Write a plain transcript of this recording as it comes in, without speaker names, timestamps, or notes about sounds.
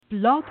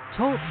Blog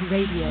Talk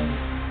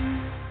Radio.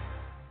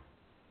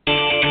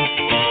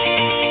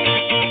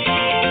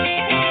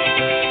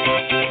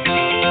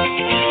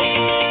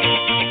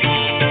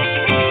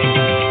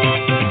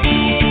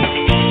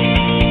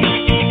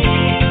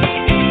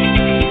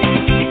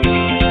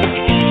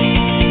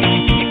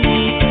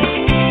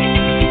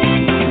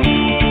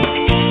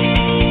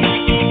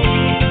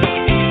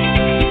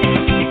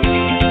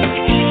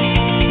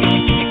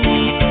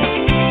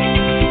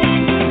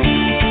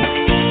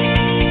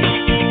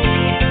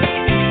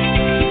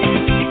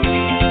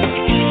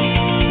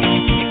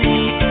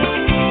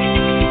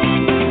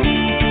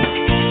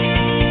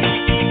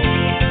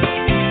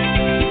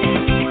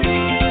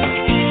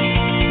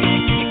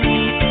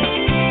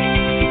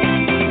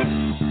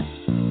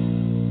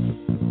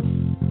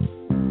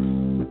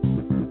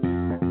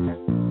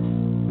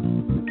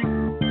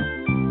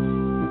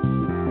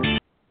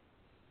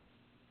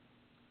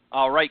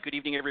 All right, good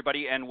evening,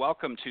 everybody, and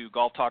welcome to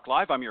Golf Talk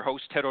Live. I'm your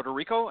host, Ted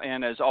Odorico,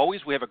 and as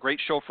always, we have a great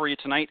show for you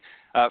tonight.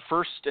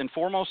 First and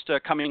foremost,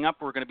 coming up,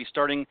 we're going to be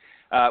starting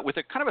with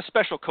a kind of a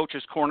special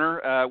Coach's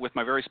Corner with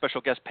my very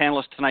special guest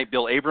panelist tonight,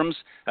 Bill Abrams.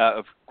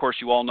 Of course,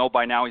 you all know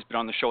by now he's been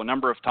on the show a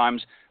number of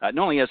times, not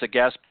only as a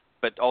guest,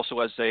 but also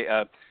as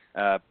a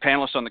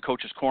panelist on the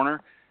Coach's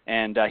Corner.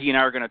 And he and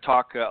I are going to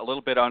talk a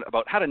little bit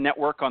about how to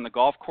network on the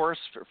golf course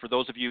for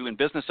those of you in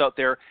business out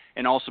there,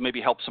 and also maybe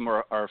help some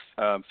of our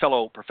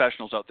fellow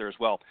professionals out there as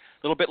well. A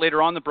little bit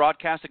later on the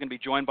broadcast, I'm going to be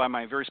joined by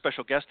my very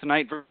special guest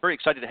tonight. Very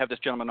excited to have this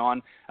gentleman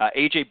on.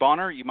 AJ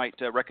Bonar, you might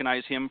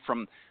recognize him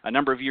from a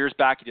number of years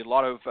back. He did a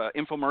lot of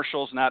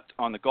infomercials and that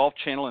on the Golf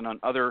Channel and on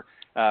other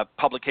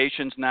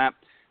publications and that.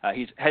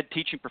 He's head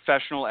teaching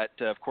professional at,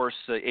 of course,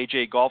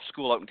 AJ Golf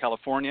School out in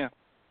California.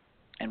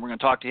 And we're going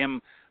to talk to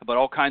him about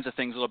all kinds of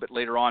things a little bit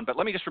later on. But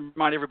let me just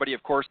remind everybody,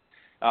 of course,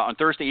 on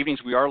Thursday evenings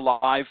we are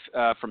live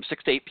from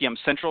 6 to 8 p.m.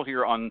 Central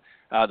here on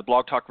the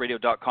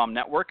blogtalkradio.com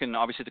network. And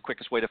obviously the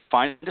quickest way to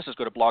find this is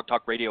go to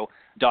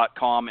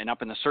blogtalkradio.com and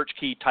up in the search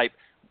key type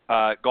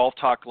Golf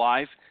Talk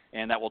Live,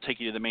 and that will take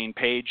you to the main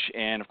page.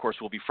 And, of course,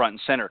 we'll be front and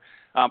center.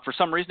 For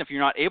some reason, if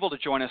you're not able to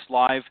join us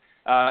live,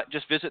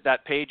 just visit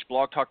that page,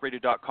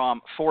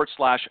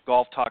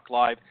 blogtalkradio.com/Golf Talk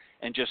Live,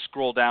 and just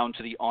scroll down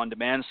to the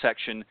on-demand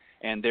section.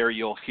 And there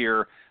you'll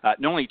hear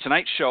not only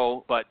tonight's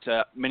show, but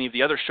many of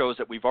the other shows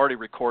that we've already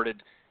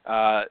recorded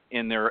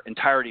in their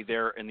entirety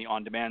there in the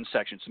on-demand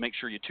section. So make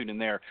sure you tune in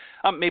there.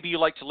 Maybe you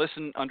like to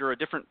listen under a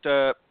different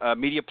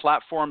media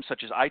platform,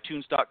 such as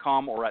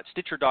iTunes.com or at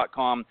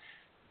Stitcher.com.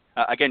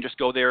 Again, just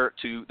go there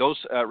to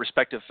those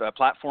respective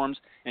platforms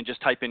and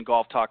just type in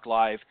Golf Talk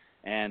Live,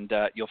 and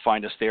you'll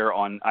find us there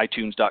on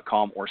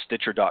iTunes.com or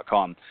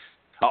Stitcher.com.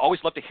 I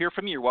always love to hear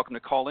from you. You're welcome to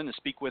call in and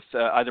speak with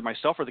either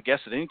myself or the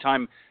guest at any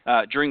time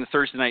during the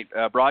Thursday night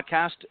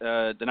broadcast.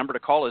 The number to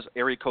call is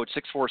area code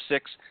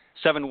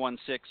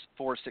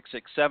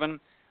 646-716-4667,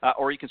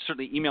 or you can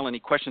certainly email any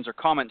questions or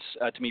comments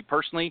to me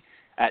personally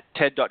at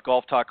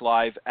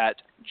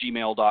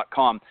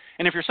ted.golftalklive@gmail.com.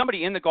 And if you're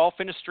somebody in the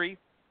golf industry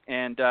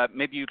and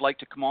maybe you'd like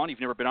to come on, you've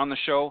never been on the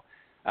show,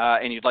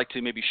 and you'd like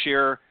to maybe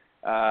share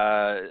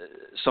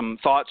some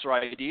thoughts or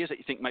ideas that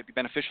you think might be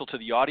beneficial to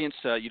the audience.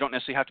 You don't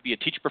necessarily have to be a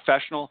teacher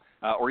professional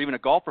or even a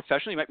golf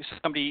professional. You might be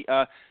somebody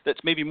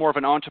that's maybe more of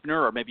an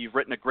entrepreneur, or maybe you've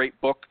written a great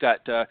book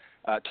that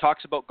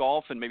talks about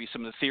golf and maybe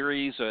some of the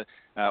theories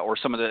or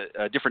some of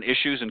the different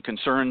issues and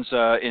concerns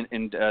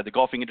in the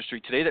golfing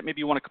industry today that maybe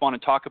you want to come on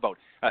and talk about.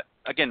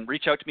 Again,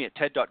 reach out to me at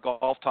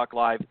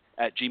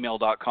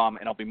ted.golftalklive@gmail.com,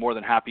 and I'll be more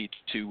than happy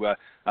to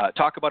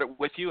talk about it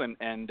with you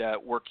and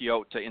work you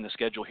out in the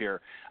schedule here.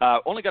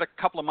 Only got a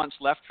couple of months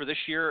left for this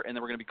year, and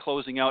then we're going to be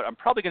closing out. I'm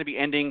probably going to be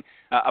ending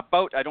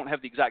about, I don't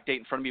have the exact date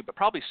in front of me, but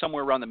probably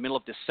somewhere around the middle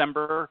of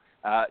December,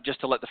 just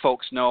to let the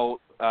folks know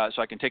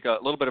so I can take a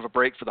little bit of a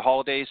break for the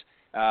holidays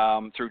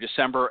through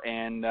December.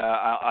 And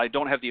I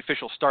don't have the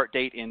official start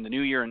date in the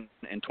new year in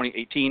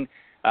 2018,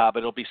 but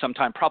it'll be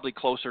sometime probably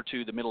closer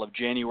to the middle of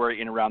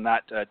January, in around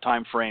that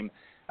time frame,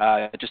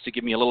 just to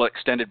give me a little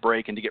extended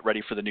break and to get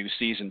ready for the new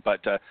season.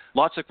 But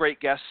lots of great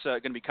guests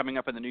going to be coming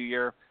up in the new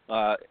year.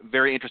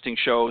 Very interesting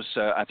shows.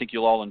 I think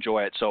you'll all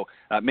enjoy it. So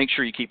make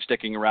sure you keep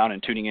sticking around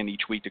and tuning in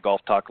each week to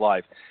Golf Talk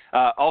Live.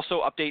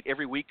 Also update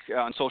every week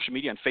on social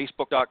media on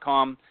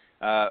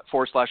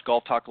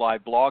Facebook.com/Golf Talk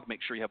Live blog.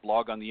 Make sure you have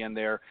blog on the end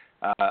there.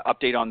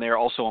 Update on there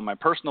also on my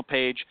personal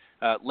page,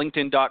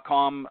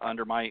 LinkedIn.com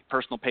under my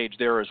personal page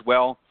there as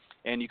well.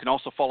 And you can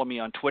also follow me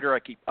on Twitter.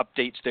 I keep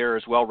updates there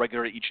as well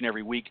regularly each and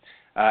every week.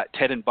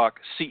 Ted and Buck,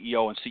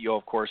 CEO, and CEO,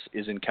 of course,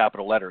 is in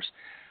capital letters.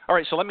 All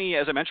right, so let me,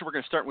 as I mentioned, we're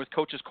going to start with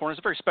Coach's Corner. It's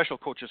a very special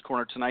Coach's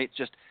Corner tonight.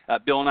 Just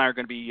Bill and I are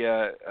going to be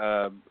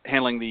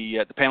handling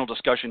the panel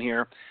discussion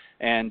here.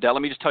 And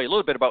let me just tell you a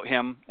little bit about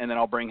him, and then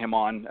I'll bring him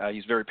on.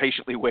 He's very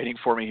patiently waiting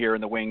for me here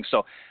in the wings.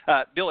 So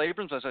Bill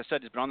Abrams, as I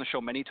said, has been on the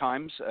show many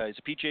times. He's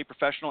a PGA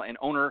professional and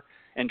owner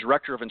and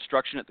director of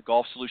instruction at the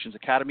Golf Solutions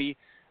Academy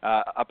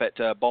up at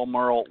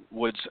Balmoral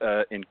Woods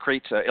in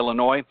Crete,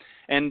 Illinois.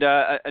 And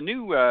a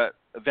new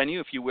venue,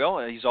 if you will.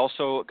 He's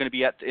also going to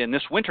be in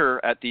this winter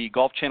at the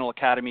Golf Channel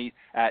Academy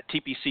at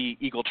TPC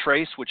Eagle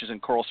Trace, which is in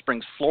Coral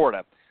Springs,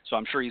 Florida. So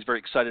I'm sure he's very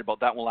excited about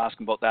that. We'll ask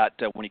him about that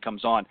when he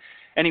comes on.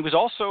 And he was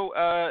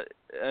also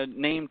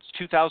named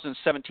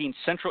 2017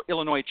 Central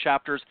Illinois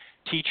Chapter's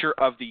Teacher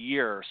of the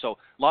Year. So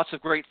lots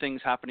of great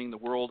things happening in the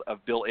world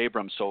of Bill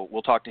Abrams. So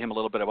we'll talk to him a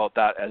little bit about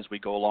that as we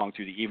go along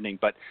through the evening.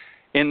 But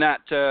in that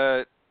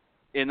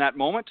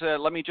moment,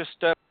 let me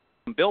just,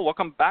 Bill,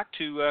 welcome back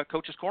to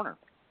Coach's Corner.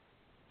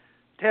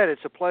 Ted,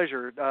 it's a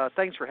pleasure.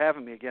 Thanks for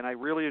having me again. I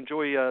really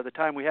enjoy the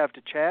time we have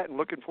to chat, and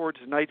looking forward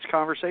to tonight's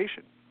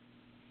conversation.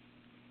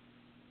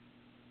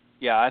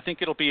 Yeah, I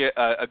think it'll be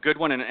a good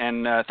one,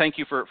 and thank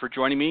you for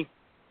joining me.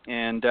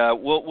 And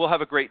we'll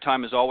have a great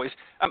time as always.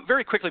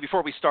 Very quickly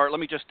before we start, let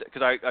me just,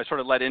 because I sort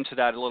of led into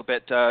that a little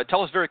bit,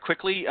 tell us very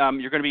quickly,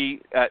 you're going to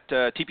be at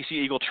TPC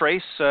Eagle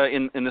Trace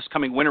in this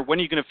coming winter. When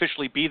are you going to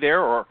officially be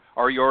there, or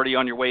are you already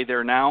on your way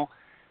there now?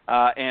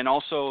 And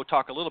also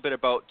talk a little bit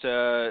about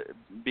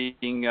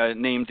being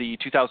named the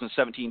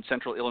 2017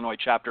 Central Illinois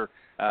Chapter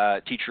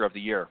Teacher of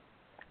the Year.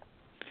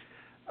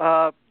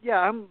 Yeah,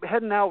 I'm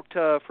heading out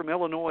from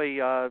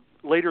Illinois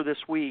later this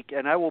week,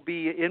 and I will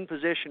be in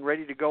position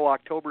ready to go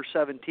October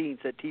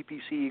 17th at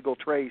TPC Eagle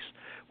Trace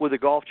with the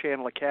Golf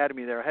Channel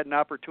Academy there. I had an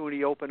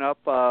opportunity open up.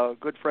 A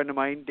good friend of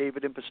mine,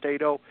 David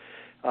Impastato,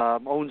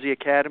 owns the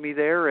academy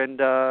there,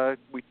 and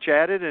we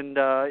chatted, and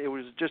it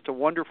was just a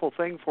wonderful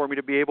thing for me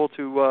to be able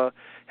to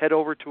head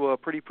over to a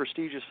pretty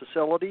prestigious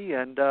facility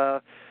and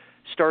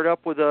start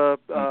up with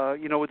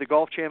with the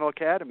Golf Channel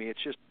Academy.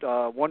 It's just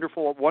a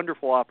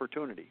wonderful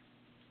opportunity.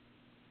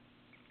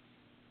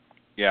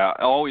 Yeah,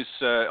 always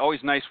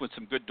nice when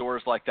some good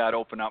doors like that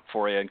open up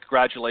for you, and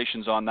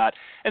congratulations on that.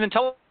 And then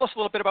tell us a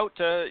little bit about,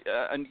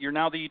 and you're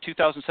now the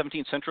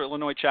 2017 Central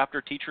Illinois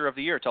Chapter Teacher of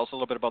the Year. Tell us a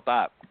little bit about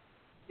that.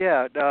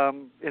 Yeah,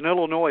 in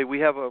Illinois, we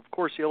have, of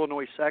course, the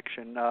Illinois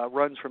section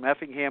runs from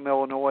Effingham,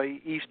 Illinois,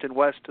 east and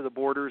west to the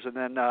borders, and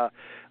then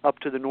up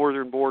to the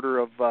northern border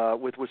of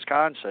with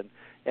Wisconsin.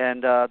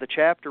 And the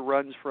chapter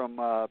runs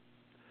from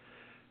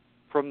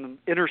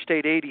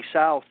Interstate 80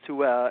 south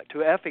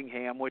to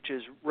Effingham, which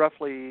is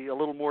roughly a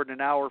little more than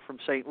an hour from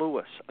St.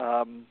 Louis.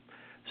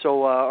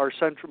 So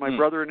my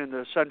brethren in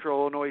the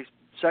Central Illinois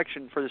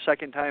section for the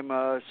second time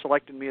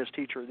selected me as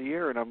Teacher of the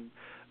Year, and I'm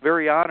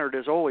very honored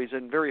as always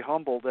and very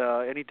humbled.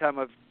 Anytime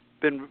I've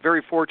been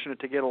very fortunate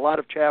to get a lot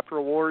of chapter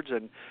awards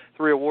and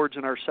 3 awards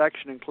in our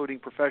section, including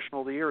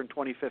Professional of the Year in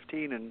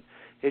 2015, and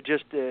it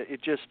just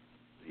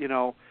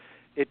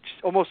it's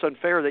almost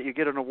unfair that you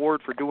get an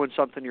award for doing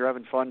something you're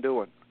having fun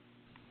doing.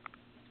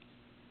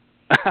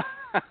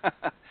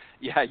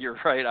 Yeah, you're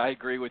right. I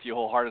agree with you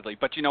wholeheartedly.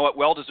 But you know what?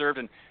 Well-deserved,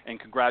 and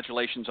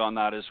congratulations on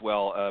that as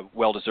well.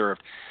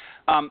 Well-deserved.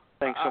 Thanks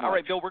so much. All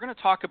right, Bill, we're going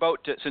to talk about,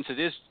 since it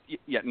is,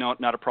 no,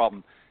 not a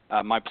problem.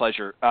 My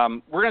pleasure.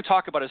 We're going to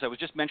talk about, as I was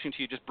just mentioning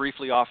to you just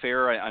briefly off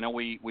air, I know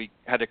we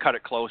had to cut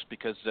it close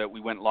because we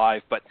went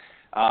live, but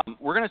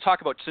we're going to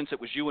talk about, since it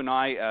was you and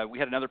I, we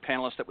had another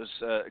panelist that was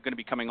going to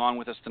be coming on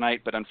with us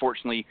tonight, but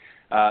unfortunately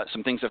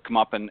some things have come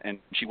up and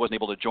she wasn't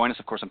able to join us.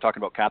 Of course, I'm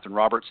talking about Catherine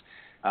Roberts.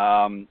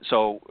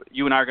 So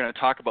you and I are going to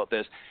talk about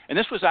this. And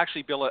this was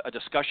actually, Bill, a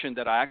discussion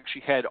that I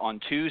actually had on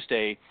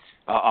Tuesday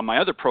on my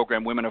other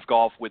program, Women of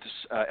Golf, with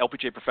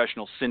LPGA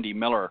professional Cindy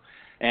Miller.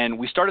 And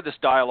we started this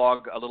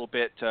dialogue a little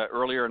bit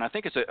earlier, and I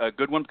think it's a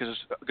good one because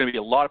there's going to be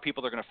a lot of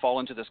people that are going to fall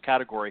into this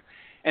category.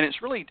 And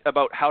it's really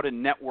about how to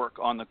network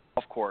on the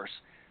golf course,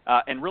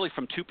 and really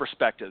from 2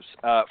 perspectives,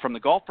 from the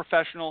golf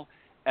professional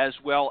as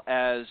well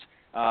as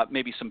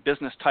maybe some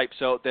business types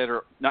out that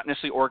are not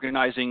necessarily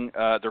organizing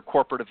their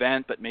corporate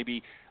event, but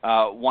maybe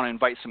want to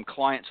invite some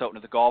clients out into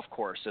the golf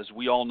course. As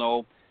we all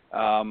know,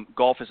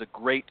 golf is a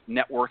great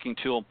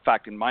networking tool. In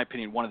fact, in my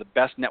opinion, one of the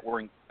best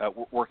networking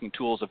working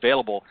tools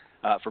available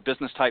for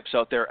business types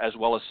out there, as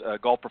well as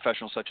golf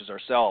professionals such as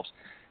ourselves.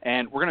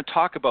 And we're going to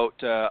talk about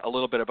a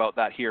little bit about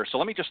that here. So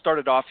let me just start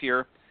it off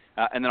here,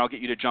 and then I'll get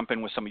you to jump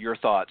in with some of your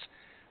thoughts.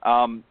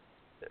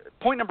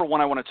 Point number 1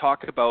 I want to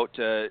talk about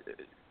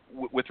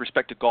with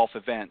respect to golf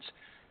events.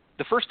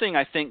 The first thing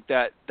I think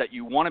that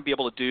you want to be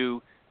able to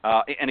do,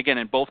 and again,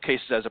 in both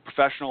cases as a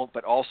professional,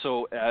 but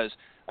also as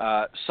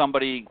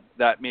somebody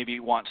that maybe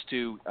wants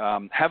to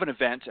have an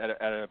event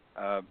at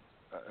a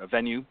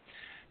venue,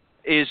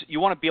 is you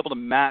want to be able to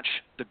match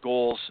the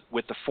goals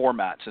with the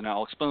formats. And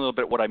I'll explain a little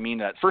bit what I mean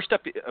that. First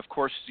step, of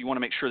course, you want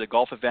to make sure the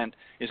golf event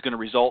is going to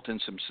result in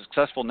some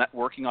successful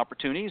networking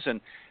opportunities.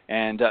 And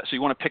so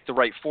you want to pick the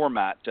right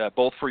format,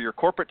 both for your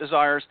corporate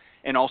desires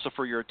and also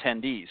for your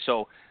attendees.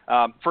 So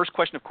first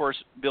question, of course,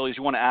 Bill, is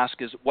you want to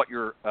ask is what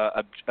your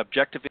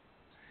objective is.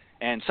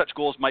 And such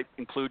goals might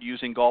include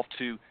using golf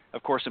to,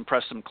 of course,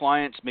 impress some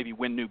clients, maybe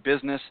win new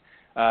business,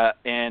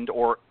 and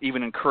or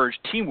even encourage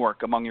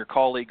teamwork among your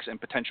colleagues and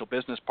potential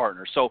business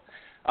partners. So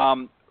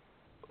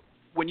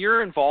when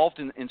you're involved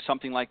in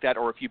something like that,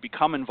 or if you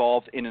become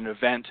involved in an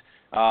event,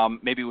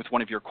 maybe with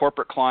one of your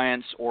corporate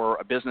clients, or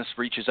a business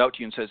reaches out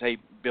to you and says, hey,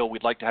 Bill,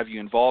 we'd like to have you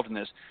involved in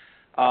this,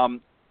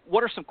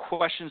 what are some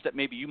questions that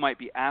maybe you might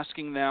be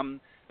asking them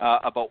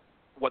about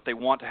what they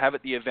want to have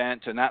at the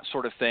event and that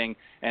sort of thing,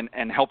 and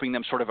helping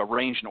them sort of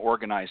arrange and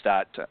organize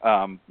that.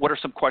 What are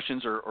some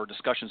questions or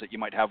discussions that you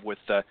might have with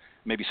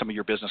maybe some of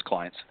your business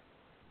clients?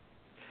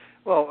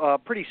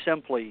 Well, pretty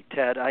simply,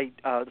 Ted,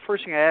 the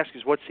first thing I ask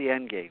is, what's the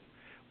end game?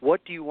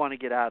 What do you want to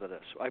get out of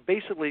this? I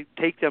basically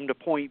take them to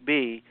point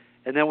B,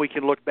 and then we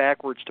can look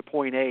backwards to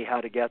point A,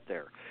 how to get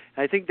there.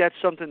 And I think that's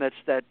something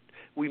that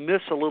we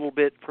miss a little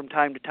bit from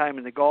time to time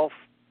in the golf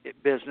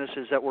business,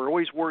 is that we're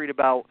always worried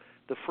about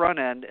the front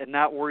end and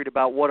not worried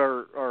about what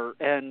the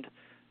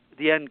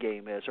end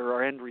game is, or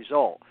our end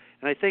result.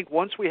 And I think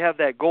once we have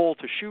that goal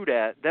to shoot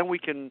at, then we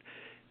can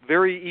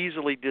very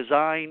easily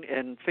design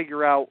and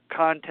figure out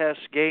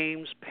contests,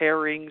 games,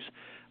 pairings,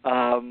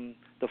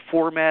 the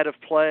format of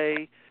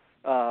play,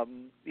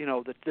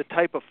 the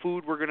type of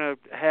food we're going to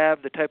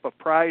have, the type of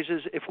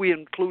prizes, if we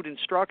include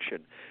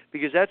instruction,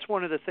 because that's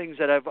one of the things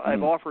that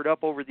I've offered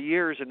up over the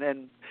years, and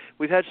then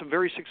we've had some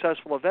very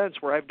successful events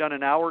where I've done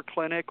an hour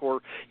clinic,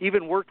 or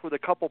even worked with a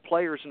couple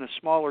players in a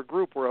smaller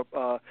group where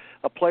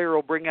a player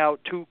will bring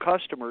out 2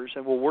 customers,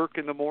 and we'll work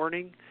in the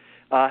morning,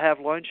 have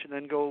lunch, and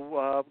then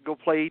go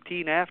play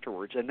 18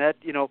 afterwards. And that,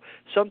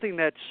 something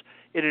that's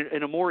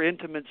in a more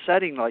intimate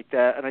setting like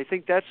that. And I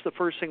think that's the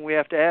first thing we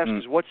have to ask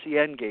is, what's the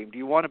end game? Do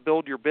you want to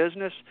build your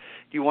business?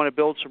 Do you want to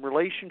build some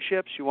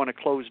relationships? Do you want to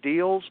close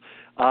deals?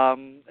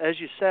 As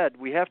you said,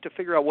 we have to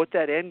figure out what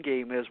that end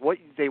game is, what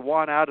they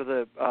want out of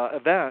the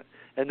event,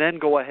 and then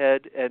go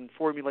ahead and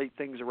formulate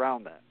things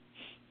around that.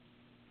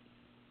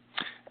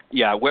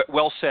 Yeah,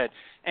 well said.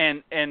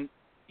 And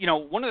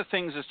one of the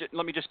things is,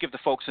 let me just give the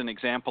folks an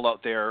example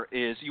out there,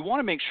 is you want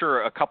to make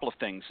sure a couple of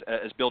things,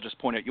 as Bill just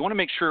pointed out. You want to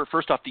make sure,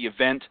 first off, the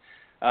event,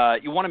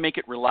 you want to make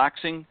it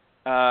relaxing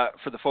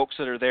for the folks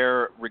that are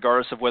there,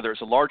 regardless of whether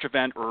it's a large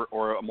event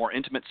or a more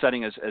intimate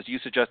setting, as you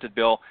suggested,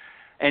 Bill.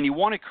 And you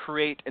want to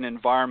create an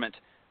environment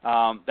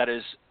that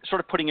is sort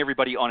of putting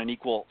everybody on an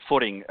equal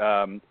footing.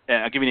 And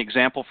I'll give you an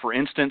example. For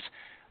instance,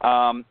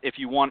 if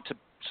you want to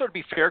sort of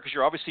be fair, because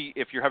you're obviously,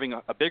 if you're having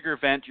a bigger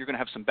event, you're going to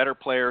have some better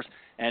players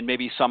and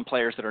maybe some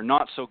players that are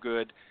not so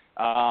good,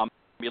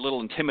 be a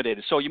little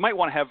intimidated. So you might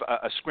want to have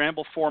a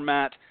scramble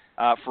format.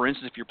 For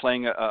instance, if you're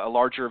playing a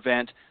larger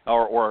event,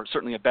 or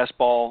certainly a best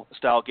ball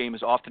style game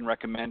is often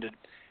recommended.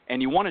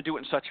 And you want to do it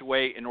in such a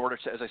way in order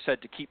to, as I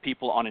said, to keep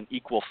people on an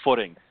equal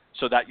footing,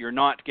 so that you're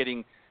not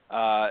getting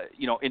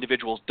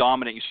individuals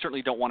dominate. You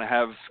certainly don't want to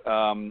have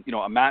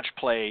a match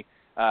play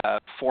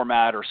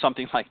format or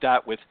something like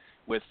that with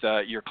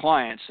your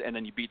clients, and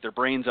then you beat their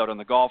brains out on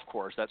the golf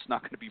course. That's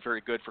not going to be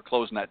very good for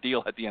closing that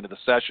deal at the end of the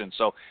session.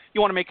 So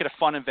you want to make it a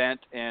fun event,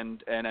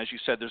 and as you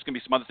said, there's going to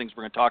be some other things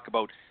we're going to talk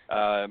about,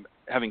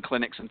 having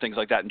clinics and things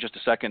like that in just a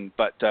second.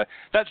 But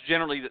that's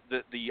generally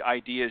the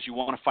idea, is you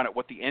want to find out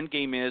what the end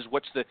game is,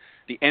 what's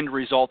the end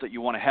result that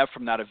you want to have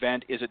from that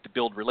event. Is it to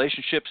build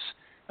relationships,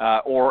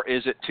 or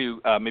is it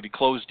to maybe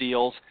close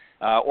deals?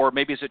 Or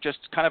maybe is it just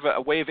kind of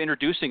a way of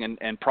introducing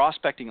and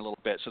prospecting a little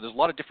bit? So there's a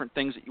lot of different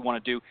things that you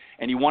want to do,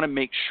 and you want to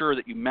make sure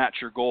that you match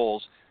your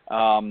goals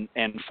and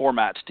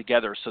formats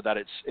together so that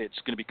it's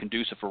going to be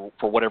conducive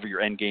for whatever your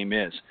end game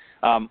is.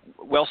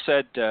 Well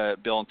said,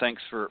 Bill, and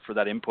thanks for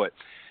that input.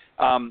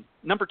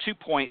 Number 2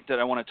 point that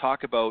I want to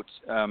talk about,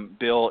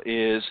 Bill,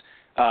 is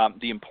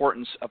the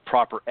importance of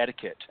proper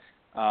etiquette.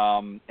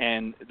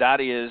 And that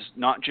is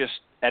not just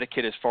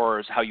etiquette as far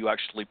as how you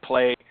actually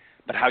play,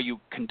 but how you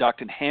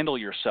conduct and handle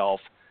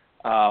yourself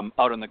out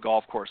on the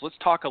golf course. Let's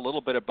talk a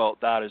little bit about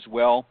that as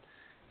well.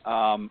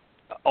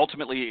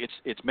 Ultimately,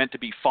 it's meant to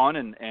be fun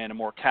and a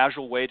more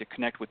casual way to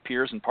connect with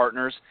peers and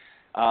partners.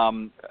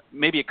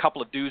 Maybe a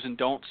couple of do's and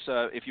don'ts,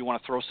 if you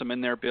want to throw some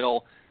in there,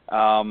 Bill,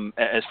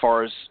 as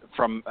far as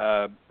from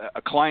a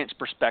client's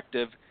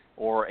perspective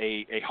or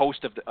a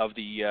host of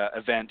the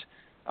event.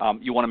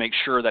 You want to make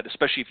sure that,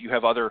 especially if you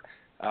have other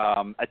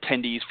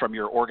attendees from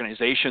your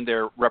organization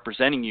there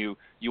representing you,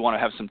 you want to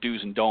have some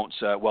do's and don'ts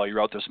while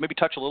you're out there. So maybe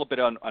touch a little bit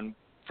on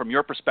from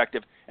your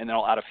perspective, and then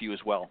I'll add a few as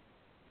well.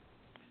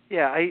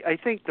 Yeah, I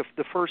think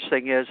the first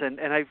thing is, and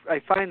I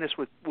find this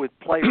with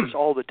players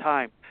all the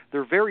time,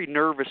 they're very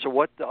nervous of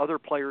what the other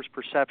player's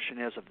perception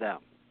is of them.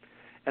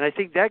 And I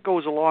think that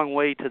goes a long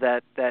way to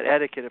that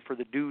etiquette for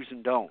the do's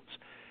and don'ts.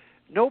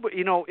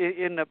 Nobody,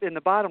 in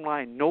the bottom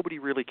line, nobody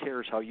really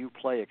cares how you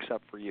play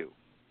except for you.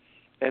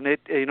 And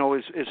it, as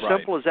right.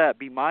 simple as that.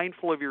 Be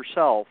mindful of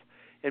yourself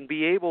and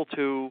be able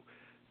to,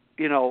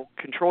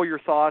 control your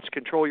thoughts,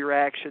 control your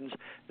actions.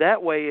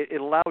 That way,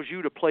 it allows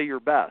you to play your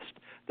best.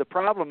 The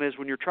problem is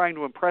when you're trying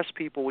to impress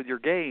people with your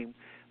game,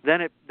 then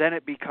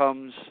it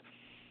becomes,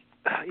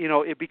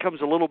 it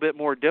becomes a little bit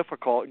more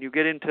difficult, and you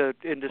get into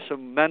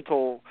some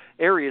mental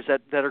areas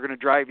that are going to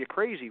drive you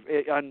crazy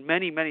on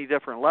many, many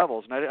different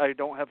levels. And I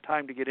don't have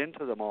time to get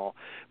into them all.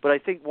 But I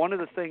think one of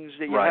the things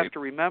that you right. have to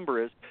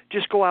remember is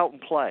just go out and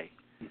play.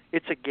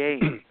 It's a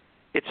game.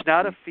 It's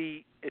not a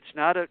feat. It's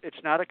not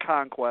a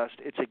conquest.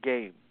 It's a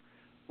game.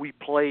 We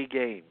play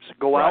games.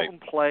 Go right. out and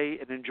play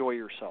and enjoy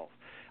yourself.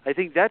 I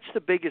think that's the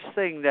biggest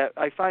thing that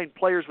I find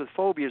players with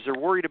phobias, they're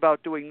worried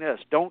about doing this.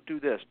 Don't do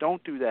this.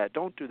 Don't do that.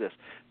 Don't do this.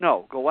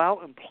 No, go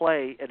out and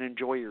play and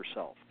enjoy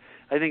yourself.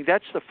 I think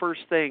that's the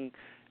first thing.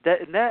 That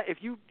if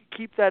you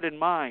keep that in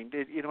mind,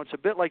 it's a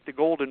bit like the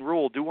golden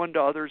rule: do unto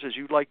others as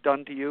you'd like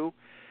done to you.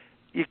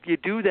 You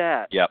do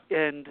that, yep.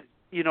 And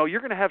you're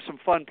going to have some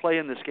fun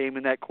playing this game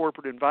in that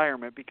corporate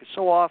environment, because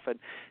so often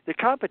the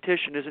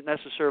competition isn't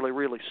necessarily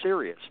really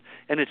serious,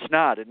 and it's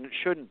not, and it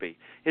shouldn't be.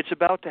 It's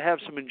about to have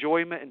some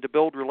enjoyment and to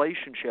build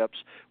relationships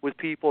with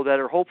people that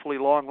are hopefully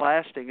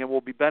long-lasting and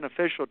will be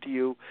beneficial to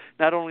you,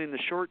 not only in the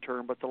short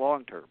term but the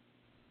long term.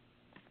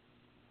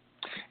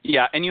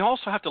 Yeah, and you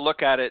also have to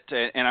look at it,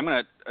 and I'm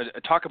going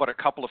to talk about a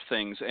couple of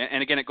things.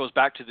 And again, it goes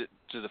back to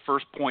the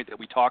first point that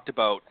we talked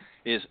about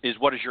is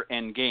what is your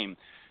end game.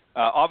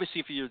 Obviously,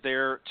 if you're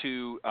there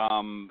to,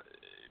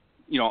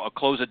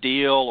 close a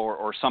deal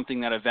or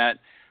something, that event,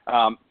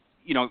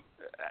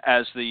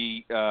 as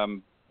the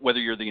whether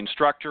you're the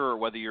instructor or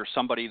whether you're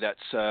somebody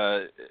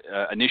that's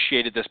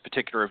initiated this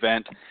particular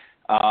event,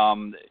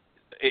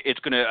 it's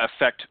going to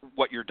affect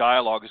what your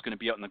dialogue is going to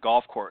be out in the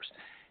golf course.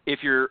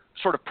 If you're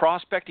sort of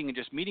prospecting and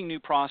just meeting new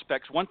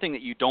prospects, one thing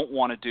that you don't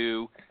want to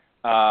do,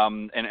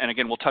 and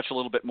again, we'll touch a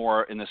little bit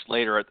more in this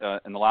later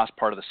in the last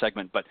part of the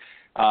segment, but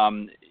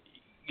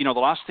the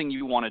last thing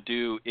you want to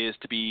do is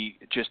to be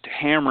just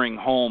hammering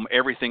home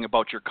everything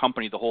about your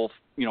company the whole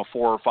 4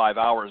 or 5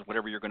 hours,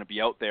 whatever you're going to be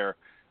out there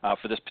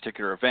for this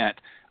particular event.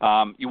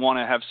 You want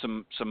to have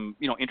some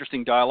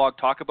interesting dialogue,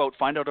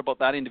 find out about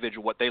that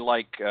individual, what they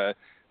like,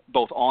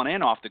 both on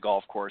and off the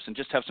golf course, and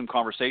just have some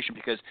conversation,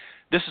 because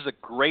this is a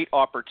great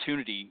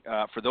opportunity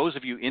for those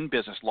of you in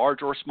business,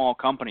 large or small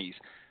companies,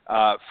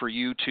 for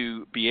you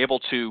to be able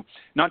to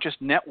not just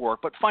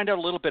network, but find out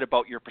a little bit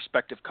about your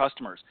prospective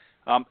customers.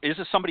 Is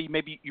this somebody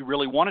maybe you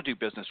really want to do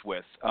business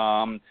with?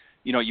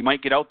 You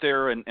might get out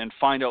there and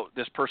find out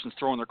this person's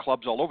throwing their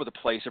clubs all over the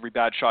place, every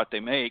bad shot they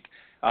make,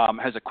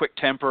 has a quick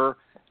temper,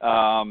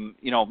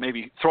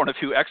 maybe throwing a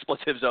few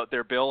expletives out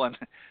there, Bill,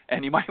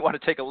 and you might want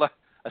to take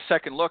a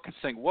second look and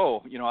think,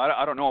 whoa,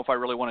 I don't know if I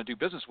really want to do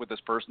business with this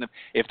person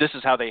if this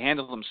is how they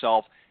handle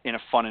themselves in a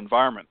fun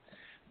environment.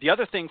 The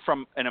other thing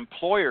from an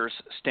employer's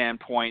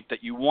standpoint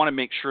that you want to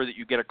make sure that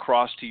you get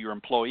across to your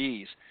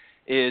employees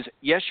is,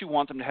 yes, you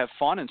want them to have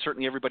fun, and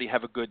certainly everybody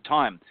have a good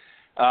time.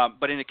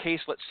 But in a case,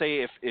 let's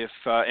say if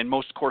and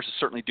most courses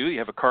certainly do, you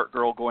have a cart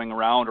girl going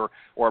around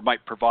or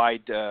might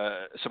provide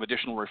some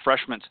additional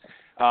refreshments.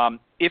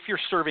 If you're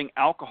serving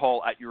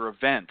alcohol at your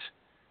event,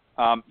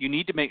 you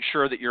need to make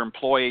sure that your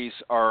employees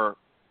are,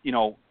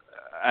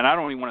 and I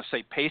don't even want to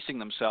say pacing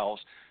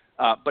themselves,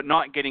 but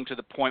not getting to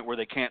the point where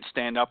they can't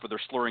stand up or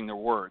they're slurring their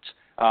words.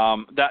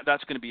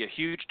 That's going to be a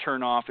huge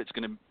turnoff. It's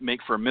going to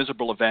make for a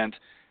miserable event,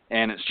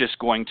 and it's just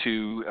going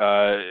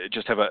to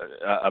just have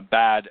a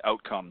bad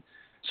outcome.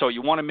 So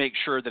you want to make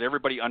sure that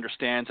everybody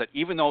understands that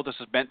even though this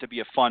is meant to be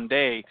a fun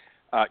day,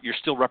 you're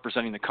still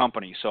representing the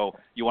company. So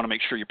you want to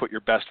make sure you put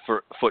your best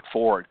foot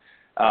forward.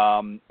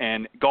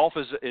 And golf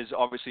is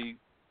obviously,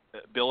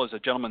 Bill, is a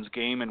gentleman's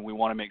game, and we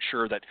want to make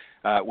sure that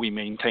we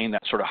maintain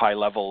that sort of high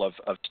level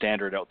of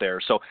standard out there.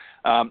 So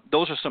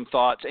those are some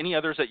thoughts. Any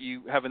others that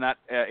you have in that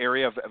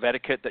area of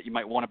etiquette that you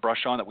might want to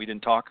brush on that we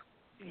didn't talk?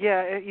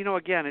 Yeah,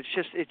 again,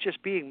 it's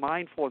just being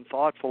mindful and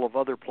thoughtful of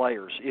other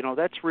players.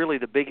 That's really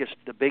the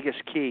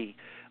biggest key,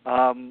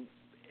 and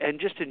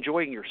just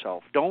enjoying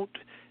yourself. Don't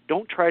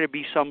try to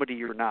be somebody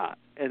you're not.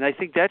 And I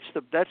think that's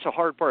the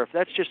hard part. If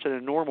that's just in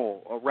a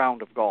normal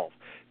round of golf,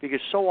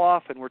 because so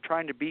often we're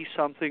trying to be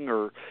something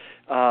or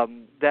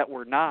that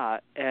we're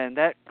not, and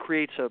that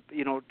creates a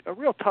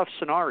real tough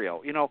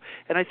scenario.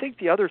 And I think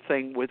the other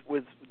thing with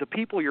the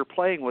people you're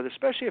playing with,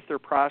 especially if they're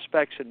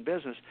prospects in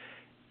business,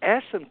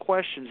 ask them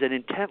questions and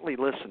intently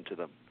listen to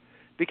them.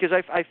 Because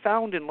I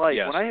found in life,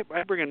 yes, when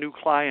I bring a new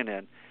client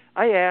in,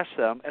 I ask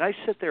them and I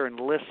sit there and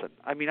listen.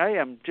 I mean, I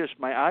am just,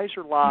 my eyes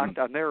are locked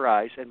on their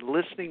eyes and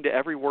listening to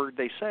every word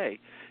they say,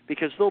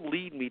 because they'll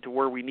lead me to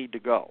where we need to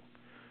go.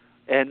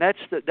 And that's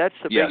the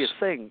yes, biggest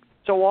thing.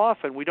 So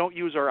often we don't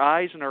use our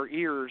eyes and our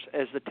ears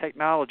as the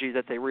technology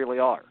that they really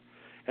are.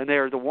 And they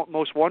are the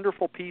most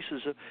wonderful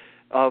pieces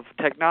of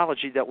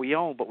technology that we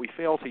own, but we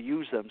fail to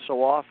use them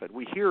so often.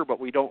 We hear, but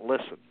we don't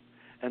listen.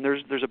 And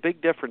there's a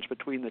big difference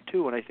between the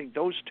two, and I think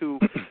those two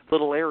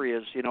little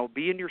areas,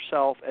 being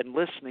yourself and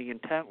listening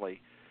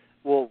intently,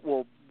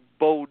 will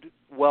bode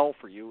well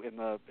for you in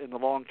the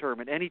long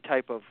term in any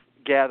type of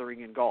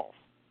gathering in golf.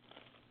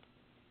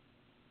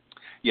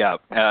 Yeah,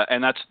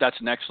 and that's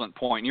an excellent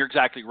point. And you're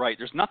exactly right.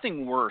 There's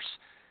nothing worse,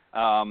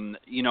 than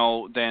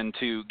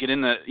to get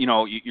in the,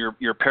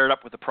 you're paired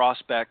up with the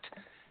prospect,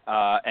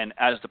 and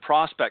as the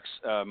prospect's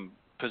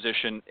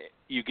position,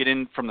 you get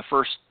in from the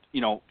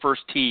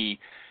first tee.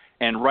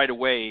 And right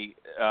away,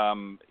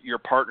 your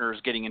partner is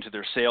getting into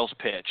their sales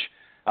pitch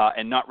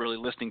and not really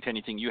listening to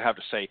anything you have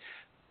to say.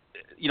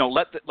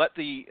 Let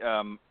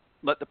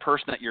the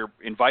person that you're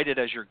invited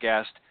as your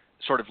guest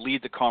sort of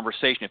lead the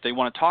conversation. If they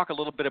want to talk a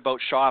little bit about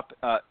shop,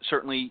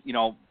 certainly you'd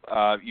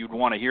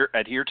want to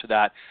adhere to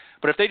that.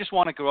 But if they just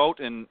want to go out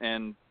and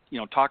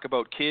talk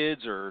about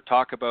kids or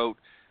talk about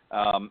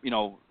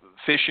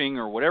fishing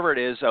or whatever it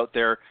is out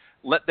there,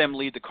 let them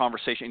lead the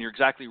conversation. And you're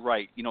exactly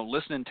right.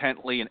 Listen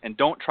intently and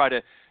don't try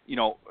to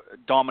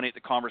dominate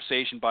the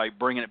conversation by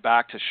bringing it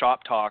back to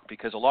shop talk,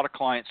 because a lot of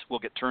clients will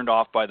get turned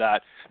off by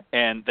that,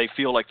 and they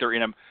feel like they're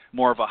in a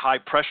more of a high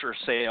pressure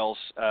sales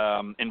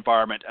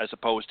environment as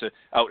opposed to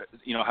out,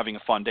 having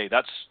a fun day.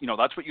 That's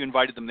what you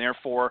invited them there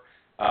for.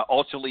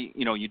 Ultimately,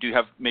 you do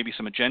have maybe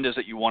some agendas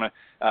that you want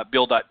to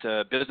build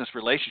that business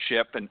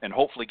relationship and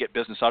hopefully get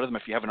business out of them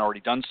if you haven't already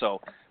done so.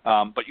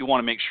 But you want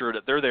to make sure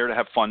that they're there to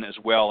have fun as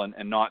well,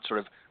 and not sort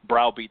of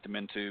browbeat them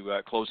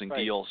into closing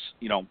deals.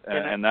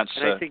 And that's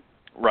I think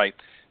right.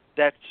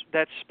 That's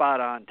spot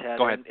on, Ted.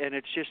 Go ahead. And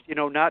it's just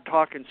not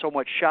talking so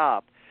much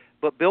shop,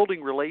 but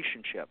building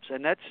relationships.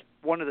 And that's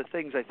one of the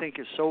things I think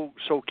is so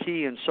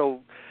key and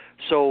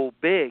so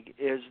big,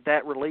 is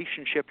that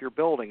relationship you're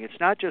building. It's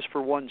not just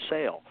for one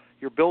sale.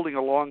 You're building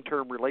a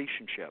long-term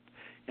relationship.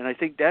 And I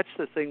think that's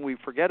the thing we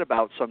forget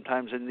about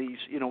sometimes in these,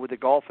 with the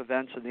golf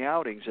events and the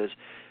outings is,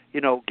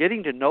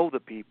 getting to know the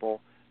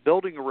people,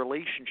 building a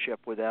relationship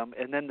with them,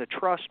 and then the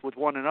trust with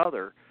one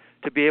another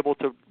to be able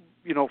to,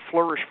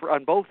 flourish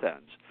on both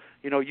ends.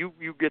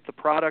 You get the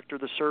product or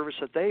the service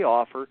that they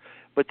offer,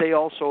 but they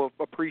also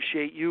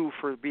appreciate you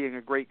for being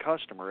a great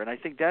customer. And I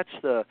think that's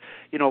the,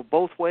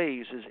 both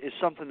ways is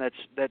something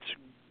that's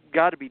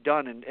got to be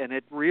done, and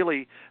it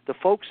really, the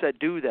folks that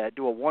do that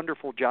do a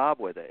wonderful job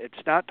with it.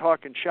 It's not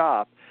talking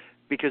shop,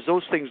 because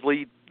those things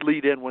lead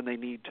in when they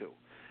need to.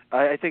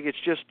 I think it's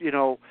just,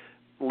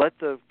 let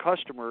the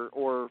customer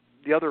or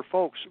the other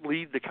folks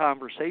lead the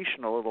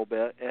conversation a little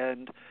bit,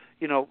 and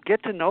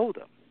get to know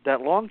them.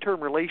 That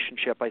long-term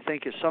relationship, I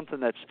think, is something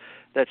that's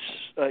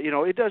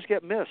it does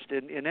get missed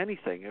in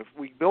anything. If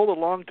we build a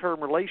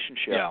long-term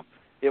relationship,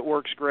 it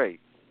works great.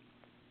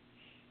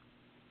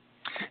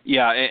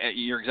 Yeah,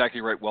 you're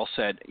exactly right. Well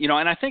said.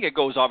 And I think it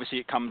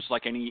comes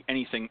like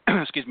anything,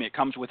 excuse me, it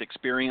comes with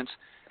experience.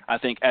 I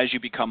think as you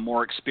become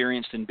more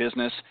experienced in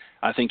business,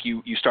 I think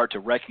you start to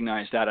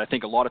recognize that. I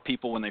think a lot of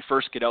people, when they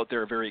first get out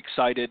there, are very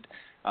excited,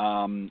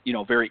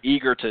 very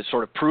eager to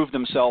sort of prove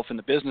themselves in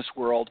the business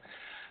world.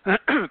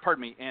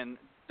 Pardon me, and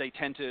they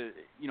tend to,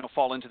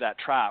 fall into that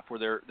trap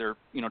where they're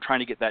trying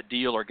to get that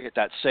deal or get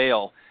that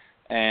sale,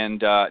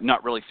 and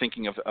not really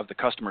thinking of the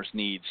customer's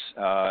needs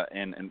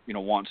and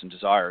wants and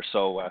desires.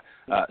 So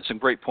some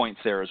great points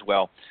there as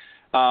well.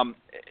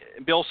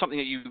 Bill, something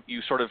that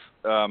you sort of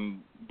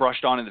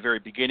brushed on in the very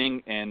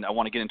beginning, and I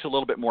want to get into a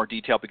little bit more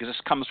detail, because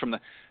this comes from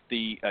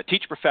the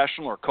teacher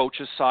professional or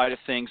coach's side of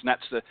things, and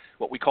that's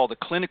what we call the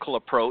clinical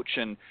approach.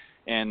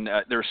 And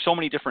there's so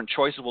many different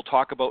choices. We'll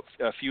talk about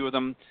a few of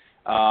them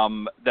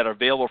that are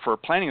available for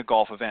planning a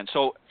golf event.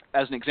 So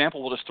as an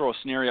example, we'll just throw a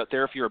scenario out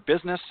there. If you're a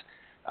business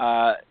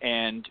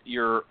and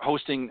you're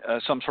hosting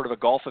some sort of a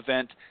golf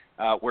event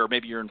where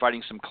maybe you're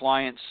inviting some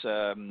clients,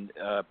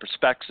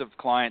 prospective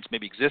clients,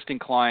 maybe existing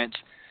clients,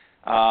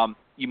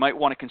 you might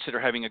want to consider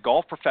having a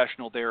golf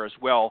professional there as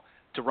well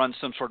to run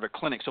some sort of a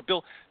clinic. So,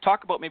 Bill,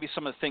 talk about maybe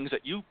some of the things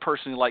that you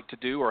personally like to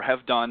do or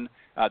have done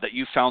that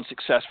you found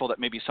successful, that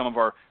maybe some of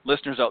our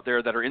listeners out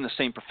there that are in the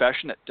same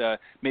profession that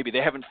maybe they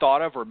haven't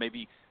thought of, or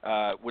maybe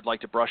would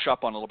like to brush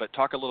up on a little bit.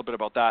 Talk a little bit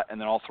about that,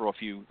 and then I'll throw a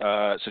few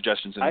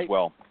suggestions in as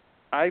well.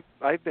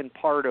 I've been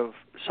part of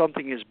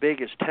something as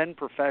big as 10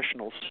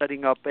 professionals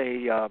setting up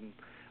a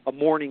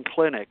morning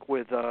clinic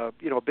with a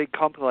big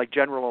company like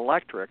General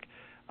Electric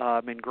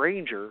in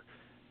Granger.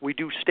 We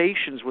do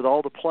stations with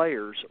all the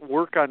players,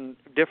 work on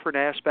different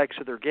aspects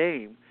of their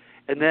game,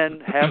 and then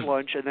have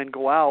lunch, and then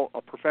go out.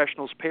 A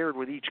professional's paired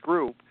with each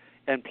group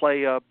and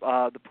play.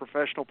 The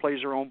professional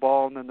plays their own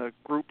ball, and then the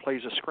group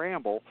plays a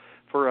scramble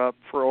for a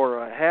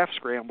half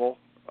scramble,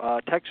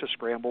 Texas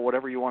scramble,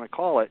 whatever you want to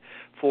call it,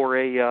 for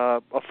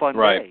a fun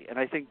day. And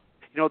I think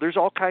there's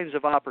all kinds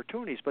of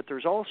opportunities, but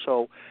there's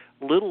also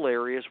little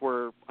areas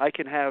where I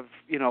can have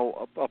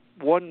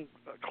one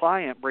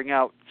client bring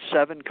out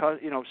 6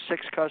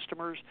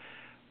 customers,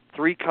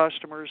 3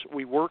 customers.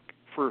 We work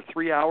for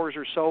 3 hours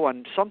or so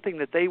on something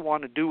that they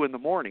want to do in the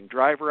morning: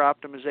 driver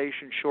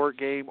optimization, short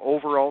game,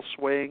 overall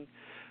swing,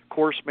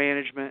 course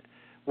management.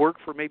 Work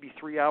for maybe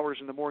 3 hours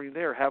in the morning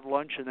there, have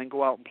lunch, and then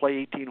go out and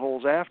play 18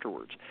 holes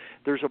afterwards.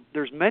 There's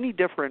many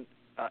different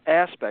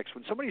aspects.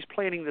 When somebody's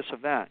planning this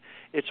event,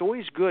 it's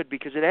always good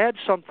because it adds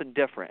something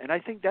different. And I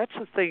think that's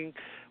the thing,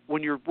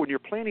 when you're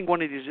planning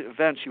one of these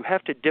events, you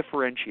have to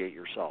differentiate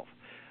yourself.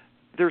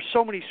 There's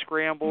so many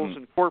scrambles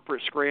and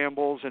corporate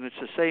scrambles, and it's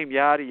the same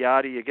yada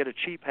yada. You get a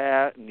cheap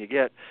hat, and you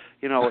get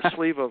a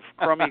sleeve of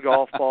crummy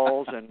golf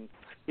balls, and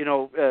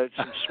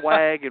some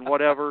swag and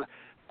whatever.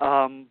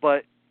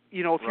 But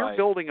if you're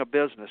building a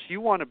business,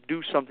 you want to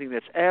do something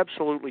that's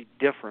absolutely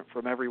different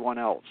from everyone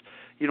else.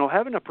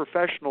 Having a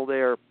professional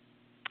there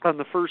on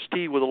the first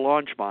tee with a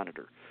launch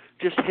monitor,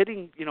 just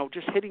hitting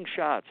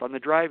shots on the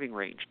driving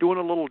range, doing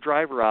a little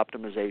driver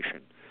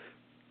optimization.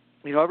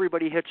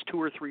 Everybody hits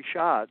 2 or 3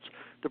 shots.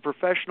 The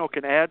professional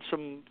can add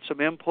some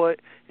input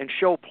and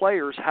show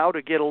players how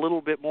to get a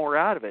little bit more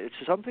out of it. It's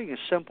something as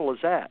simple as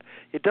that.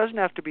 It doesn't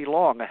have to be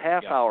long, a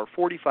half hour,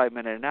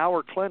 45-minute, an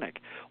hour clinic,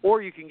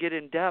 or you can get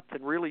in depth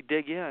and really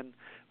dig in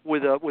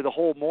with a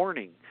whole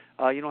morning.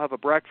 Have a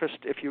breakfast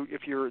if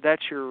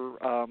that's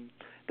your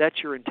that's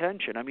your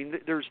intention. I mean,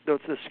 there's the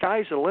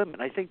sky's the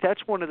limit. I think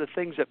that's one of the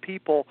things that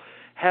people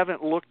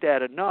haven't looked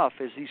at enough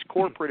is these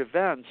corporate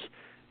events,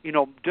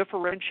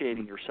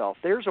 differentiating yourself.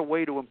 There's a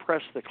way to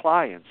impress the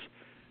clients.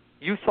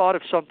 You thought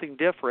of something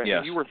different, Yes.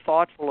 and you were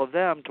thoughtful of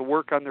them to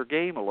work on their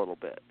game a little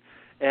bit.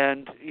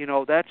 And,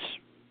 that's,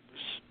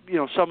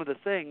 some of the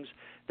things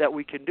that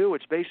we can do.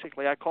 It's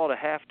basically, I call it a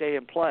half day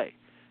in play.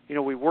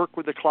 We work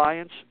with the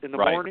clients in the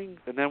morning,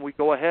 and then we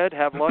go ahead,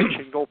 have lunch,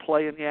 and go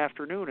play in the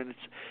afternoon. And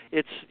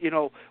it's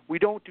we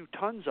don't do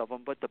tons of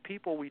them, but the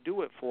people we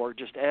do it for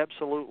just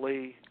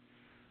absolutely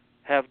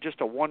have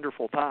just a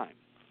wonderful time.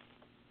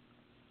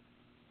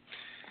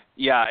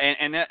 Yeah,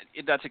 and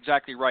that's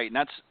exactly right, and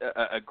that's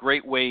a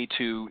great way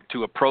to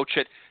approach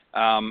it.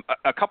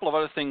 A couple of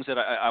other things that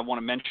I want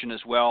to mention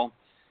as well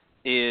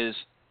is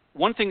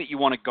one thing that you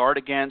want to guard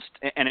against,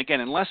 and again,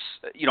 unless,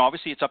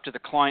 obviously it's up to the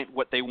client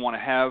what they want to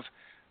have,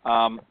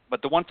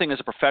 but the one thing as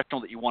a professional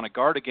that you want to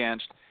guard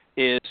against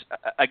is,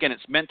 again,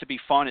 it's meant to be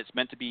fun, it's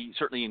meant to be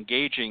certainly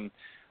engaging,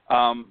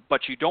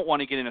 but you don't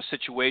want to get in a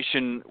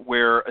situation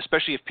where,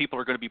 especially if people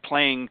are going to be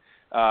playing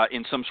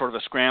in some sort of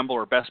a scramble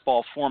or best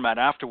ball format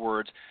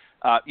afterwards,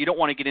 you don't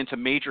want to get into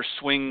major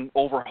swing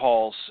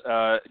overhauls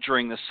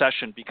during the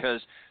session, because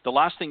the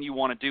last thing you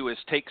want to do is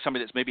take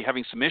somebody that's maybe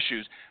having some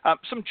issues.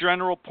 Some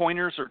general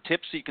pointers or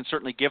tips you can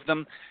certainly give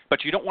them,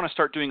 but you don't want to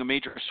start doing a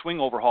major swing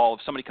overhaul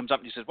if somebody comes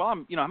up and says, well,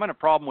 I'm having a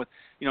problem with,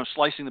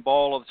 slicing the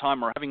ball all the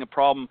time, or having a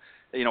problem,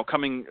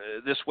 coming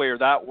this way or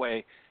that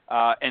way,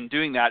 and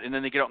doing that, and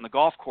then they get out on the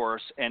golf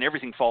course and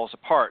everything falls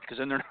apart, because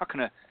then they're not going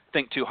to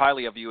think too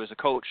highly of you as a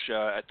coach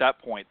at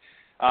that point.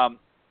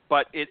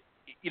 But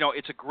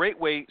it's a great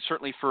way,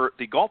 certainly for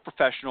the golf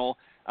professional,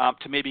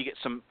 to maybe get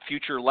some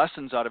future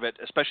lessons out of it,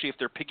 especially if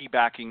they're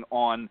piggybacking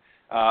on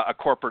a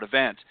corporate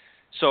event.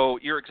 So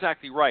you're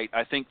exactly right.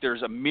 I think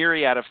there's a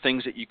myriad of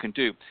things that you can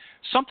do.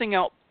 Something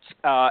else,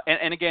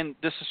 and again,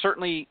 this is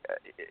certainly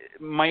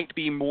might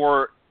be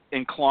more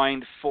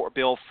inclined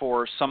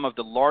for some of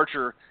the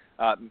larger,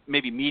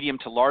 maybe medium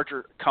to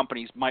larger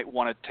companies might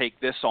want to take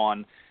this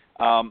on.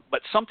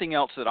 But something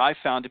else that I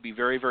found to be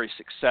very, very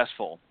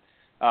successful,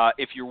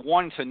 if you're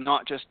wanting to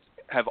not just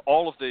have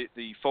all of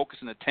the focus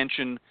and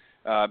attention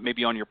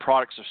maybe on your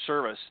products or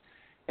service,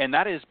 and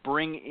that is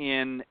bring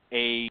in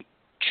a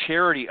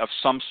charity of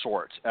some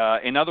sort.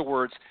 In other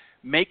words,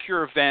 make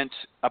your event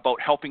about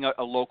helping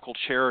a local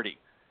charity.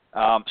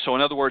 So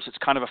in other words, it's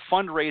kind of a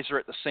fundraiser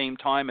at the same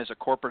time as a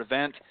corporate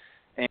event,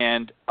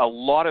 and a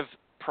lot of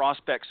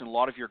prospects and a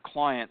lot of your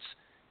clients,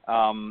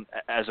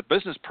 as a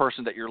business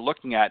person that you're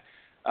looking at,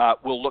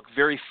 will look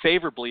very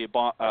favorably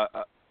about,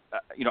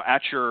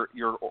 at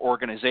your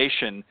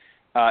organization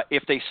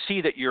if they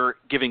see that you're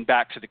giving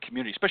back to the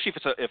community, especially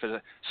if it's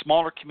a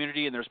smaller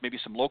community and there's maybe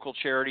some local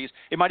charities.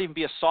 It might even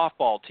be a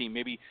softball team,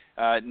 maybe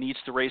needs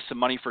to raise some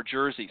money for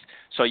jerseys.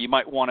 So you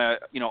might want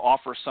to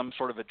offer some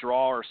sort of a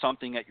draw or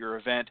something at your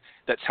event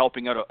that's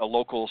helping out a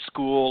local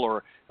school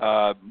or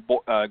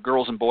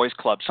girls and boys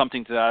club,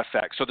 something to that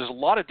effect. So there's a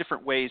lot of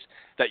different ways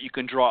that you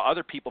can draw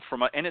other people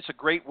from, and it's a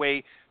great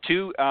way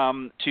to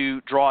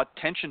draw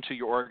attention to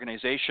your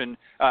organization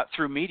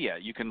through media.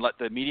 You can let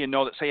the media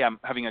know that, say, I'm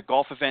having a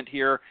golf event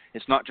here.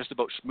 It's not just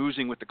about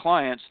schmoozing with the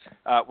clients.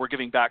 We're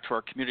giving back to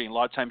our community. And a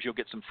lot of times you'll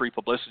get some free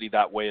publicity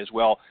that way as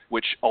well,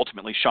 which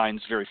ultimately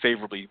shines very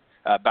favorably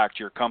back to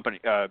your company,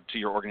 to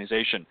your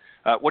organization.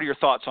 What are your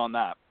thoughts on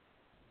that?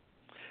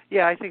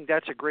 Yeah, I think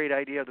that's a great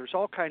idea. There's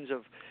all kinds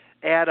of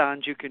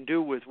add-ons you can do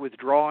with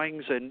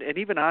drawings and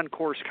even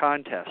on-course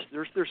contests.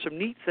 There's some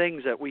neat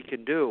things that we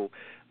can do.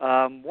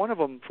 One of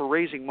them for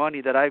raising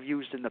money that I've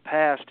used in the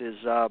past is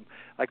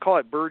I call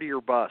it birdie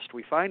or bust.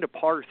 We find a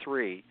par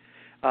 3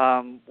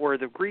 where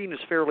the green is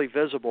fairly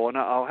visible, and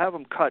I'll have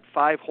them cut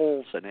 5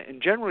 holes in it.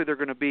 And generally they're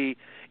going to be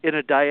in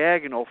a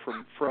diagonal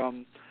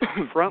from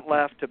front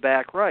left to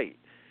back right.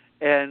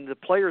 And the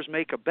players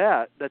make a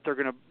bet that they're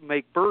going to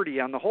make birdie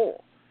on the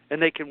hole. And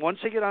they can, once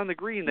they get on the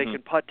green, they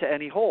can putt to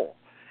any hole.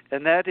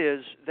 And that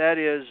is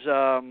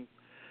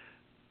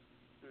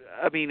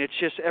I mean, it's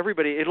just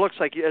everybody. It looks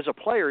like as a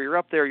player, you're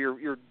up there,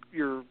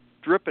 you're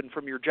dripping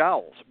from your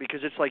jowls,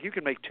 because it's like you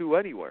can make 2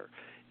 anywhere.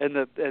 And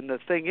the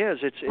thing is,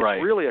 it's right.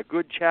 really a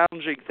good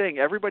challenging thing.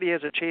 Everybody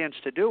has a chance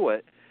to do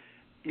it.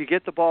 You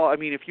get the ball. I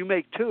mean, if you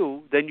make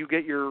 2, then you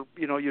get you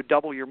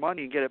double your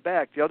money and get it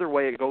back. The other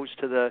way, it goes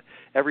to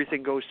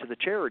everything goes to the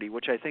charity,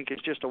 which I think is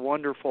just a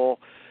wonderful.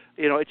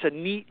 It's a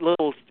neat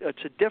it's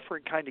a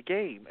different kind of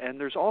game, and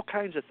there's all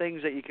kinds of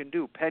things that you can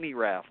do. Penny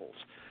raffles,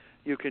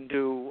 you can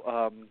do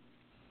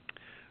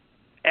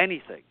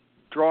anything,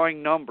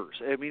 drawing numbers.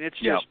 I mean, it's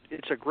just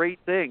it's a great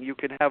thing. You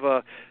can have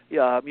a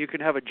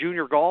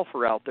junior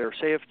golfer out there.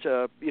 Say if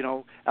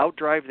it's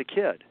outdrive the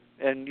kid,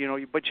 and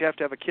but you have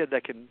to have a kid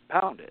that can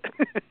pound it,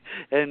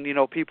 and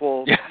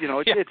people,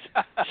 it's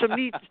some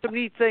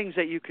neat things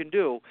that you can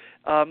do.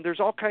 There's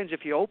all kinds,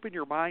 if you open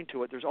your mind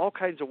to it, there's all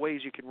kinds of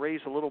ways you can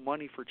raise a little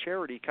money for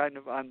charity, kind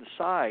of on the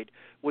side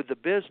with the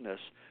business,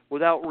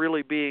 without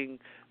really being,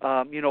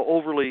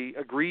 overly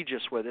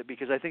egregious with it,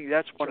 because I think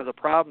that's one of the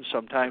problems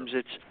sometimes.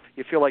 It's,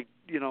 you feel like,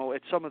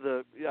 at some of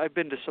I've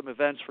been to some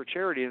events for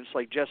charity, and it's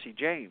like Jesse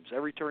James.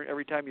 Every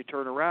time you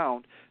turn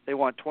around, they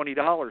want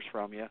 $20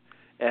 from you,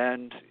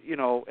 and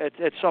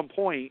at some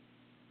point,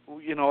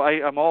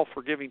 I'm all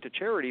for giving to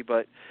charity,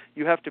 but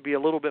you have to be a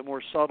little bit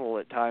more subtle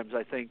at times,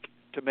 I think,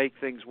 to make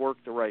things work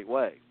the right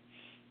way.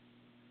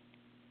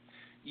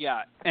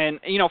 Yeah, and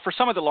for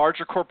some of the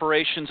larger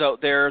corporations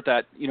out there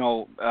that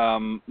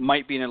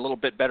might be in a little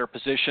bit better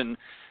position,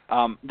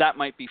 that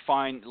might be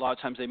fine. A lot of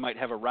times they might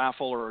have a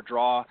raffle or a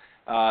draw.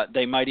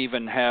 They might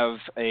even have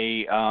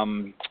the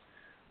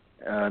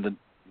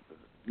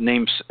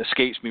name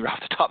escapes me off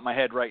the top of my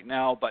head right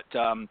now, but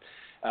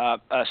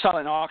a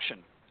silent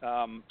auction.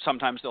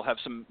 Sometimes they'll have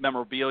some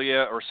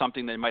memorabilia or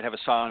something. They might have a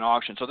silent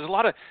auction. So there's a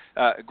lot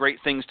of great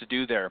things to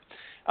do there.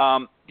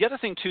 The other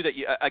thing too that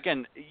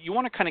you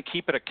want to kind of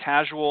keep it a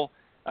casual,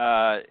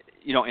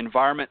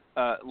 environment.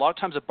 A lot of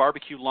times a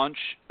barbecue lunch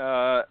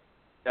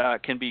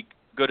can be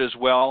good as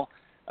well,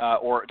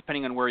 or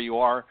depending on where you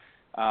are,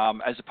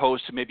 as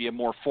opposed to maybe a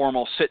more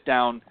formal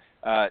sit-down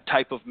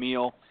type of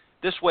meal.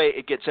 This way,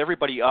 it gets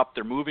everybody up.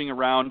 They're moving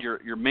around.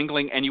 You're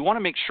mingling, and you want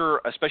to make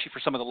sure, especially for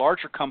some of the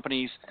larger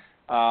companies,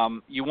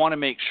 you want to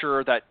make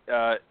sure that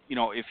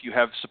if you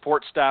have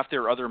support staff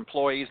there, or other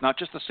employees, not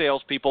just the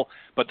salespeople,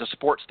 but the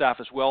support staff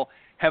as well,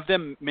 have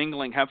them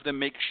mingling. Have them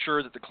make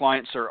sure that the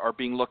clients are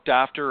being looked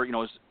after.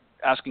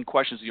 Asking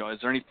questions. Is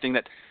there anything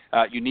that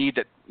you need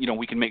that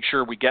we can make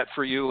sure we get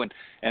for you,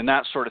 and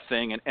that sort of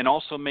thing, and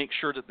also make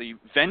sure that the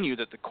venue,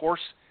 that the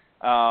course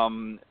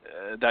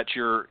that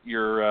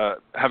you're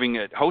having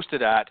it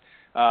hosted at,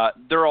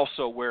 they're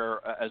also aware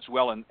as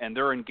well, and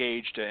they're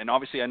engaged. And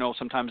obviously, I know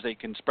sometimes they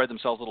can spread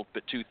themselves a little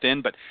bit too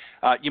thin, but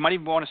you might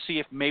even want to see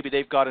if maybe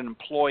they've got an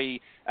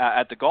employee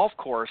at the golf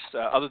course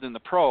other than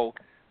the pro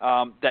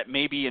that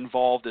may be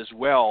involved as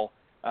well.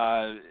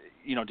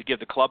 To give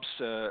the clubs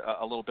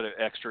a little bit of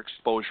extra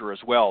exposure as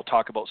well.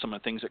 Talk about some of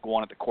the things that go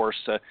on at the course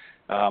that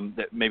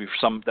maybe for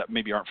some that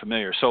maybe aren't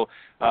familiar. So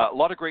a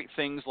lot of great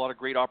things, a lot of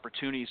great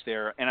opportunities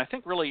there. And I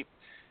think really,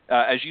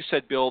 as you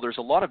said, Bill, there's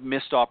a lot of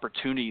missed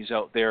opportunities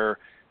out there,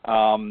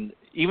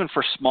 even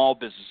for small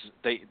businesses.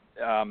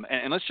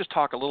 And let's just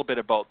talk a little bit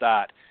about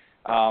that.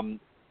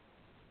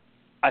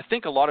 I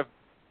think a lot of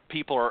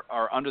people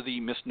are under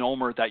the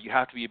misnomer that you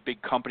have to be a big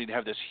company to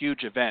have this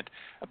huge event,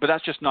 but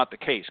that's just not the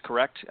case,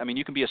 correct? I mean,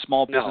 you can be a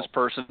small business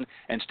person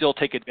and still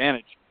take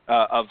advantage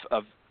of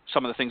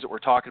some of the things that we're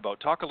talking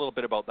about. Talk a little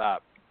bit about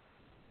that.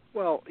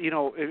 Well,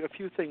 a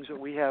few things that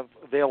we have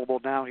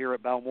available now here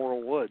at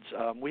Balmoral Woods.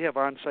 We have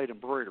on-site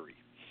embroidery.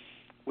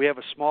 We have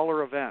a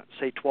smaller event,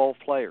 say 12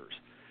 players.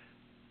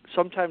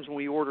 Sometimes when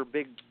we order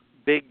big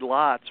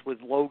lots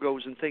with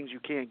logos and things, you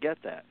can't get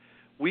that.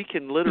 We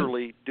can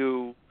literally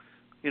do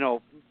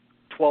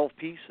 12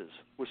 pieces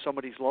with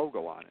somebody's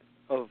logo on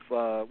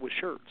it with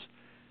shirts.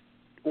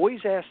 Always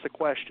ask the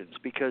questions,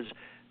 because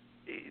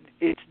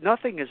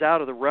nothing is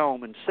out of the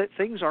realm, and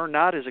things are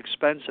not as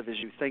expensive as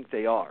you think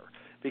they are.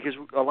 Because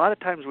a lot of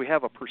times we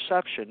have a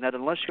perception that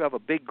unless you have a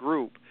big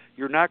group,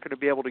 you're not going to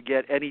be able to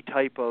get any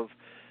type of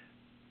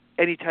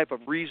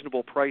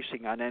reasonable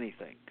pricing on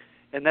anything,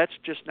 and that's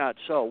just not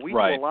so. We do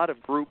a lot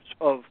of groups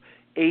of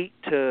 8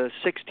 to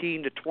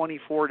 16 to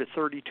 24 to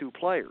 32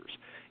 players.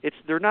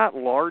 They're not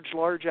large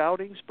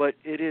outings, but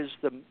it is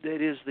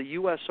the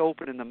U.S.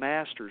 Open and the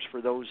Masters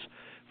for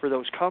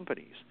those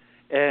companies.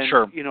 And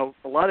sure.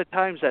 A lot of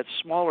times that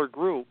smaller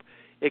group,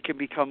 it can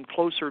become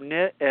closer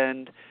knit,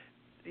 and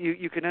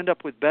you can end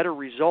up with better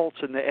results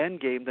in the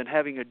end game than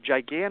having a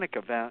gigantic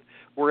event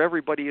where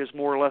everybody is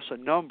more or less a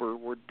number,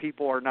 where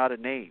people are not a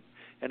name.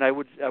 And I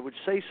would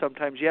say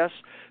sometimes, yes,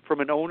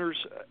 from an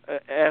owner's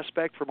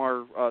aspect, from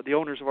the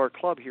owners of our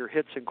club here,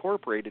 Hits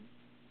Incorporated,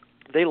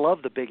 they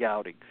love the big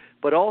outing.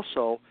 But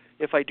also,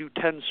 if I do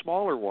 10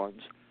 smaller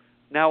ones,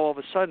 now all of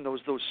a sudden those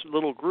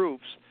little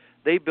groups,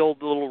 they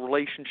build little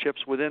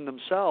relationships within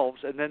themselves,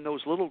 and then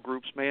those little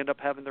groups may end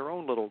up having their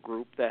own little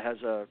group that has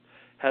an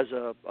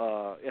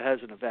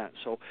event.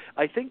 So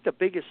I think the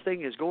biggest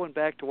thing is going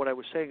back to what I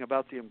was saying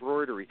about the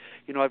embroidery.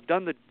 I've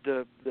done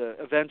the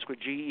events with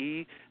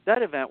GE.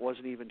 That event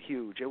wasn't even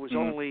huge. It was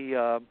only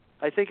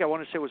I think I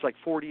want to say it was like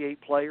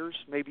 48 players,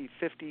 maybe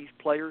 50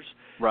 players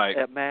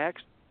at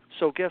max.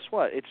 So guess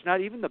what? It's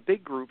not even the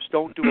big groups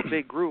don't do a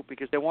big group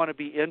because they want to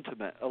be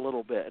intimate a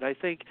little bit. And I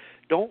think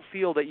don't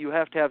feel that you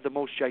have to have the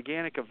most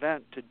gigantic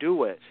event to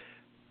do it.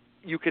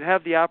 You can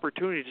have the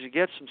opportunity to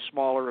get some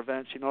smaller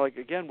events. Like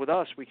again with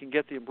us, we can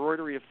get the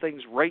embroidery of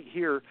things right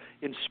here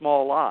in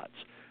small lots,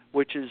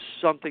 which is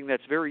something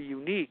that's very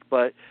unique.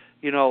 But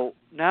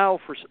now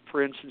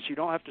for instance, you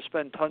don't have to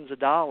spend tons of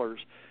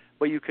dollars,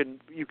 but you can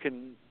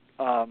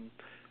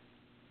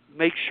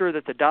make sure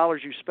that the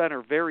dollars you spend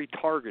are very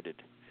targeted.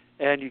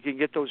 And you can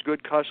get those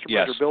good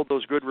customers or build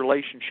those good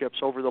relationships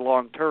over the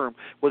long term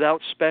without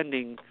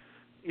spending,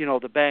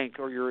 the bank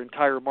or your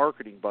entire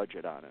marketing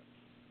budget on it.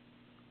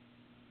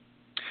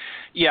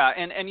 Yeah,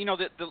 and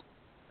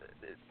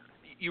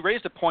you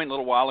raised a point a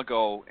little while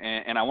ago,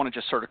 and I want to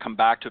just sort of come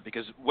back to it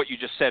because what you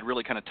just said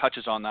really kind of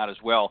touches on that as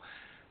well.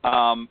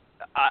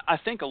 I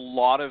think a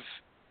lot of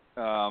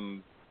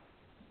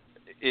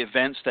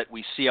events that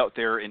we see out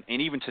there, and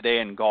even today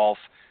in golf,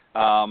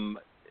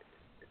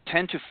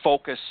 tend to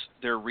focus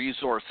their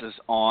resources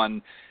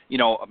on,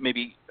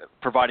 maybe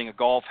providing a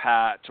golf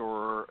hat,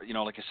 or,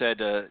 like I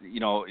said, or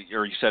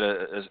you said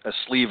a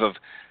sleeve of,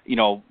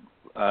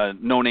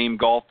 no-name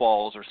golf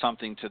balls or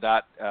something to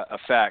that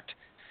effect.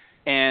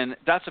 And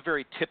that's a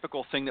very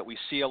typical thing that we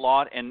see a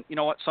lot. And you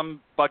know what?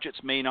 Some budgets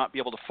may not be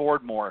able to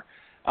afford more.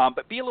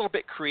 But be a little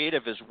bit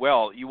creative as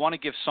well. You want to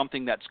give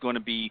something that's going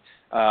to be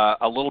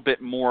a little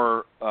bit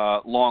more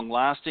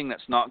long-lasting,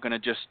 that's not going to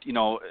just,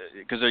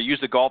 because they use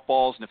the golf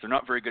balls, and if they're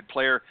not a very good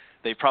player,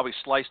 they've probably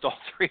sliced all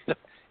three of them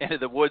into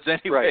the woods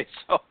anyway. Right.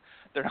 So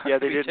they're not going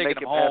to be taking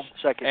them home.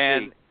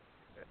 And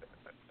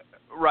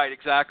right,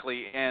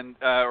 exactly. And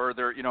or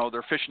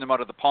they're fishing them out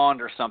of the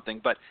pond or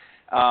something. But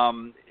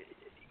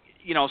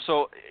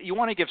so you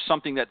want to give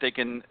something that they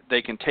can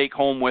take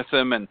home with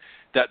them, and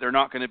that they're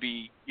not going to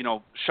be,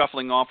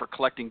 shuffling off or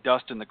collecting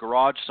dust in the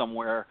garage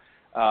somewhere,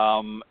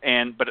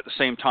 but at the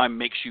same time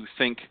makes you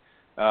think,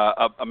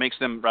 makes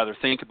them rather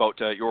think about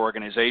your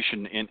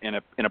organization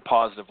in a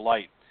positive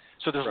light.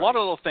 So there's a lot of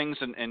little things,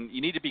 and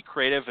you need to be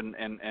creative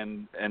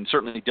and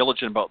certainly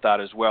diligent about that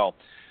as well.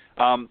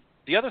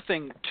 The other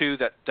thing too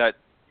that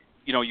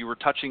you were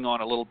touching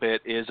on a little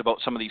bit is about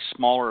some of these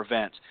smaller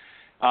events.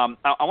 I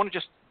want to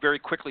just very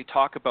quickly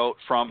talk about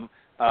from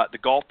the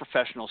golf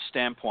professional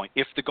standpoint.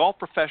 If the golf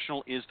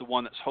professional is the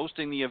one that's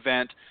hosting the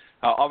event,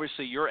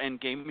 obviously your end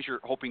game is you're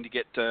hoping to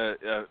get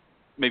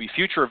maybe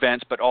future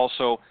events, but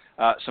also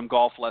some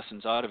golf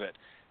lessons out of it.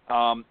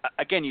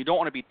 Again, you don't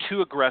want to be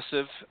too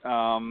aggressive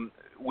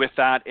with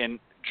that, and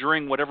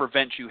during whatever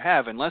event you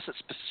have, unless it's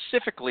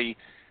specifically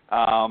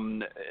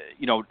targeted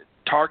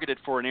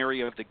for an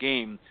area of the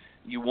game,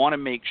 you want to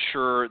make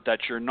sure that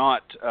you're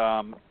not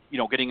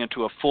getting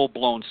into a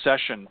full-blown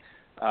session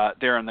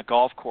there in the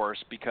golf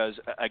course, because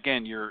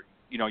again, you're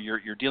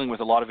dealing with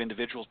a lot of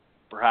individuals,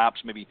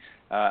 perhaps maybe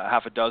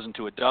half a dozen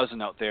to a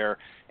dozen out there,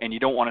 and you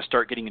don't want to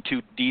start getting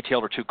too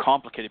detailed or too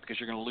complicated, because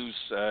you're going to lose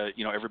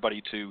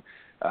everybody to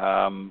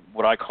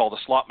what I call the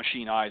slot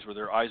machine eyes, where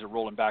their eyes are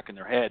rolling back in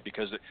their head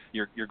because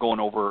you're going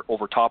over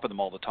top of them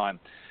all the time.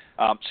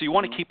 So you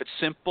want to keep it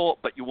simple,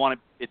 but you want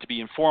it to be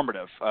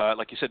informative.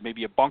 Like you said,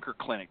 maybe a bunker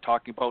clinic,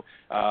 talking about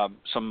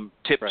some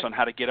tips on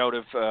how to get out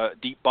of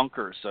deep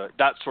bunkers,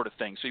 that sort of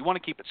thing. So you want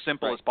to keep it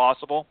simple as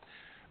possible.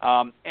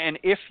 And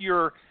if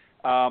you're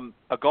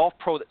a golf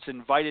pro that's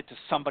invited to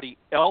somebody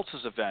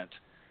else's event,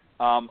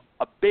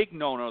 a big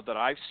no-no that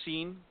I've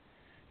seen,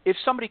 if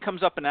somebody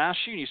comes up and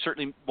asks you, and you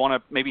certainly want to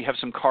maybe have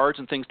some cards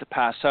and things to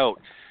pass out,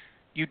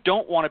 you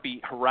don't want to be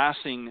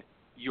harassing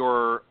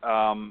your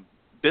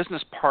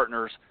business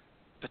partners,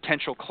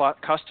 potential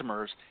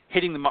customers,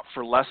 hitting them up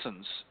for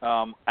lessons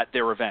at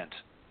their event.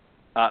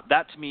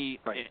 That, to me,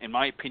 in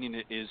my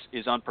opinion,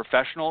 is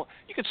unprofessional.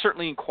 You can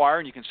certainly inquire,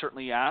 and you can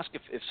certainly ask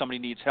if somebody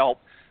needs help,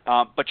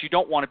 but you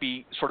don't want to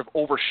be sort of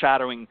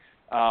overshadowing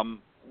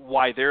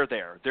why they're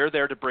there. They're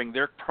there to bring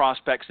their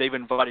prospects. They've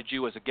invited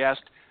you as a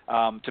guest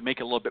to make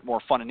it a little bit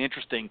more fun and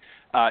interesting.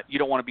 You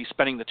don't want to be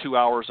spending the 2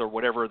 hours or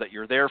whatever that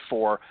you're there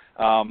for,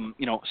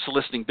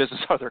 soliciting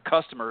business out of their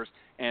customers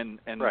and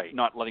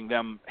not letting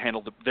them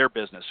handle their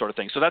business, sort of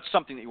thing. So that's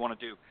something that you want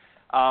to do.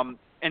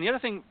 And the other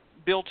thing,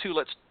 Bill, too,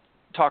 let's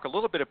talk a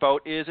little bit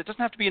about is it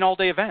doesn't have to be an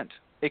all-day event.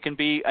 It can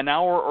be an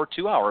hour or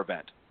 2 hour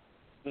event.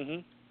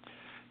 Mm-hmm.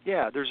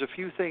 Yeah, there's a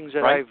few things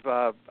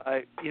that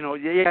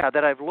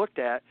that I've looked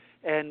at,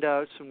 and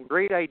some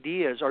great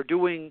ideas are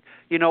doing,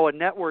 a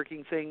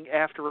networking thing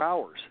after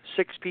hours,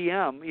 6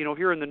 p.m.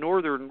 Here in the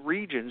northern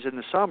regions in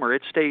the summer,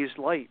 it stays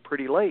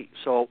pretty late.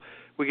 So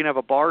we can have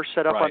a bar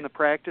set up on the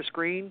practice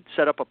green,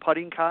 set up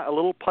a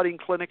little putting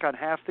clinic on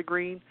half the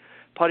green,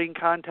 putting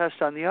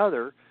contest on the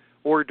other,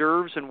 hors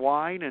d'oeuvres and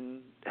wine,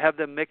 and have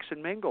them mix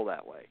and mingle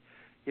that way.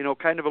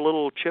 Kind of a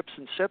little chips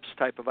and sips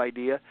type of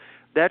idea.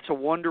 That's a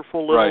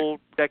wonderful little,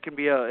 that can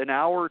be an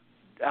hour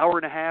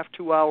and a half,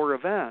 2 hour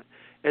event.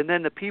 And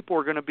then the people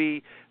are going to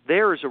be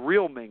there as a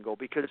real mingle,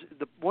 because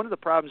one of the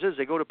problems is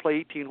they go to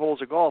play 18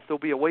 holes of golf, they'll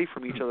be away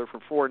from each other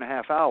for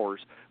 4.5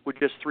 hours with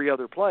just 3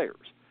 other players.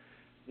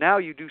 Now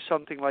you do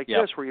something like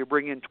this where you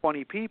bring in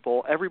 20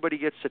 people, everybody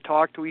gets to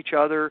talk to each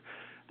other.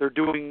 They're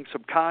doing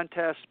some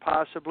contests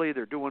possibly.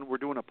 We're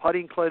doing a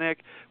putting clinic.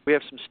 We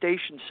have some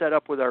stations set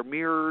up with our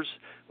mirrors,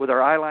 with our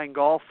eyeline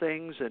golf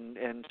things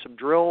and some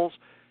drills.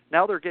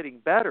 Now they're getting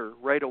better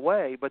right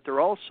away, but they're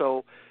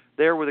also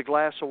there with a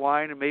glass of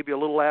wine and maybe a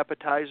little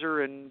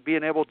appetizer and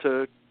being able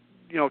to,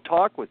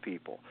 talk with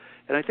people.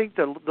 And I think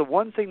the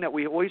one thing that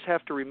we always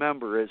have to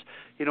remember is,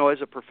 as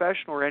a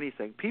professional or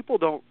anything,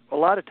 people a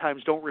lot of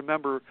times don't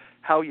remember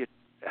how you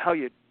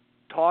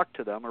talk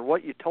to them or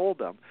what you told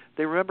them.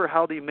 They remember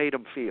how they made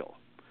them feel.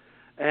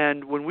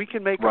 And when we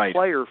can make a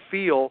player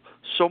feel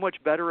so much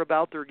better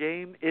about their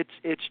game, it's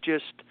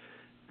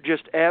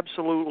just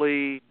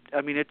absolutely,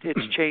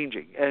 it's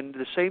changing. And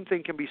the same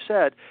thing can be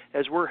said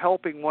as we're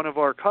helping one of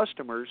our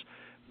customers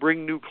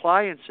bring new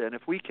clients in.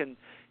 If we can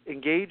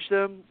engage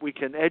them, we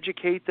can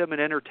educate them and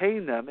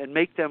entertain them and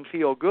make them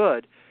feel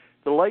good,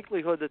 the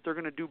likelihood that they're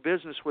going to do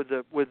business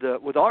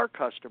with our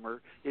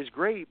customer is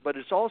great, but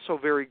it's also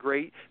very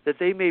great that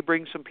they may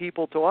bring some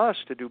people to us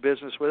to do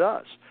business with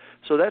us.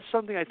 So that's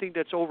something I think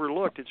that's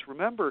overlooked. It's,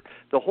 remember,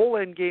 the whole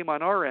end game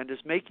on our end is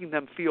making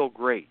them feel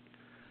great.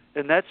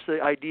 And that's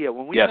the idea.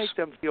 When we make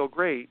them feel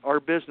great, our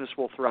business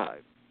will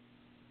thrive.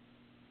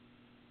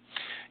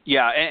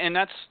 Yeah, and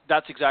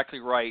that's exactly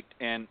right.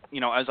 And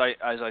as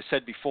I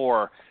said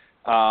before,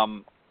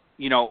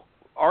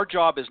 our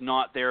job is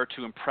not there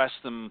to impress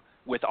them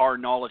with our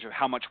knowledge of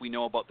how much we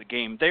know about the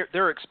game.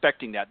 They're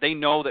expecting that. They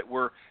know that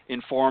we're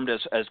informed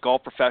as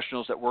golf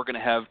professionals, that we're going to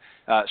have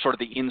sort of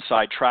the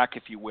inside track,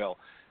 if you will.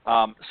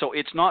 So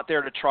it's not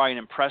there to try and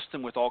impress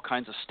them with all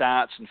kinds of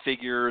stats and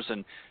figures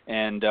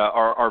and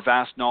our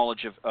vast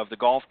knowledge of the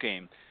golf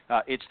game.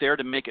 It's there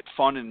to make it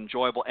fun and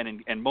enjoyable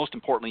and most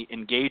importantly,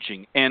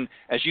 engaging. And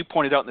as you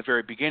pointed out in the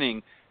very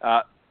beginning,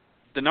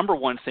 the number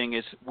one thing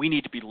is we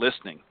need to be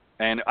listening.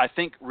 And I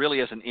think really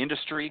as an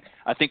industry,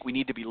 I think we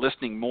need to be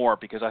listening more,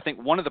 because I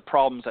think one of the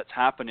problems that's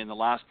happened in the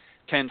last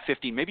 10,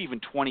 15, maybe even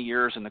 20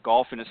 years in the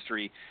golf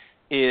industry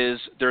is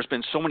there's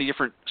been so many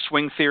different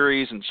swing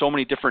theories and so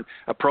many different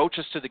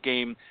approaches to the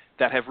game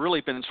that have really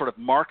been sort of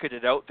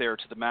marketed out there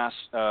to the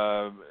masses,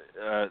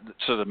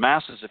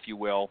 if you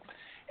will.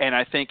 And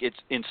I think it's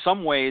in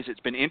some ways it's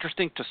been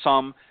interesting to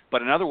some,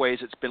 but in other ways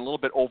it's been a little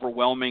bit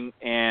overwhelming,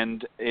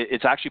 and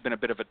it's actually been a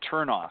bit of a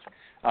turnoff.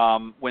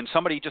 When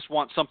somebody just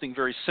wants something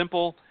very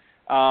simple,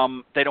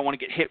 they don't want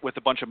to get hit with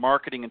a bunch of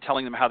marketing and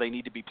telling them how they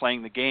need to be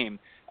playing the game.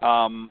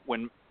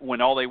 When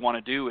all they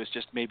want to do is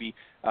just maybe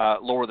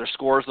lower their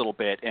scores a little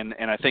bit, and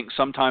I think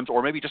sometimes,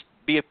 or maybe just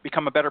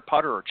become a better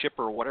putter or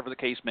chipper or whatever the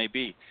case may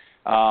be.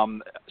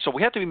 So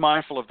we have to be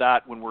mindful of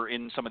that when we're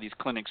in some of these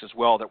clinics as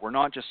well, that we're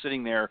not just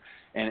sitting there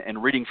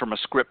and reading from a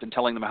script and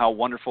telling them how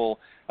wonderful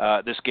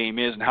this game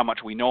is and how much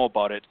we know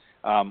about it.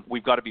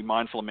 We've got to be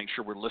mindful and make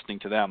sure we're listening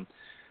to them.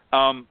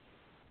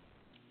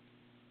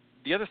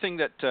 The other thing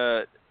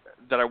that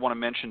I want to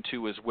mention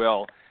too as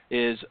well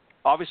is,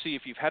 obviously,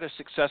 if you've had a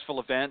successful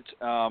event,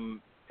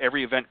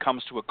 every event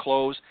comes to a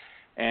close,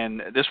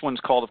 and this one's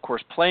called, of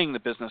course, playing the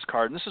business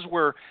card. And this is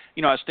where,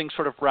 as things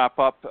sort of wrap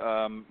up,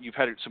 you've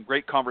had some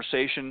great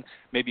conversation.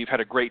 Maybe you've had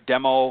a great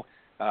demo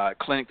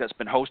clinic that's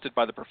been hosted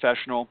by the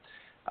professional,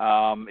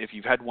 if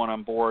you've had one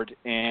on board,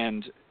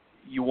 and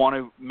you want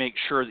to make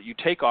sure that you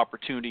take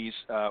opportunities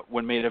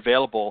when made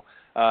available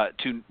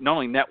to not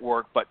only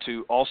network, but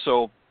to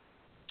also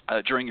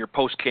during your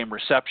post-game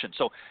reception.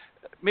 So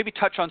maybe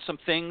touch on some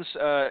things.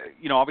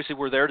 Obviously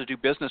we're there to do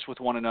business with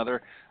one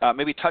another.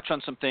 Maybe touch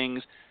on some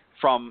things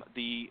from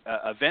the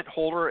event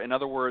holder, in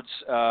other words,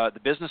 the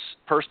business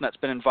person that's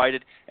been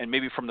invited, and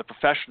maybe from the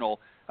professional,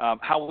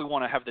 how we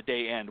want to have the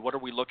day end. What are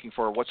we looking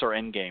for? What's our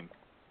end game?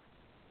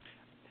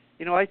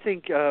 I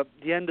think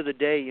the end of the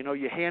day,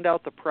 you hand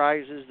out the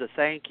prizes, the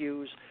thank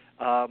yous.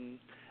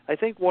 I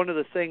think one of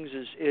the things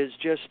is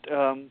just,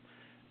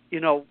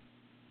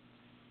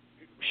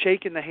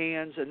 shaking the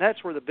hands, and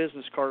that's where the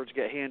business cards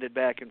get handed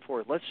back and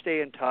forth. Let's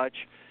stay in touch.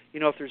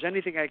 If there's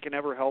anything I can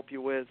ever help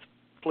you with,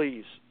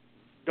 please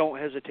don't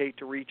hesitate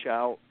to reach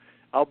out.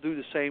 I'll do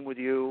the same with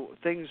you,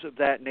 things of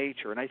that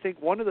nature. And I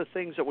think one of the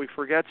things that we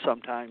forget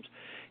sometimes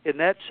in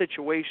that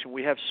situation,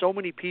 we have so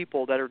many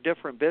people that are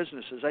different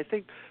businesses. I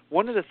think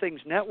one of the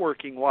things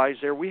networking-wise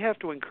there, we have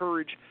to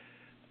encourage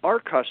our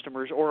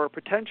customers or our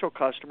potential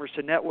customers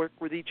to network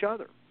with each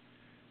other.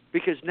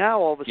 Because now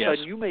all of a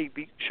sudden you may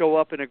show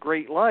up in a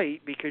great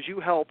light because you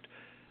helped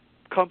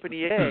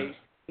Company A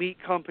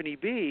meet Company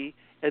B,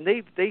 and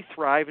they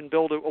thrive and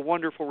build a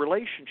wonderful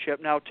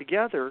relationship. Now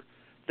together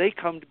they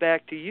come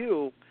back to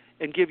you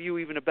and give you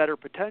even a better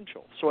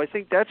potential. So I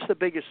think that's the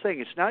biggest thing.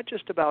 It's not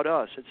just about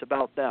us, it's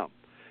about them.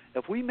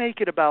 If we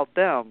make it about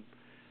them,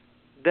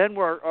 then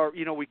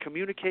we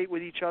communicate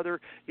with each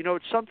other.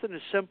 It's something as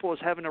simple as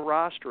having a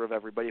roster of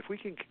everybody. If we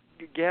can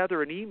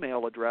gather an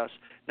email address,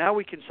 now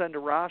we can send a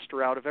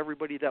roster out of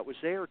everybody that was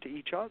there to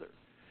each other.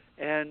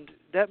 And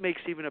that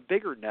makes even a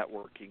bigger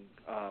networking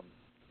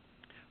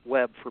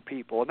web for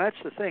people. And that's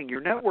the thing.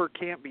 Your network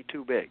can't be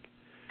too big.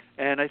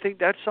 And I think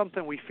that's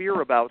something we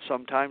fear about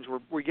sometimes.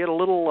 We get a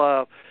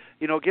little,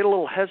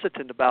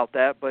 hesitant about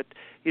that. But,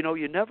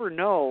 you never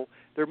know.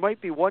 There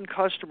might be one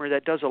customer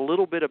that does a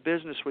little bit of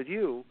business with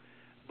you,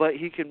 but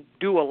he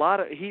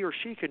or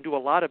she can do a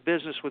lot of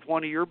business with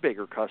one of your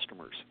bigger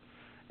customers.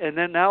 And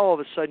then now all of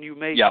a sudden you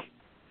make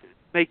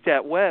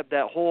that web,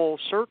 that whole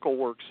circle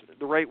works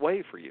the right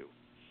way for you.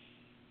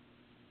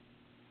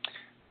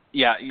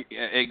 Yeah,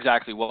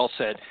 exactly. Well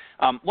said.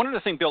 One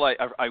other thing, Bill, I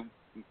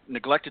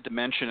neglected to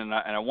mention, and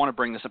I want to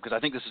bring this up because I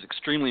think this is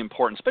extremely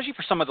important, especially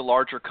for some of the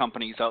larger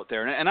companies out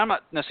there. And I'm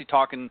not necessarily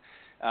talking,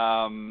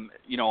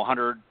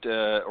 100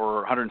 or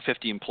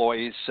 150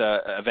 employees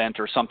event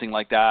or something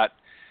like that.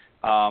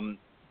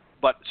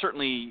 But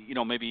certainly,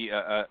 maybe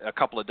a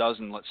couple of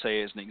dozen, let's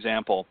say, as an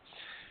example.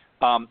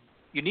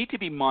 You need to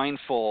be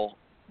mindful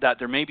that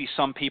there may be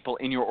some people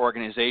in your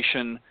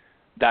organization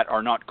that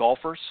are not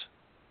golfers.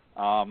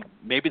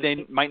 Maybe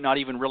they might not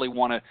even really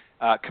want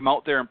to come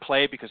out there and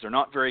play because they're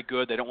not very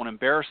good. They don't want to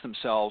embarrass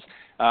themselves.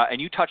 And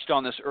you touched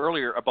on this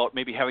earlier about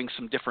maybe having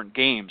some different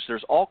games.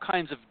 There's all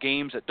kinds of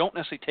games that don't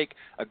necessarily take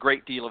a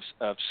great deal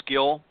of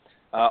skill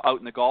out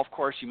in the golf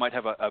course. You might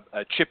have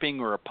a chipping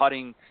or a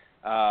putting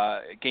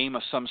game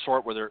of some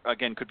sort where there,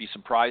 again, could be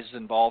some prizes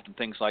involved and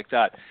things like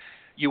that.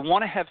 You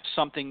want to have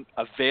something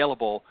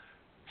available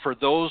for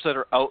those that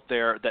are out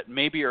there that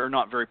maybe are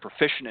not very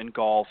proficient in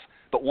golf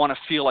but want to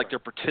feel like they're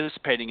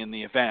participating in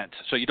the event.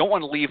 So you don't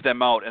want to leave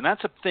them out. And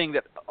that's a thing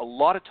that a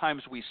lot of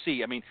times we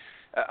see. I mean,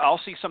 I'll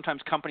see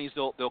sometimes companies,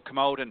 they'll come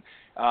out and,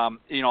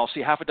 I'll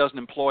see half a dozen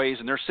employees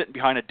and they're sitting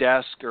behind a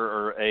desk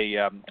or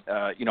a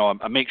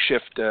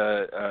makeshift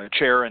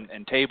chair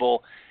and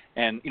table,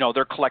 and,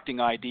 they're collecting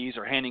IDs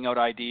or handing out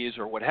IDs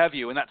or what have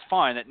you, and that's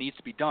fine. That needs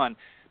to be done.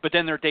 But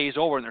then their day's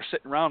over and they're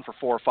sitting around for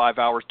 4 or 5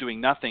 hours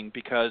doing nothing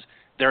because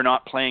they're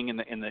not playing in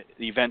the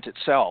event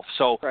itself.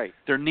 So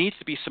there needs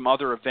to be some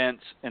other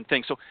events and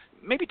things. So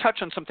maybe touch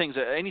on some things,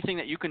 anything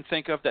that you can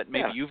think of that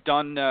maybe you've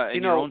done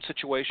in your own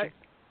situation.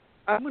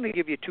 I'm going to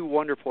give you two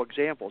wonderful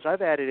examples.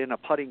 I've added in a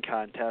putting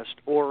contest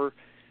or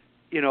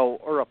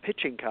a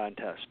pitching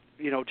contest.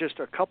 Just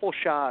a couple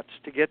shots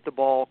to get the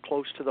ball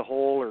close to the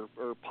hole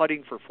or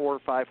putting for 4 or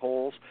 5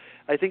 holes.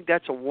 I think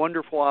that's a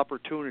wonderful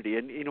opportunity.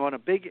 And, on a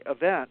big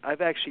event,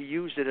 I've actually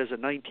used it as a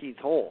 19th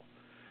hole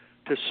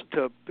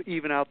to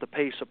even out the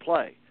pace of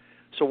play.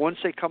 So once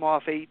they come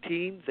off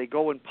 18, they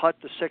go and putt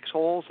the 6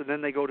 holes, and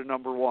then they go to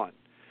number 1.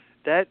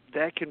 That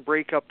can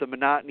break up the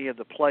monotony of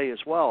the play as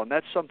well, and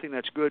that's something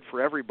that's good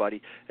for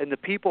everybody. And the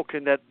people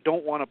that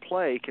don't want to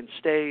play can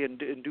stay and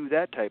do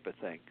that type of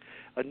thing.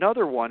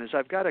 Another one is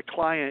I've got a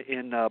client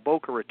in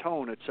Boca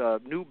Raton. It's a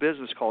new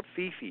business called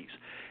Fifi's,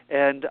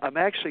 and I'm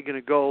actually going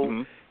to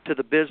go to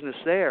the business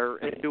there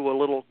and do a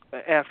little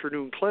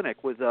afternoon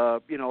clinic with,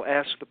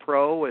 Ask the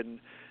Pro and,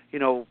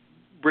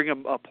 bring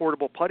a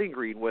portable putting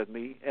green with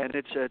me. And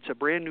it's a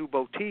brand new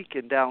boutique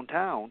in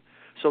downtown,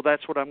 so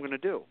that's what I'm going to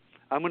do.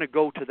 I'm going to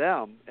go to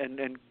them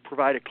and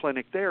provide a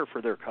clinic there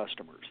for their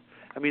customers.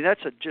 I mean,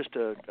 that's just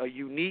a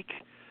unique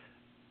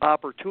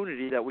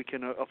opportunity that we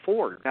can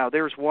afford. Now,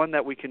 there's one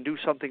that we can do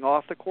something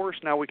off the course.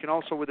 Now, we can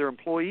also, with their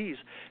employees,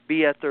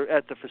 be at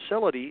the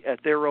facility, at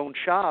their own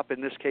shop,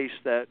 in this case,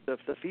 the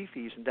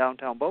Fifi's in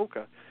downtown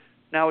Boca.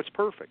 Now it's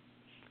perfect.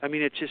 I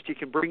mean, it's just you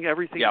can bring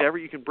everything to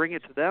you can bring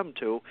it to them,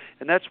 too.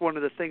 And that's one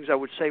of the things I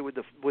would say with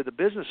the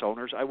business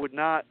owners. I would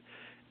not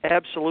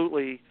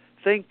absolutely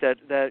think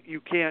that you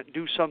can't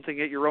do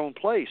something at your own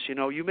place.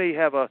 You may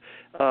have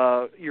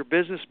your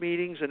business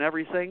meetings and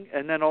everything,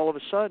 and then all of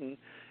a sudden,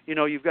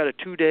 you've got a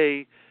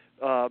 2-day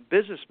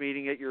business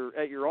meeting at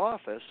your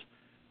office.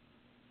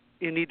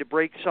 You need to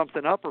break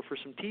something up, or for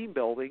some team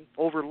building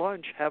over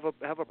lunch, have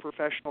a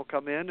professional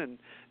come in and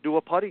do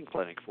a putting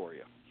clinic for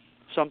you.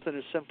 Something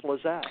as simple as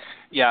that.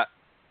 Yeah.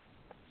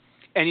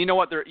 And you know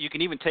what? You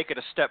can even take it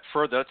a step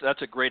further.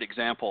 That's a great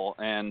example.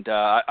 And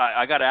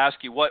I got to ask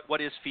you,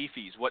 what is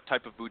Fifi's? What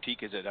type of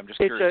boutique is it? I'm just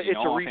curious. It's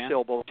a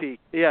resale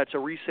boutique. Yeah, it's a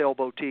resale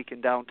boutique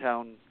in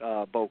downtown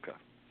Boca.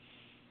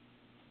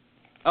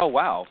 Oh,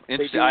 wow. I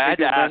had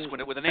to ask,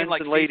 with a name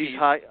like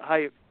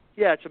Fifi's.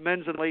 It's a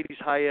men's and ladies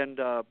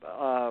high-end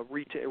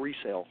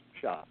resale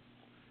shop.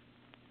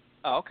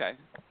 Oh, okay.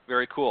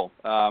 Very cool.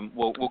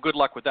 Well, good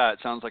luck with that. It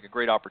sounds like a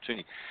great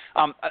opportunity.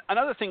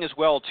 Another thing as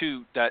well,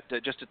 too, that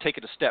just to take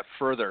it a step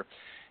further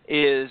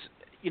is,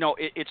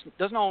 it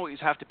doesn't always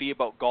have to be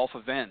about golf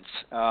events.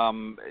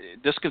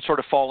 This can sort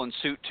of fall in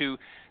suit to,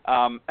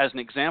 as an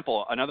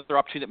example, another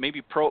opportunity that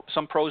maybe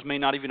some pros may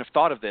not even have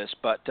thought of this,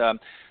 but a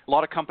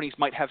lot of companies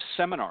might have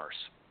seminars.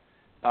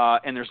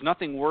 And there's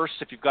nothing worse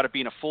if you've got to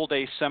be in a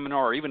full-day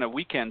seminar or even a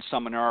weekend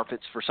seminar if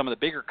it's for some of the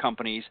bigger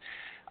companies.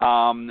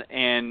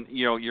 And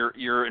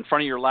you're in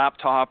front of your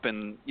laptop,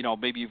 and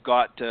maybe you've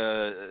got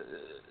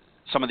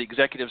some of the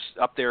executives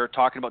up there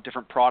talking about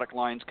different product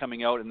lines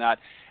coming out, and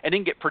it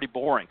can get pretty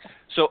boring.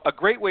 So a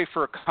great way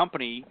for a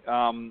company,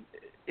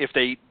 if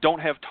they don't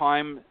have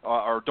time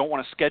or don't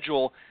want to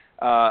schedule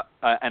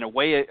an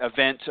away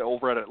event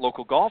over at a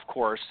local golf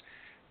course,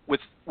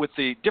 with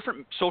the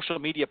different social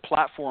media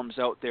platforms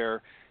out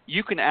there,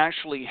 you can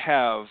actually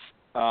have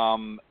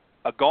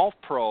a golf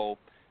pro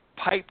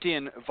piped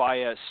in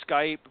via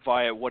Skype,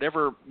 via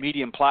whatever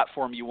medium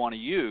platform you want to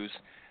use,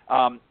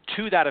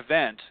 to that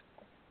event,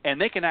 and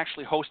they can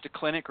actually host a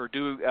clinic or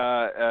do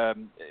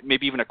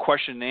maybe even a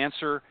question and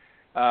answer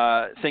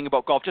thing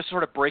about golf, just to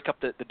sort of break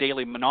up the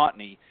daily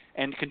monotony,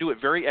 and can do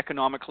it very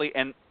economically.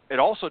 And it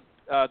also,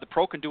 the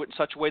pro can do it in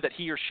such a way that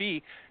he or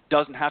she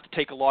doesn't have to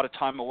take a lot of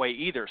time away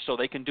either. So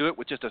they can do it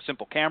with just a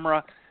simple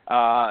camera,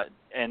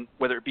 and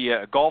whether it be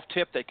a golf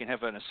tip, they can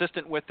have an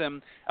assistant with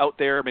them out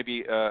there,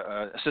 maybe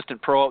an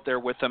assistant pro out there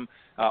with them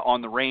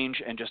on the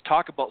range, and just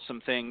talk about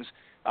some things,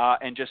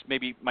 and just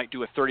maybe might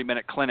do a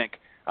 30-minute clinic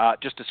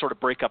just to sort of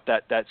break up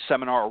that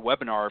seminar or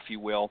webinar, if you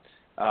will,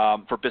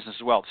 for business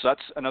as well. So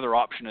that's another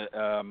option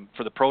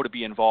for the pro to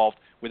be involved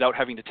without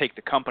having to take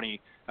the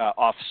company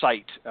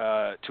off-site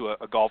to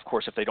a golf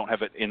course if they don't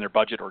have it in their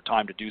budget or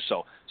time to do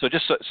so. So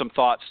just some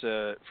thoughts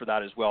for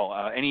that as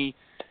well. Any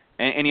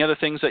other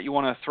things that you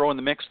want to throw in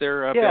the mix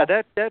there, Bill?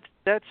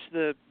 That's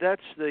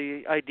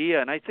the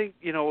idea. And I think,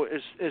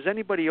 as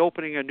anybody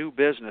opening a new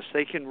business,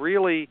 they can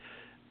really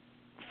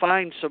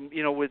find some,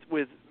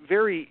 with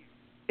very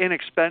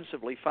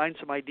inexpensively find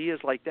some ideas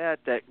like that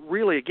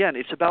really, again,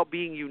 it's about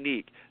being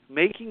unique,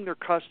 making their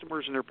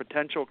customers and their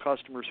potential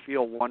customers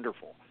feel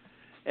wonderful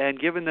and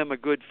giving them a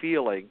good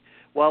feeling,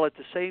 while at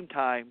the same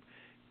time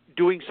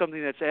doing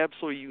something that's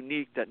absolutely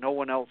unique that no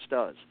one else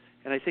does.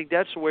 And I think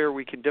that's where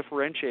we can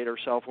differentiate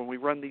ourselves when we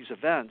run these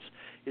events,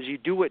 is you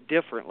do it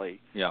differently,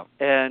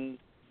 and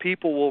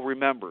people will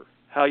remember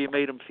how you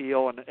made them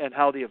feel and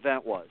how the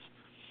event was.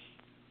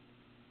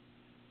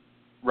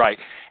 Right,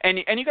 and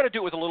you got to do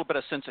it with a little bit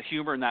of sense of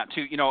humor in that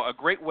too. A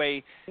great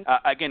way,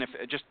 again, if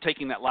just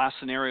taking that last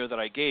scenario that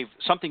I gave,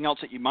 something else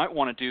that you might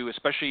want to do,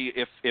 especially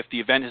if the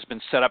event has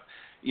been set up,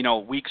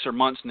 weeks or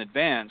months in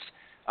advance,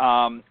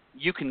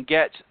 you can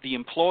get the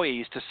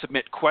employees to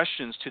submit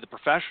questions to the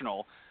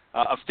professional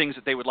of things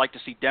that they would like to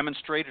see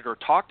demonstrated or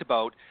talked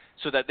about,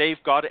 so that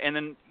they've got it. And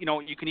then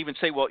you can even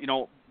say, well,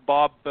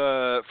 Bob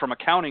from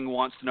accounting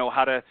wants to know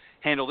how to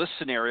handle this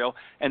scenario,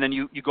 and then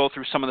you go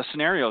through some of the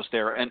scenarios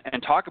there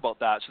and talk about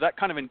that. So that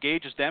kind of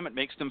engages them. It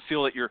makes them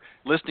feel that you're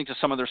listening to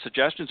some of their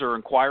suggestions or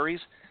inquiries,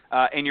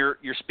 and you're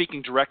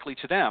speaking directly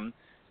to them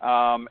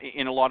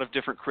in a lot of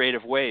different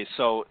creative ways.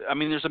 So, I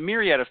mean, there's a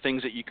myriad of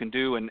things that you can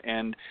do,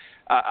 and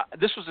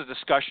this was a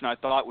discussion I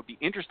thought would be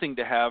interesting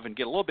to have and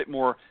get a little bit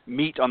more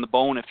meat on the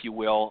bone, if you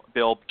will,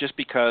 Bill, just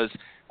because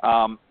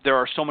there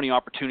are so many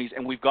opportunities,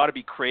 and we've got to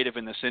be creative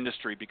in this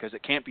industry, because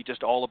it can't be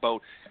just all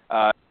about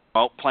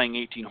playing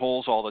 18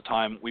 holes all the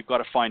time. We've got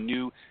to find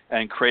new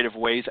and creative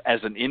ways as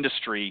an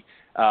industry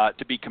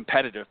to be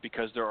competitive,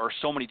 because there are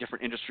so many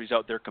different industries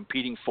out there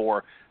competing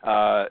for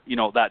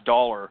that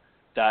dollar,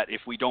 that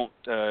if we don't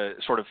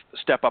sort of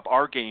step up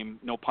our game,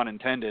 no pun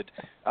intended,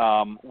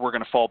 we're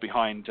going to fall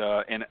behind,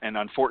 and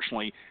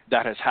unfortunately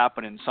that has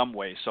happened in some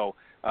way. So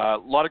a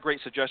lot of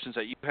great suggestions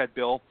that you had,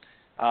 Bill.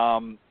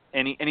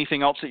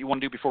 Anything else that you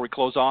want to do before we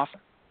close off?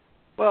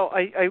 Well,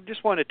 I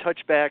just want to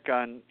touch back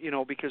on,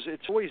 because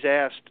it's always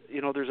asked,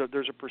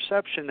 there's a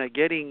perception that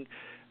getting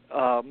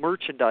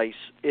merchandise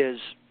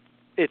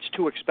it's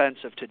too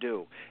expensive to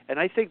do. And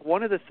I think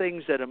one of the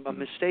things that a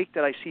mistake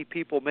that I see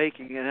people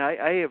making, and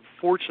I have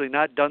fortunately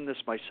not done this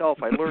myself,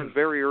 I learned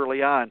very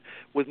early on,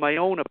 with my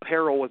own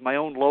apparel, with my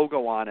own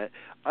logo on it,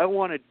 I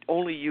want to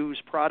only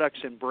use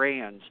products and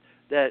brands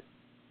that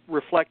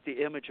reflect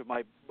the image of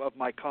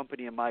my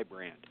company and my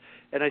brand.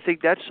 And I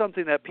think that's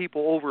something that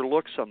people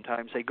overlook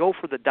sometimes. They go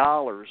for the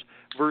dollars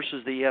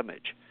versus the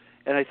image.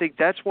 And I think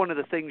that's one of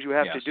the things you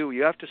have to do.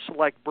 You have to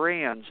select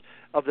brands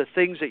of the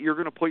things that you're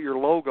going to put your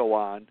logo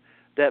on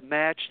that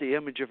match the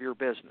image of your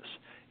business.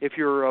 If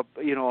you're a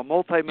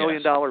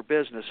multi-million-dollar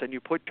business and you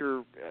put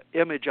your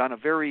image on a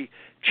very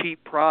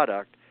cheap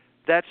product,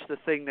 that's the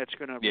thing that's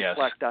going to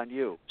reflect on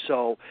you.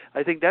 So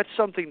I think that's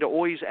something to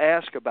always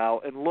ask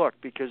about and look,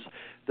 because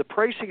the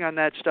pricing on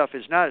that stuff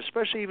is not,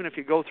 especially even if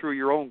you go through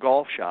your own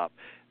golf shop,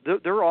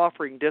 they're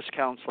offering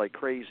discounts like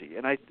crazy.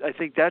 And I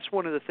think that's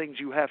one of the things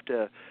you have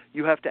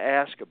to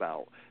ask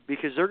about,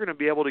 because they're going to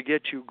be able to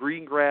get you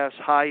green grass,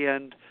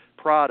 high-end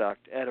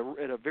product at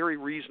a very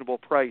reasonable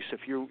price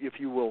if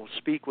you will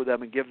speak with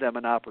them and give them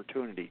an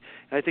opportunity.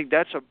 And I think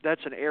that's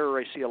an error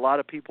I see a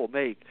lot of people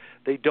make.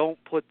 They don't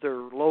put their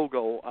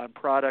logo on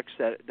products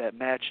that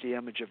match the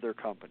image of their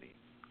company.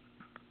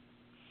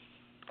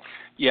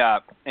 Yeah,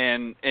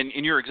 and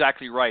you're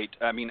exactly right.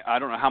 I mean, I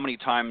don't know how many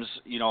times,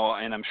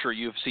 and I'm sure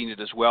you've seen it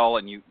as well,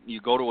 and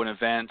you go to an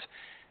event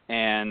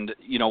and,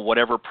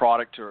 whatever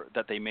product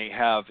that they may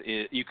have,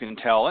 you can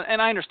tell. And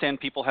I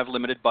understand people have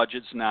limited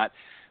budgets and that,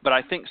 but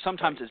I think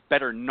sometimes it's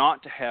better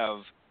not to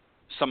have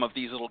some of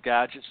these little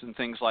gadgets and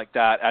things like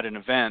that at an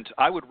event.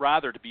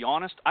 To be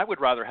honest, I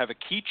would rather have a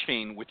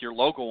keychain with your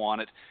logo on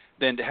it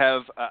than to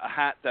have a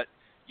hat that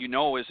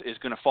is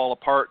going to fall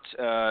apart,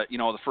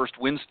 the first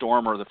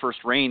windstorm or the first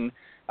rain,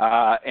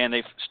 and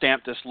they've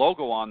stamped this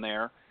logo on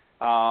there,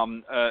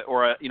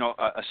 or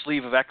a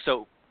sleeve of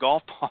XO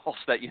golf balls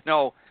that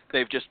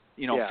they've just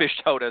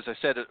fished out, as I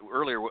said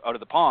earlier, out of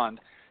the pond,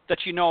 that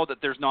that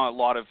there's not a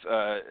lot of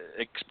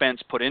expense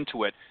put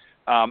into it.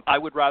 I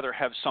would rather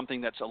have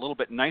something that's a little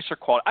bit nicer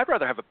quality. I'd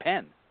rather have a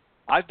pen.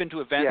 I've been to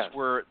events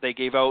where they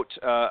gave out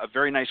a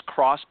very nice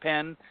cross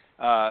pen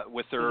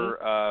with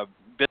their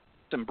bit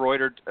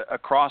embroidered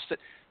across it.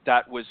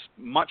 That was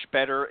much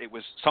better. It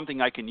was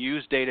something I can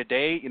use day to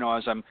day,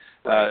 as I'm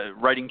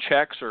writing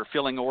checks or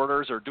filling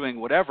orders or doing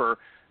whatever,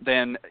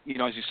 than,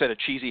 as you said, a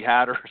cheesy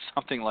hat or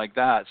something like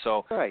that.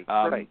 So, right.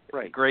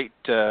 Great.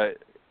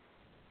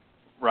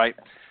 Right.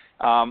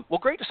 Well,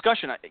 great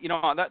discussion.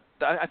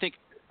 I think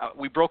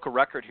we broke a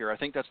record here. I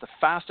think that's the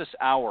fastest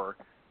hour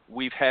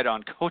we've had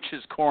on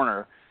Coach's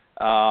Corner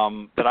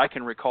that I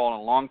can recall in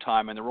a long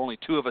time, and there were only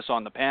two of us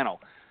on the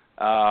panel.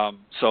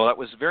 So that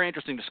was a very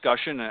interesting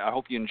discussion. I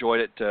hope you enjoyed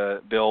it,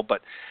 Bill.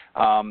 But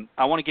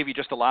I want to give you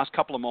just the last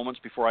couple of moments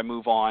before I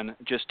move on,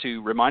 just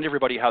to remind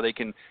everybody how they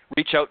can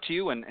reach out to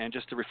you and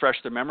just to refresh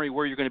their memory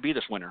where you're going to be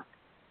this winter.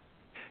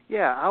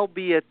 Yeah, I'll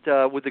be at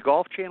with the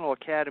Golf Channel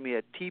Academy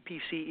at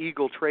TPC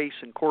Eagle Trace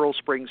in Coral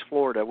Springs,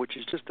 Florida, which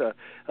is just a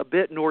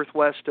bit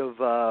northwest of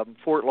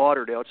Fort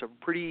Lauderdale. It's a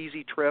pretty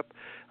easy trip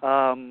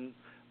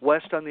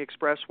west on the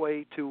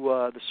expressway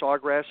to the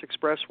Sawgrass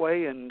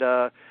Expressway and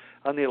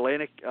on the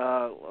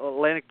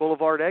Atlantic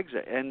Boulevard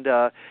exit. And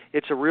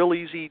it's a real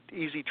easy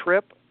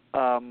trip.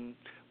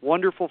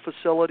 Wonderful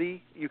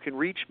facility. You can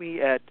reach me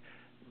at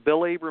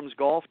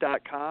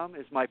BillAbramsGolf.com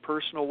is my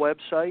personal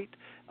website.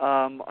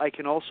 I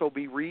can also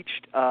be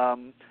reached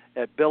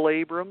at Bill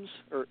Abrams,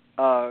 or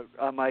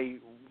my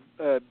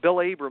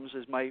Bill Abrams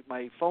is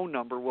my phone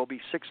number. Will be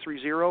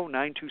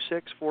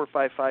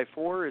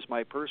 630-926-4554 is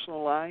my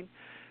personal line,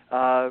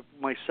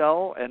 my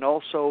cell, and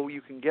also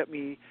you can get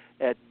me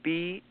at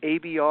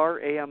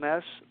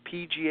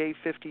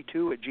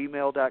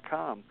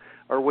BABRAMSPGA52@gmail.com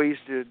are ways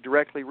to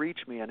directly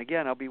reach me. And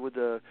again, I'll be with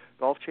the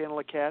Golf Channel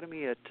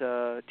Academy at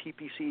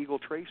TPC Eagle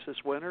Trace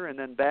this winter, and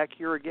then back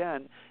here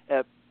again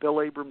at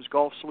Bill Abrams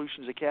Golf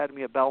Solutions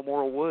Academy at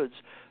Balmoral Woods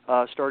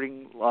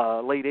starting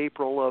late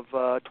April of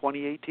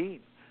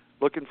 2018.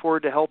 Looking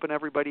forward to helping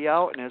everybody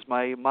out, and as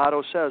my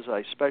motto says,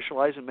 I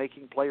specialize in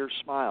making players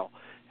smile.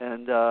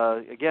 And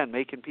again,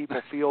 making people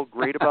feel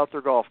great about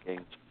their golf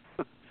games.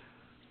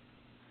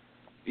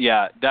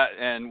 Yeah,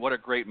 and what a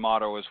great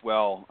motto as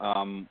well.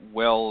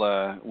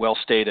 Well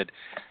stated.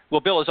 Well,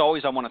 Bill, as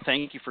always, I want to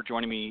thank you for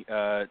joining me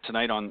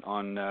tonight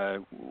on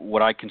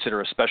what I consider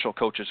a special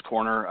Coach's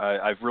Corner.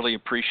 I've really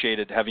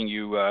appreciated having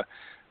you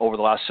over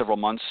the last several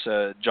months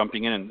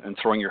jumping in and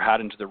throwing your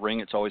hat into the ring.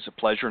 It's always a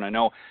pleasure. And I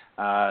know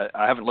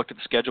I haven't looked at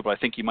the schedule, but I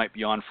think you might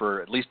be on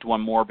for at least one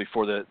more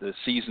before the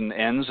season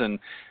ends. And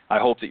I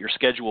hope that your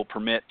schedule will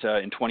permit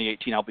in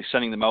 2018. I'll be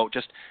sending them out.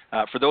 Just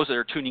for those that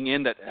are tuning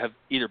in that have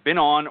either been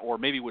on or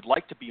maybe would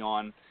like to be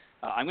on,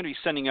 I'm going to be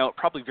sending out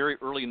probably very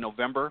early in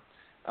November.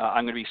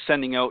 I'm going to be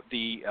sending out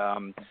the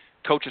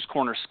Coach's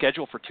Corner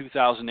schedule for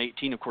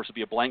 2018. Of course, it'll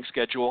be a blank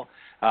schedule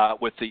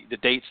with the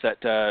dates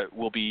that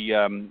will be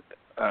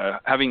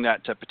having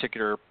that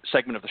particular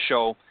segment of the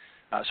show.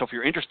 So if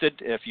you're interested,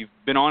 if you've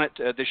been on it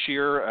this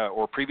year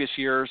or previous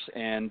years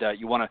and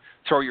you want to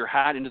throw your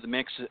hat into the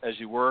mix as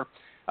you were,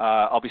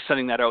 I'll be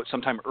sending that out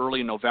sometime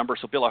early in November.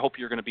 So, Bill, I hope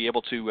you're going to be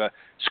able to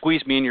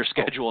squeeze me in your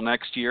schedule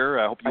next year.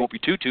 I hope you won't be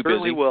too busy.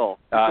 Certainly will.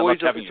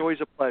 It's always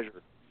a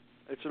pleasure.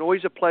 It's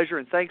always a pleasure,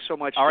 and thanks so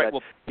much, Ted.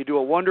 Well, you do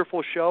a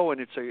wonderful show, and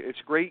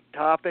it's great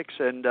topics,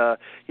 and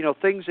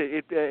things.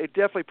 It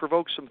definitely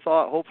provokes some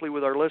thought, hopefully,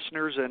 with our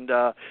listeners, and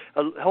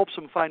helps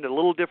them find a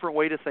little different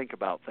way to think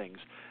about things.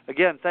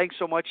 Again, thanks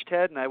so much,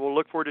 Ted, and I will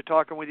look forward to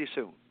talking with you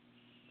soon.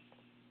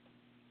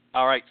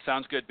 All right,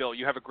 sounds good, Bill.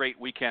 You have a great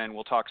weekend.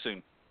 We'll talk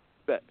soon.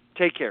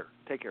 Take care.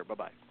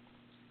 Bye-bye.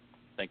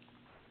 Thank you.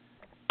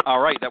 All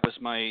right, that was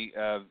my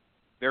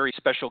very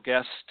special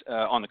guest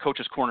on the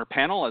Coach's Corner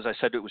panel. As I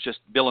said, it was just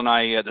Bill and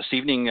I this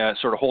evening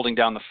sort of holding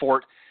down the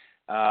fort.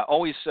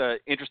 Always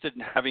interested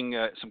in having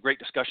some great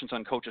discussions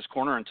on Coach's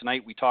Corner, and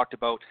tonight we talked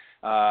about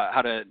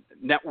how to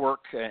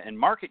network and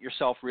market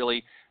yourself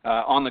really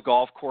on the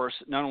golf course,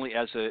 not only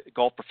as a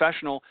golf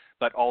professional,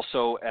 but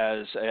also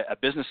as a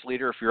business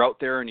leader. If you're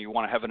out there and you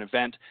want to have an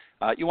event,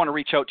 you want to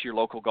reach out to your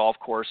local golf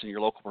course and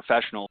your local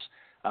professionals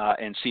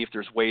and see if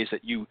there's ways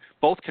that you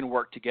both can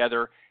work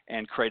together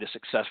and create a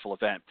successful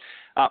event.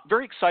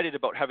 Very excited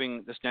about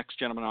having this next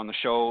gentleman on the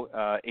show,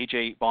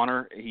 AJ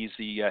Bonar. He's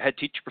the head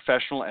teacher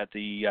professional at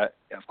the,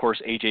 of course,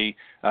 AJ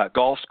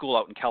Golf School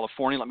out in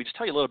California. Let me just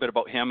tell you a little bit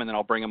about him, and then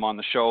I'll bring him on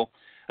the show.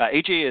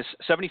 AJ is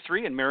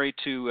 73 and married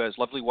to his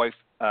lovely wife,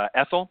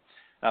 Ethel,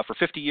 for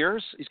 50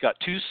 years. He's got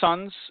 2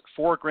 sons,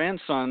 4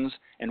 grandsons,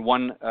 and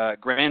 1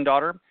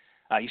 granddaughter.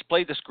 He's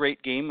played this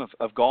great game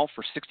of golf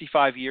for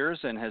 65 years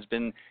and has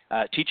been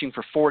teaching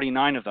for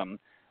 49 of them.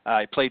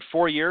 He played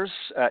 4 years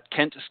at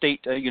Kent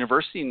State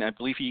University, and I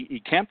believe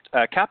he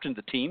captained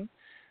the team.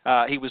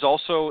 He was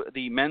also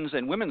the men's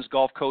and women's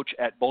golf coach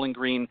at Bowling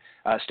Green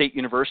State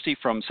University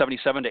from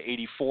 77 to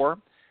 84.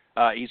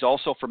 He's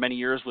also, for many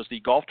years, was the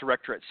golf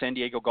director at San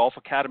Diego Golf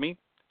Academy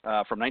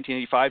from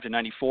 1985 to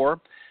 94.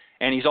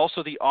 And he's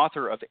also the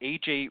author of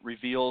AJ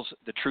Reveals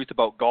the Truth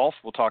About Golf.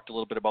 We'll talk a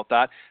little bit about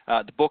that.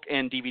 The book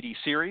and DVD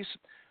series.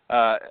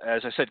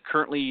 As I said,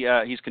 currently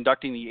he's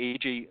conducting the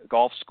AJ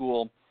Golf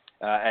School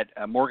at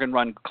Morgan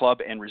Run Club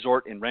and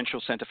Resort in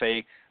Rancho Santa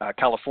Fe,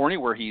 California,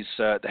 where he's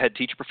the head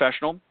teacher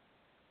professional.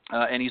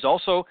 And he's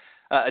also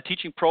a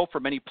teaching pro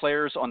for many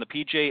players on the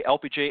PGA,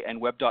 LPGA,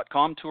 and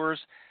Web.com tours.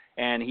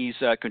 And he's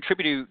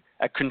contributing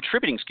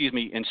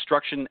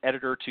instruction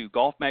editor to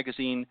Golf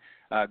Magazine,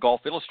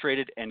 Golf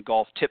Illustrated, and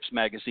Golf Tips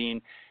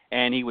Magazine.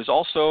 And he was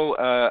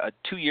also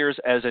 2 years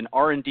as an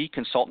R&D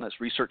consultant as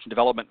research and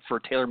development for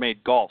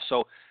TaylorMade Golf.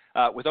 So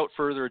without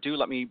further ado,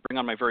 let me bring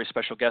on my very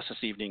special guest this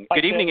evening.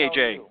 Good evening,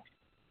 AJ.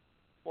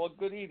 Well,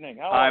 good evening.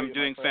 How are you? I'm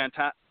doing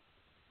fantastic.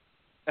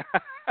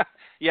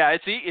 Yeah,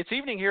 it's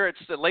evening here. It's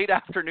the late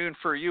afternoon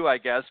for you, I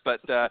guess. But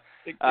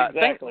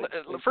exactly.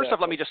 First off,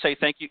 let me just say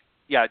thank you.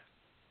 Yeah,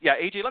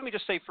 AJ, let me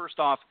just say first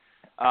off,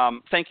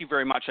 thank you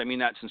very much. I mean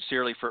that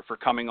sincerely for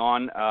coming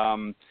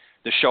on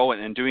the show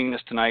and doing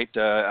this tonight.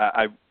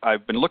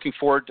 I've been looking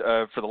forward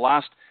for the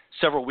last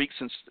several weeks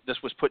since this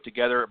was put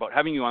together about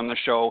having you on the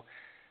show.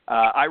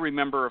 I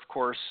remember, of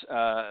course,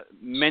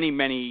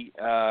 many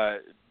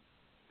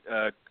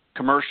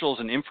commercials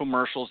and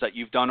infomercials that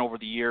you've done over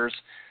the years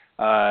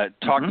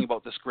talking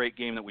about this great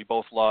game that we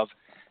both love.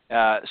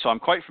 So I'm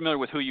quite familiar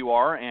with who you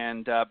are,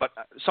 but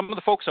some of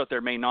the folks out there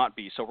may not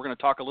be. So we're going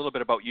to talk a little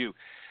bit about you.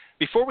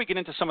 Before we get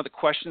into some of the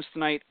questions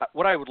tonight,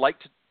 what I would like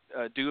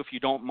to do, if you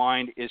don't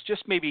mind, is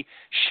just maybe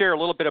share a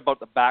little bit about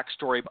the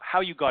backstory, about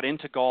how you got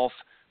into golf,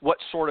 what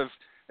sort of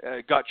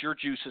got your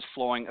juices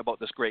flowing about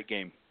this great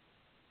game.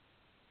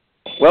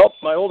 Well,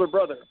 my older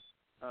brother,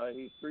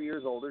 he's 3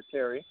 years older,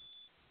 Terry,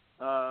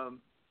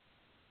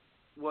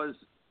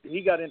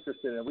 he got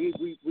interested in it.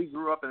 We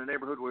grew up in a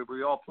neighborhood where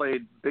we all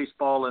played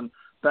baseball and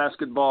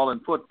basketball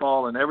and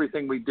football, and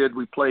everything we did,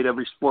 we played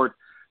every sport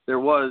there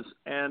was.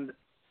 And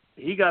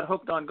he got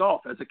hooked on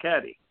golf as a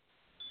caddy.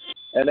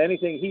 And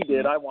anything he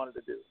did, I wanted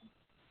to do.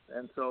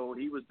 And so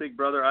he was big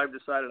brother. I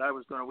decided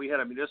we had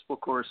a municipal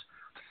course.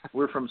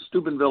 We're from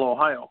Steubenville,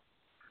 Ohio,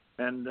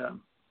 and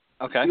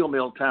steel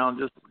mill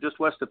town just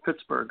west of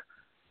Pittsburgh.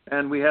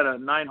 And we had a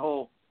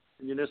 9-hole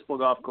municipal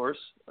golf course.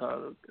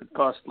 It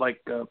cost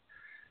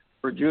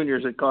for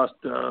juniors, it cost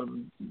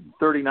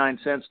 39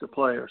 cents to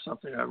play or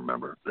something. I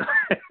remember.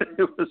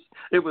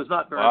 it was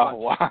not very much.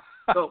 Wow.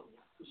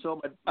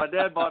 So my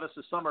dad bought us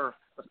a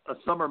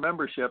summer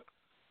membership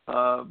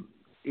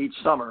each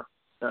summer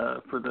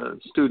for the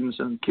students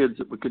and kids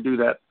that we could do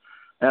that.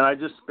 And I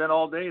just spent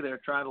all day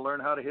there trying to learn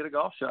how to hit a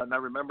golf shot. And I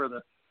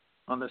remember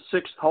on the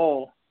 6th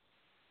hole,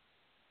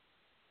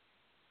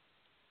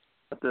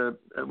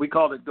 we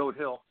called it Goat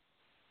Hill,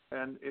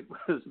 and it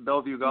was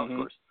Bellevue Golf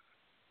Course.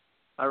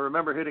 I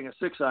remember hitting a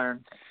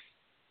 6-iron,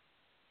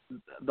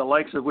 the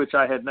likes of which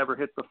I had never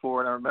hit before,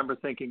 and I remember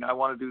thinking, I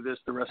want to do this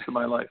the rest of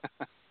my life.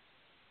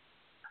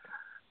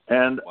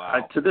 And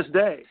to this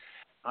day,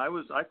 I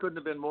couldn't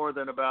have been more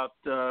than about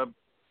 10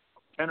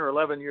 or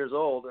 11 years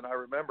old, and I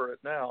remember it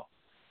now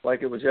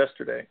like it was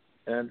yesterday.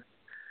 And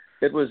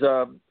it was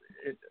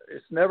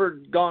it's never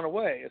gone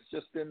away. It's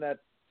just been that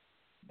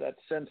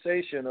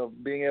sensation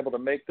of being able to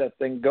make that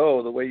thing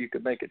go the way you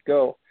could make it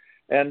go.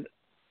 And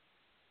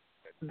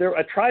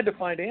I tried to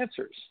find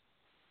answers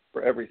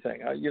for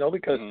everything,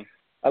 because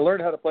I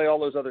learned how to play all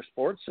those other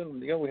sports, and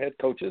we had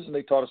coaches and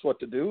they taught us what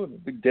to do, and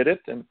we did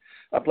it. And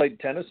I played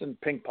tennis and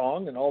ping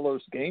pong and all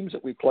those games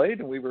that we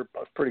played, and I was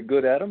pretty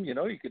good at them. You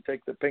could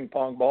take the ping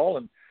pong ball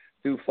and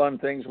do fun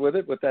things with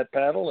it with that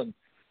paddle, and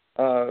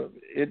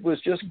it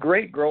was just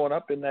great growing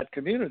up in that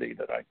community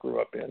that I grew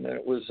up in. And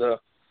it was,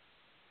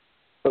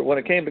 but when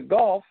it came to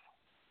golf,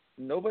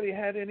 nobody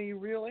had any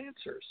real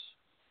answers.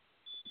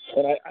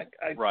 And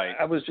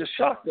I was just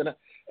shocked.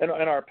 And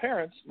our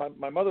parents,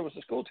 my mother was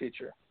a school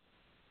teacher.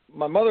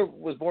 My mother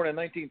was born in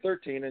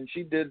 1913, and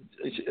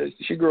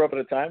she grew up at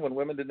a time when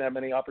women didn't have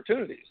many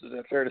opportunities. Is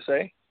that fair to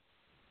say?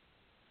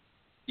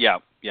 Yeah.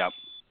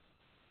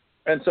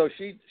 And so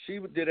she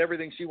did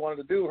everything she wanted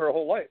to do her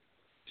whole life.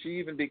 She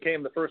even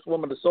became the first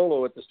woman to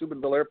solo at the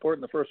Steubenville Airport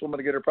and the first woman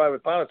to get her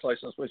private pilot's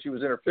license when she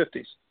was in her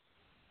 50s.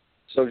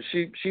 So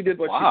she did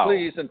what she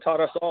pleased and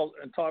taught us all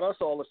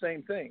the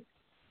same thing.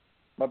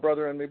 My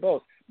brother and me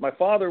both. My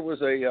father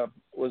was a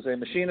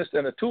machinist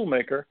and a tool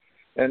maker,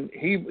 and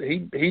he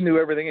knew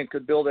everything and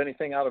could build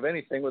anything out of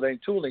anything with any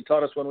tool. And he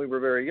taught us when we were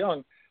very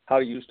young how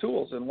to use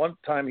tools. And one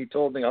time he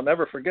told me, I'll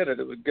never forget it.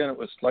 It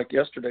was like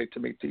yesterday to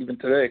me, even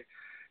today.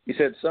 He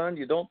said, "Son,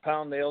 you don't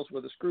pound nails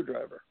with a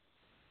screwdriver."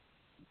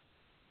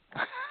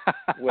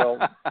 Well,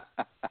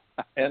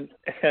 and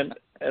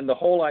the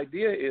whole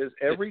idea is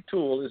every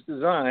tool is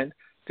designed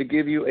to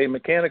give you a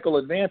mechanical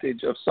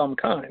advantage of some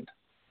kind.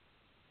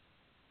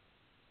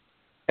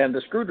 And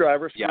the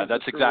screwdriver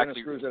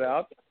screws it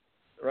out,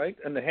 right?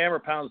 And the hammer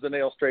pounds the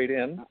nail straight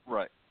in.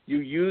 Right. You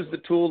use the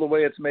tool the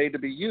way it's made to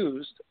be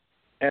used,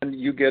 and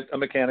you get a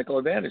mechanical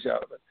advantage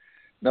out of it.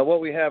 Now,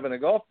 what we have in a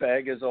golf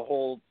bag is a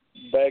whole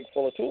bag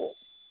full of tools.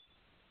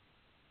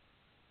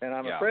 And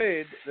I'm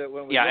afraid that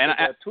when we look at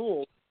that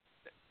tool,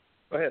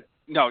 go ahead.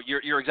 No,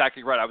 you're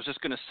exactly right. I was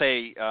just going to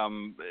say,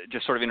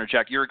 just sort of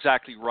interject, you're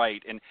exactly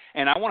right.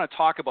 And I want to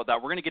talk about that.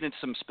 We're going to get into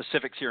some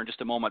specifics here in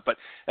just a moment, but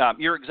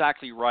you're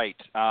exactly right.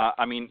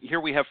 I mean, here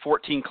we have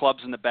 14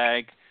 clubs in the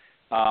bag.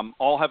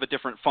 All have a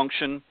different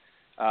function,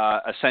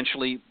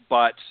 essentially,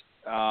 but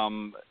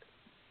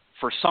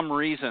for some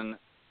reason,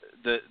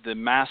 the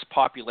mass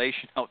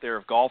population out there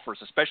of golfers,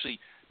 especially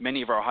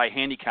many of our high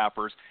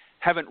handicappers,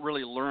 haven't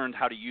really learned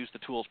how to use the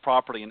tools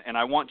properly. And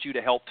I want you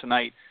to help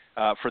tonight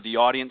for the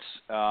audience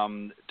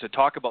to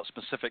talk about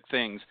specific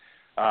things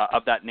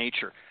of that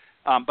nature.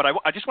 But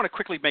I just want to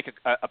quickly make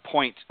a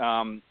point.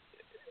 I'm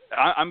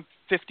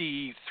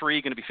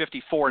 53, going to be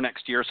 54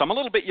 next year, so I'm a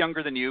little bit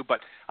younger than you, but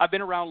I've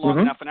been around long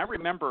enough. And I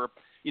remember,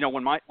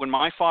 when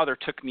my father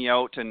took me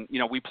out and,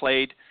 we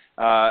played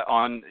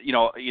on,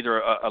 either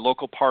a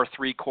local par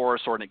 3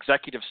 course or an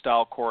executive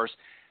style course.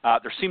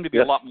 There seemed to be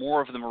a lot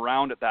more of them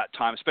around at that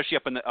time, especially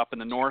up in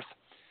the north.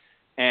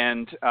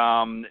 And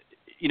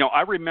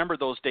I remember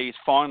those days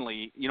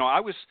fondly. I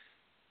was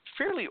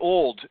fairly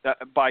old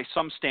by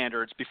some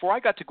standards before I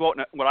got to go out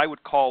in what I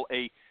would call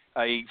a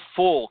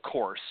full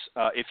course,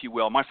 if you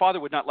will. My father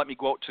would not let me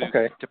go out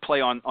to play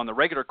on the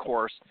regular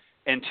course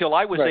until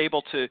I was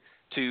able to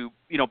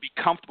be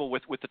comfortable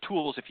with the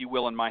tools, if you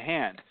will, in my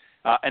hand.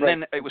 And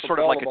then it was sort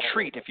of like a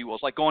treat, if you will.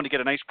 It's like going to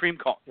get an ice cream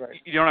cone. Right.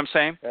 You know what I'm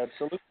saying?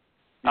 Absolutely.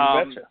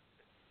 You betcha.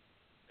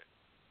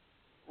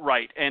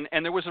 Right. And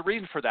there was a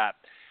reason for that.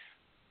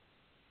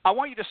 I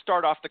want you to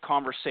start off the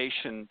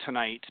conversation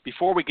tonight,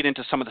 before we get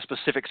into some of the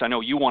specifics I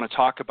know you want to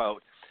talk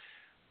about.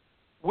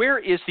 Where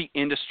is the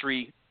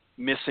industry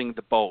missing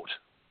the boat?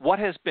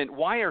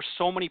 Why are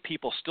so many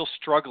people still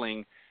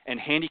struggling and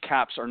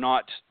handicaps are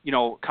not,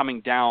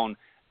 coming down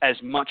as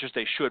much as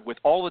they should, with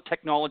all the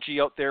technology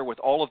out there, with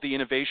all of the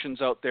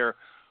innovations out there?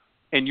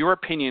 In your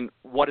opinion,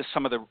 what is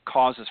some of the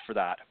causes for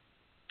that?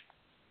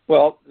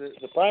 Well,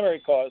 the primary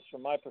cause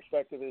from my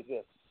perspective is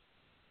this.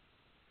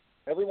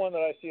 Everyone that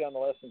I see on the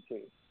lesson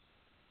tee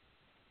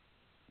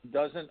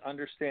doesn't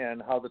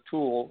understand how the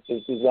tool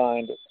is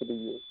designed to be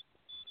used.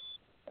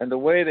 And the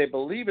way they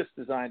believe it's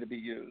designed to be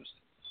used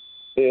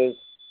is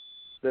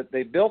that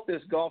they built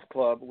this golf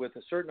club with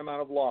a certain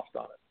amount of loft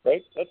on it,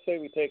 right? Let's say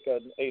we take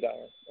an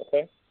 8-iron,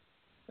 okay?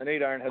 An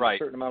 8-iron has a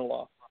certain amount of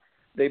loft.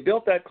 They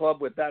built that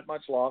club with that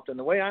much loft, and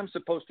the way I'm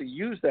supposed to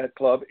use that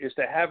club is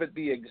to have it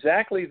be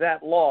exactly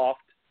that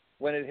loft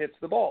when it hits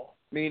the ball,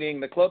 meaning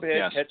the club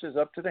head catches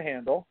up to the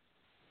handle,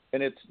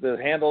 and the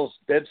handle's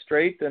dead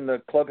straight, and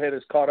the club head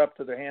is caught up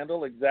to the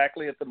handle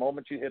exactly at the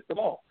moment you hit the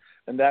ball.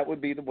 And that would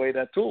be the way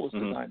that tool is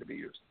designed to be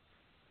used.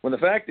 When the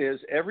fact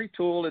is, every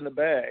tool in the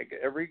bag,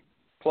 every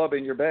club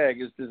in your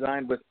bag is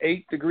designed with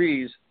 8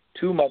 degrees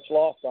too much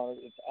loft on it.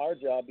 It's our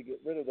job to get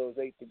rid of those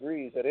 8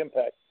 degrees at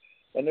impact.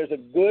 And there's a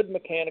good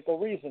mechanical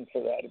reason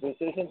for that. This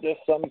isn't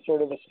just some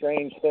sort of a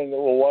strange thing that,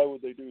 well, why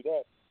would they do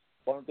that?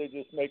 Why don't they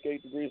just make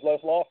 8 degrees less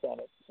loft on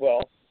it?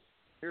 Well,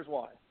 here's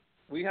why.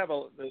 We have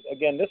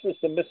again, this is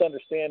the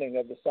misunderstanding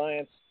of the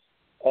science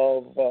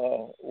of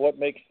what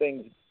makes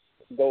things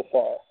go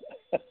far.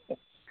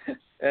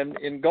 And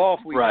in golf,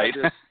 we have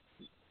this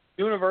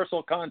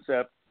universal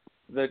concept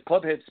that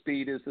club head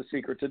speed is the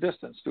secret to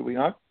distance, do we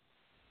not?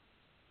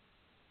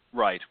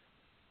 Right.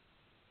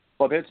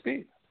 Club head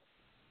speed.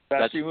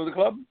 Faster you move the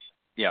club,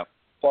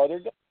 farther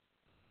it goes.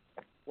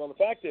 Well, the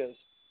fact is,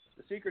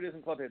 the secret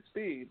isn't club head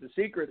speed. The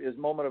secret is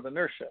moment of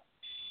inertia.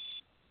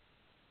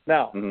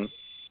 Now,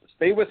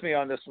 stay with me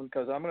on this one,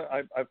 because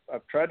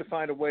I've tried to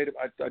find a way to.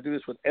 I do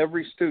this with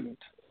every student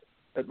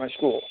at my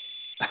school.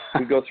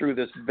 We go through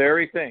this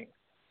very thing,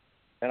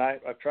 and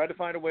I've tried to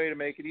find a way to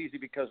make it easy,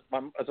 because,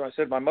 as I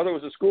said, my mother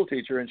was a school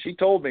teacher, and she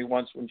told me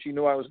once, when she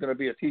knew I was going to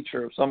be a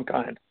teacher of some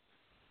kind,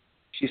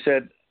 she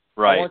said,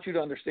 "I want you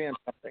to understand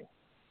something.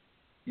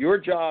 Your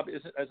job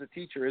as a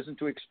teacher isn't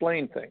to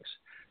explain things.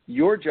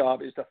 Your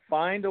job is to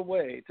find a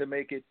way to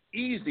make it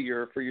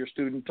easier for your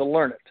student to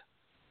learn it.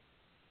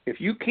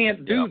 If you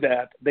can't do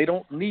that, they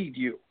don't need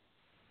you.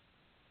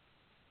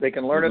 They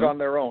can learn it on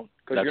their own,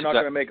 because you're not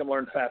going to make them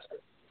learn faster.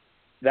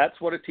 That's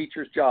what a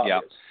teacher's job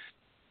is,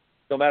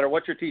 no matter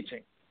what you're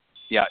teaching."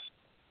 Yeah.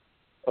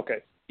 Okay.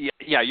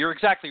 Yeah, you're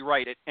exactly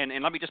right. And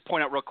let me just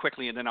point out real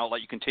quickly, and then I'll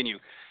let you continue.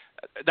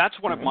 That's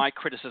one of my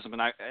criticism,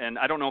 and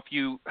I don't know if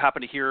you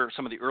happen to hear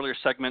some of the earlier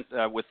segment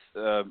with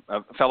a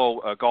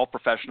fellow golf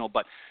professional,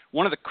 but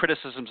one of the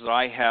criticisms that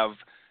I have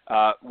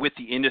with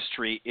the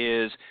industry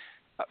is,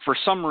 for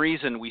some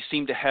reason, we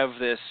seem to have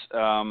this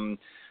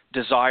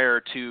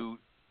desire to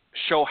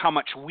show how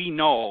much we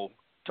know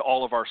to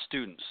all of our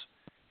students.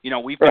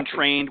 We've been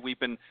trained, we've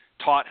been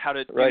taught how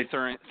to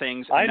do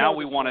things, and now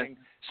we want to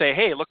say,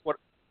 hey, look what,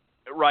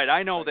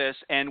 I know this,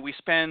 and we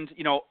spend,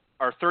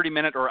 our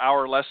 30-minute or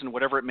hour lesson,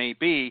 whatever it may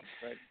be,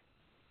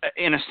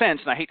 in a sense,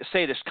 and I hate to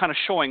say this, kind of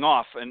showing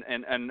off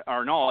and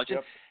our knowledge.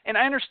 And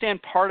I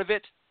understand part of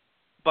it,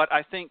 but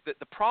I think that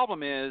the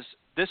problem is,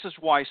 this is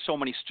why so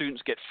many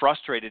students get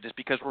frustrated, is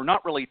because we're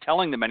not really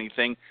telling them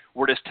anything.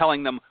 We're just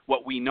telling them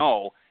what we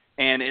know,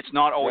 and it's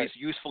not always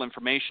useful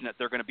information that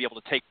they're going to be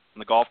able to take on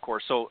the golf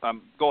course. So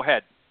go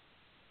ahead.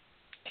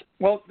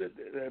 Well,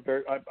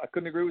 I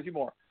couldn't agree with you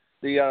more.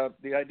 The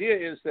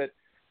idea is that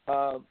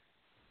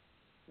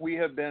we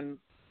have been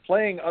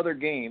playing other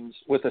games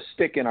with a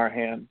stick in our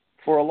hand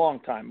for a long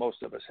time.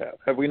 Most of us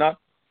have we not?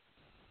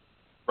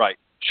 Right.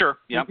 Sure.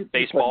 Yeah.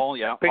 Baseball.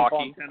 Yeah.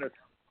 Hockey.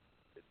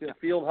 Tennis,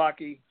 field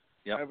hockey.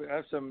 Yeah. I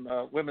have some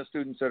women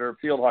students that are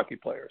field hockey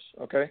players.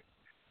 Okay.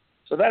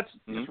 So that's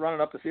just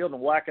running up the field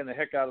and whacking the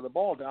heck out of the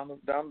ball down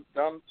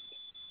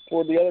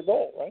toward the other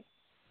goal, right?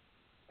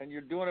 And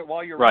you're doing it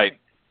while you're running.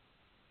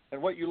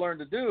 And what you learn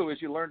to do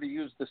is you learn to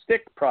use the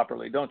stick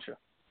properly, don't you?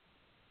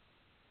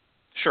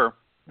 Sure.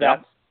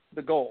 That's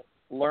the goal.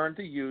 Learn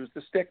to use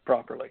the stick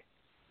properly.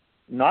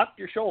 Not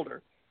your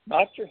shoulder,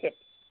 not your hips,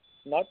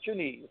 not your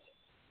knees.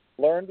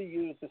 Learn to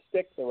use the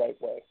stick the right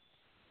way.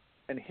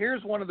 And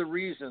here's one of the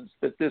reasons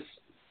that this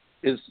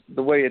is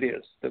the way it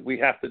is, that we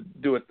have to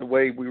do it the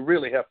way we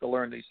really have to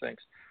learn these things.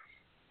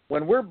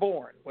 When we're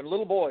born, when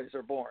little boys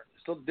are born,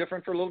 it's still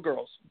different for little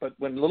girls, but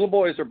when little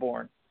boys are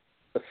born,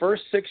 the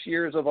first 6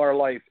 years of our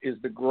life is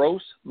the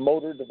gross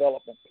motor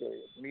development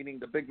period, meaning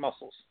the big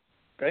muscles,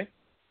 okay?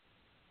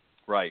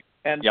 Right.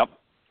 And yep.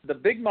 The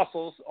big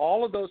muscles,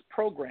 all of those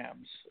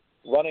programs,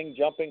 running,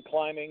 jumping,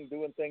 climbing,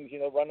 doing things,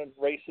 running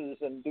races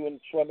and doing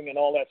swimming and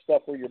all that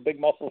stuff where your big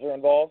muscles are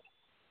involved,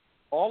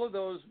 all of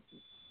those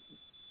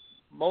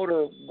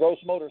gross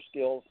motor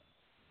skills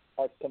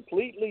are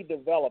completely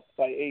developed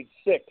by age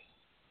 6.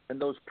 And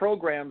those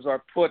programs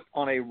are put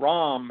on a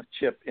ROM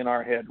chip in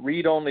our head,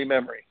 read-only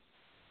memory.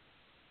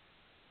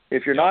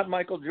 If you're not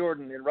Michael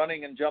Jordan in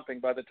running and jumping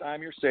by the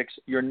time you're 6,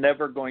 you're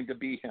never going to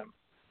be him.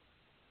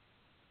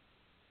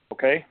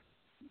 Okay?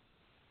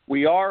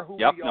 We are who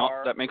we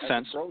are. That makes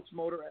sense.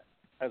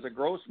 As a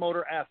gross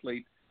motor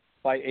athlete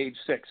by age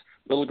 6.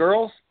 Little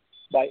girls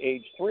by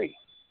age 3.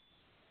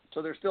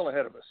 So they're still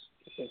ahead of us.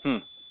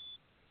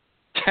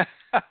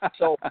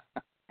 So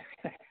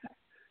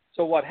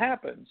what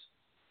happens,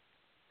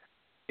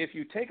 if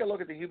you take a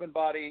look at the human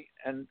body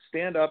and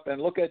stand up and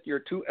look at your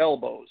 2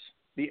 elbows,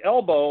 the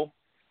elbow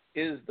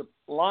is the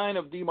line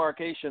of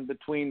demarcation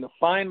between the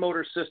fine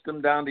motor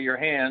system down to your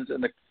hands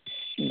and the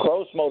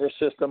gross motor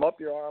system up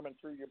your arm and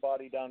through your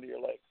body down to your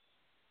leg.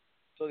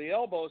 So the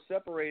elbow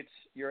separates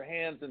your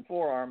hands and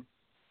forearm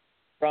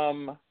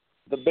from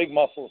the big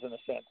muscles in a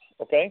sense,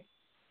 okay?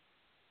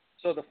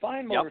 So the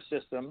fine motor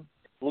system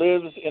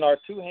lives in our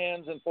 2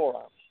 hands and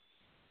forearms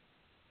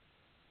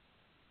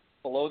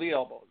below the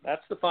elbow.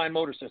 That's the fine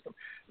motor system.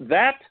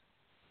 That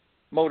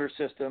motor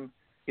system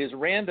is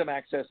random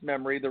access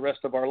memory the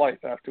rest of our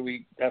life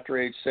after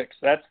age 6.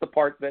 That's the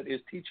part that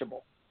is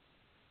teachable.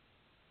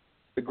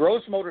 The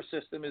gross motor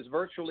system is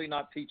virtually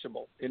not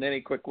teachable in any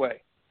quick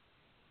way.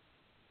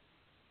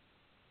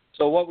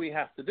 So what we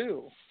have to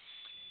do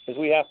is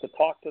we have to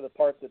talk to the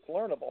part that's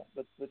learnable,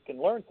 that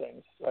can learn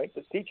things, right,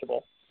 that's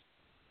teachable,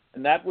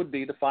 and that would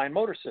be the fine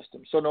motor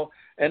system. So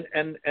and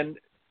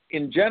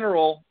in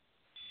general,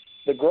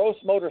 the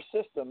gross motor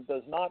system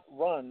does not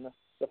run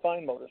the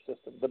fine motor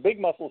system. The big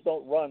muscles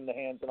don't run the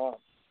hands and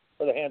arms,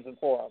 or the hands and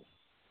forearms.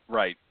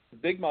 Right. The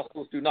big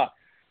muscles do not.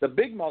 The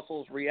big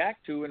muscles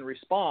react to and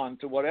respond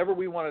to whatever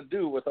we want to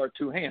do with our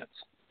 2 hands.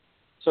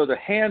 So the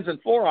hands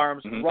and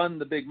forearms run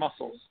the big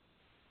muscles.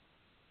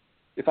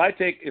 If I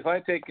take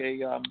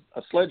a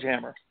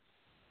sledgehammer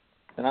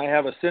and I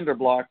have a cinder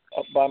block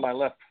up by my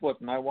left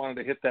foot and I wanted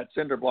to hit that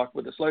cinder block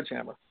with a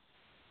sledgehammer,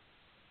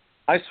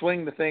 I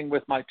swing the thing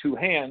with my 2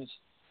 hands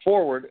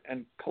forward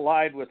and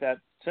collide with that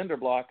cinder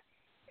block.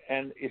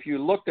 And if you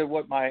looked at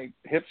what my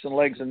hips and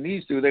legs and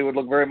knees do, they would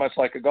look very much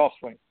like a golf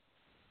swing.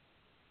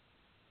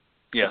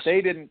 Yes. But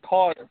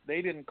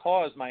they didn't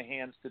cause my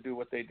hands to do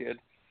what they did.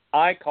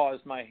 I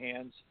caused my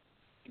hands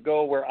to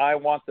go where I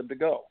want them to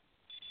go.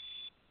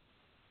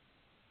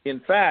 In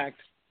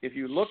fact, if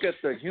you look at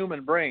the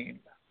human brain,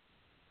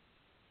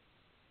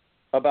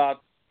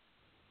 about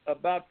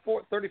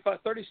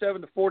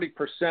 37 to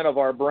 40% of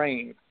our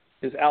brain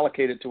is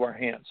allocated to our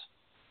hands.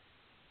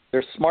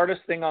 The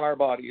smartest thing on our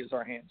body is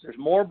our hands. There's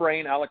more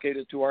brain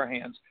allocated to our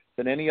hands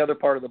than any other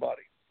part of the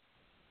body.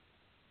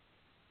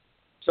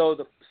 So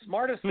the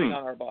smartest thing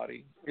on our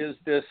body is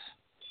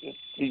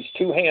these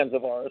 2 hands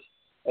of ours,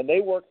 and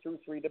they work through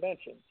 3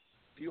 dimensions.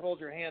 If you hold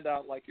your hand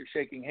out like you're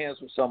shaking hands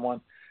with someone,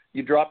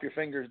 you drop your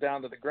fingers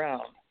down to the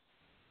ground.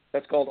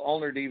 That's called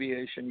ulnar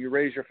deviation. You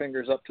raise your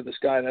fingers up to the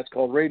sky. That's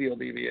called radial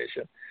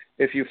deviation.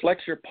 If you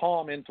flex your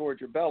palm in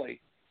towards your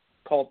belly,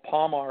 called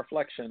palmar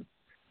flexion.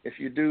 If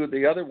you do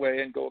the other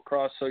way and go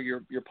across so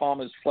your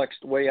palm is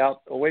flexed way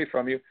out away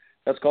from you,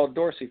 that's called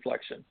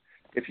dorsiflexion.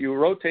 If you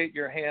rotate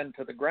your hand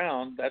to the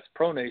ground, that's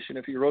pronation.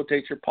 If you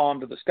rotate your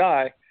palm to the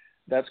sky,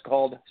 that's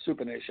called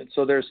supination.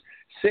 So there's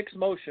 6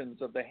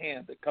 motions of the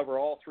hand that cover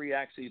all 3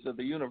 axes of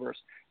the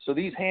universe. So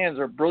these hands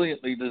are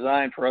brilliantly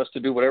designed for us to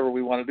do whatever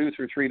we want to do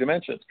through 3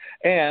 dimensions.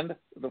 And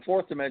the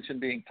 4th dimension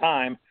being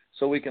time,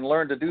 so we can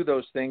learn to do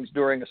those things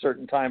during a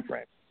certain time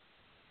frame.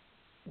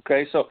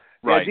 Okay, so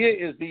the idea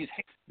is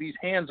these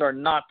hands are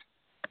not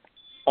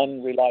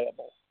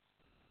unreliable.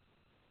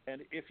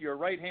 And if you're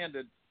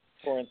right-handed,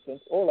 for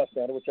instance, or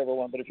left-handed, whichever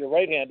one, but if you're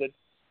right-handed,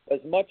 as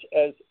much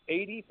as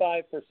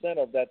 85%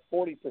 of that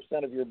 40%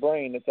 of your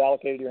brain that's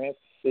allocated to your hands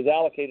is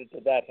allocated to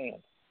that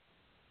hand.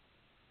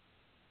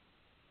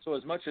 So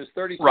as much as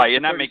 30. Right,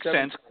 and that makes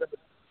sense.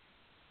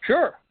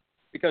 Sure,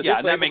 because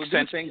and that makes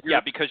sense.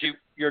 Because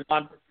you're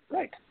not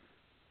right.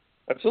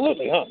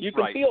 Absolutely, huh? You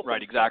can feel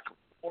right, exactly.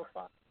 More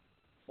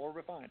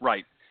refined.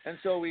 Right. And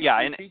so we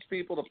teach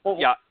people to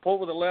pull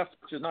with the left,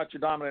 which is not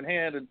your dominant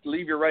hand, and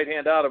leave your right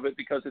hand out of it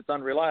because it's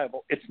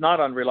unreliable. It's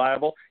not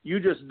unreliable. You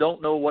just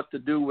don't know what to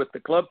do with the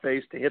club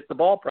face to hit the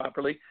ball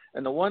properly.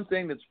 And the one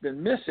thing that's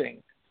been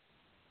missing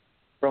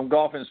from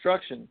golf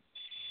instruction,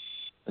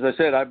 as I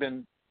said, I've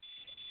been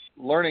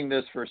learning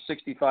this for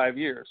 65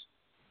 years,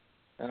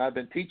 and I've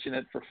been teaching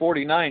it for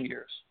 49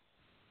 years.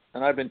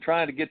 And I've been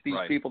trying to get these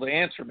people to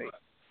answer me.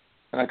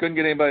 and I couldn't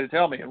get anybody to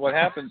tell me. And what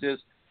happens is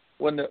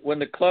when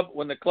the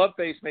club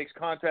face makes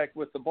contact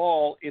with the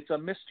ball, it's a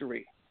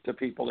mystery to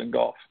people in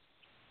golf.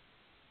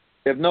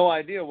 They have no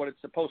idea what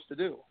it's supposed to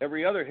do.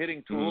 Every other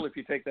hitting tool, if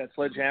you take that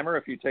sledgehammer,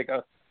 if you take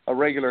a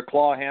regular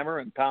claw hammer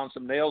and pound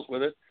some nails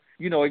with it,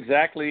 you know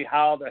exactly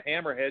how the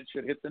hammerhead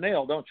should hit the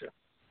nail, don't you?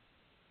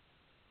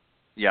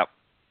 Yep.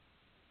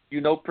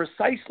 You know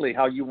precisely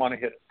how you want to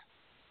hit it.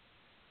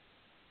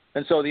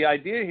 And so the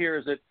idea here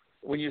is that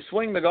when you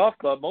swing the golf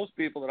club, most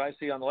people that I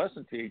see on the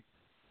lesson tee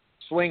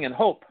swing and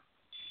hope,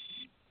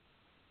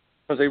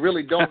 because they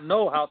really don't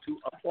know how to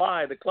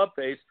apply the club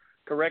face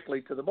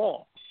correctly to the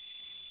ball.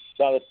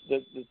 Now,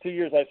 the 2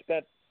 years I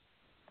spent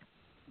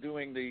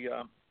doing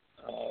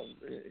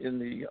in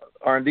the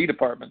R&D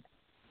department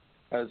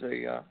as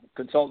a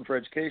consultant for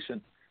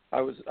education,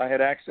 I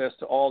had access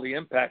to all the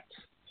impacts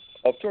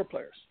of tour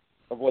players,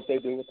 of what they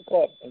do with the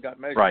club, and got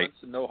measurements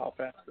and know how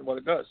fast and what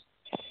it does.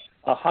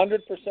 100%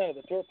 of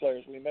the tour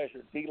players we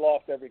measured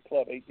de-loft every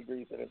club 8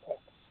 degrees at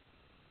impact.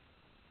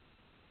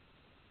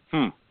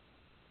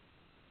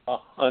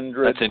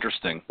 100%. That's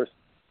interesting.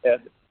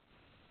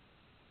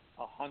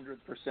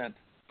 100%.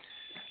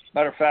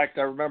 Matter of fact,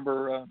 I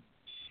remember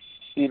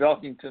Steve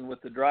Elkington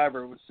with the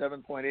driver was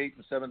 7.8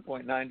 and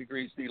 7.9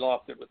 degrees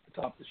de-lofted with the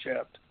top of the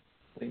shaft,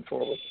 lean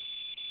forward.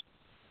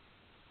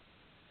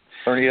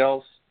 Ernie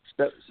Els,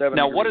 7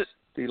 now, degrees what is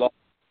de-lofted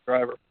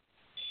driver.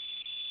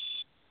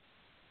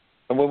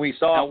 And when we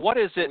saw, now what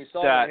is it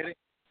that?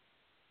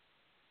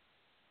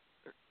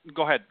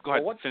 Go ahead.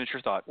 Well, finish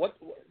your thought.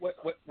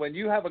 When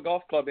you have a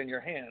golf club in your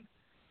hand,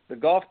 the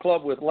golf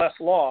club with less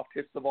loft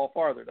hits the ball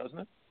farther, doesn't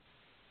it?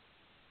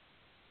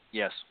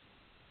 Yes.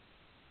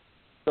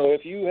 So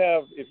if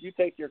you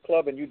take your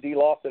club and you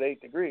de-loft at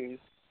 8 degrees,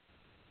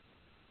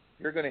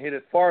 you're going to hit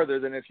it farther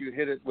than if you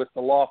hit it with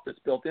the loft that's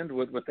built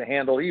into it with the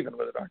handle even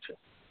with it, aren't you?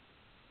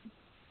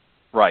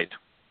 Right.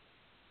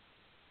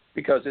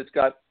 Because it's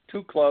got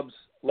 2 clubs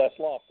less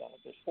loft on it.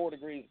 There's 4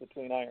 degrees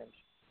between irons.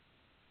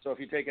 So if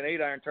you take an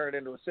 8-iron, turn it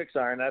into a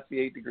 6-iron, that's the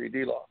 8-degree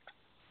de-loft.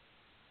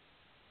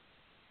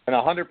 And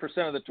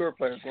 100% of the tour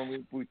players,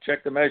 when we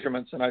check the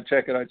measurements and I'd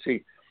check it, I'd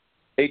see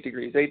 8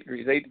 degrees, 8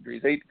 degrees, 8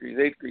 degrees, 8 degrees,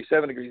 8 degrees,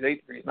 7 degrees,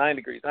 8 degrees, 9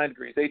 degrees, 9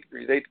 degrees, 8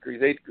 degrees, 8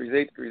 degrees, 8 degrees,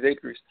 8 degrees, 8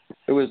 degrees.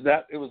 It was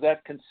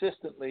that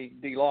consistently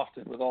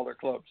de-lofted with all their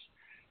clubs.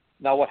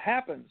 Now what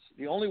happens,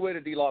 the only way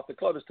to de-loft the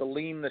club is to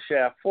lean the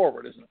shaft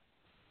forward, isn't it?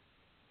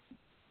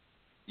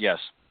 Yes.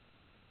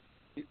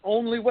 The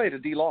only way to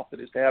de-loft it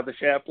is to have the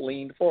shaft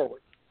leaned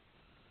forward.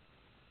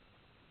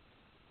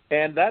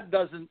 And that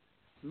doesn't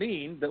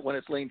mean that when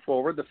it's leaned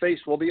forward, the face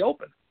will be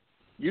open.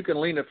 You can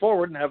lean it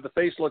forward and have the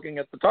face looking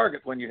at the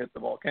target when you hit the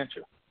ball, can't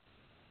you?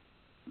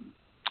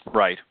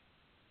 Right.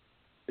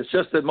 It's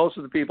just that most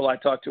of the people I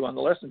talk to on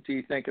the lesson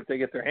tee think if they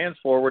get their hands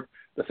forward,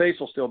 the face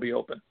will still be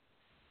open.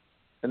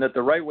 And that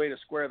the right way to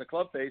square the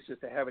club face is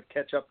to have it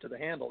catch up to the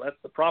handle. That's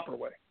the proper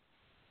way.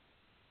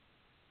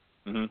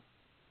 Mm-hmm.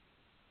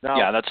 Now,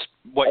 yeah, that's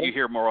what you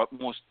hear most.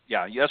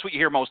 Yeah, that's what you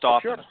hear most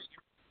often. Sure.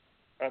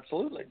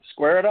 Absolutely.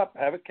 Square it up.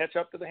 Have it catch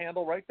up to the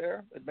handle right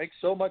there. It makes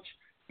so much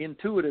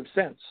intuitive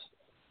sense.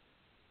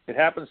 It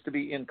happens to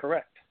be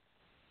incorrect.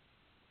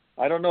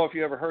 I don't know if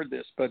you ever heard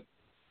this, but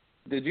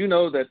did you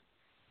know that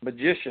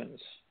magicians,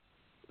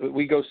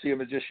 we go see a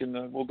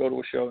magician, we'll go to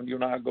a show, and you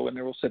and I will go in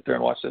there, we'll sit there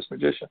and watch this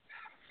magician.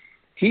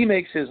 He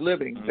makes his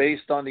living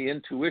based on the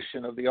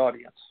intuition of the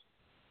audience.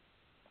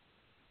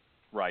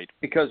 Right.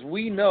 Because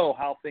we know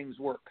how things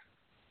work.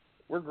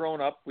 We're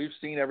grown up. We've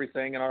seen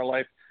everything in our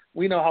life.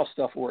 We know how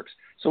stuff works.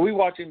 So we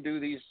watch him do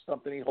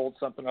something. He holds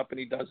something up and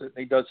he does it. And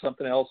he does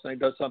something else and he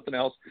does something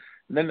else.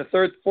 And then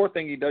the fourth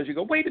thing he does, you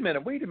go, wait a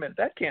minute.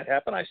 That can't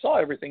happen. I saw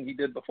everything he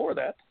did before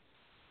that.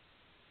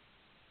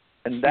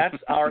 And that's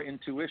our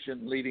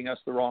intuition leading us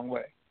the wrong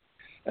way.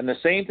 And the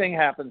same thing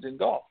happens in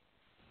golf.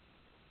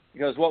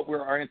 Because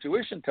our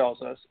intuition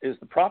tells us is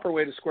the proper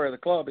way to square the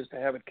club is to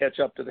have it catch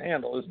up to the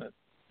handle, isn't it?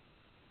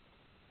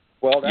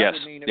 Well, that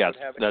would mean it would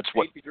have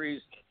 8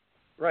 degrees.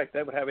 Right,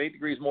 that would have 8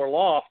 degrees more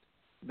loft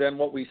than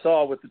what we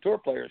saw with the tour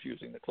players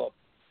using the club.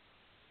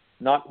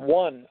 Not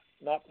one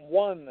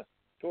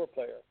tour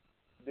player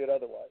did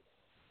otherwise.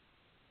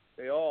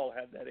 They all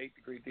had that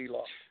 8-degree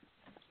de-loft.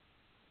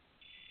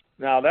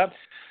 Now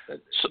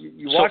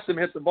you watch them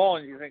hit the ball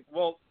and you think,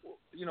 well,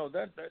 you know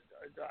that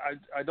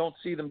I don't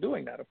see them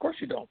doing that. Of course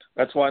you don't.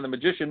 That's why the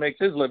magician makes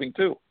his living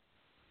too.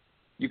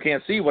 You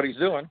can't see what he's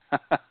doing,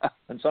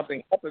 and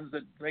something happens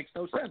that makes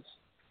no sense.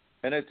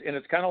 And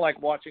it's kind of like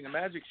watching a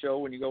magic show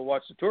when you go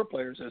watch the tour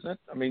players, isn't it?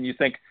 I mean, you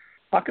think,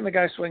 how can the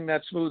guy swing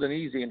that smooth and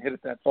easy and hit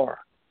it that far?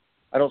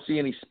 I don't see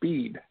any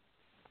speed.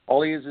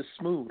 All he is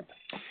smooth.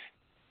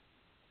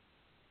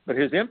 But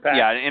his impact.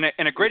 Yeah,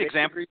 and a great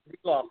example.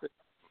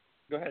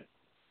 Go ahead.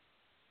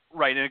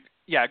 Right.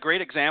 A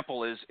great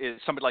example is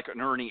somebody like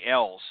an Ernie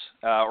Els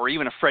or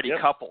even a Freddie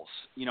Couples,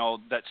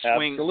 that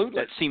swing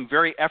that seem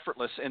very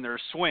effortless in their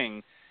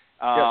swing.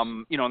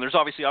 And there's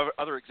obviously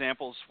other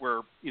examples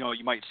where,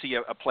 you might see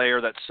a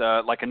player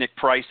that's like a Nick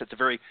Price that's a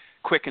very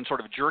quick and sort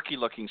of jerky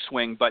looking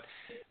swing. But,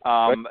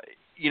 a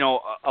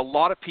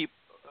lot of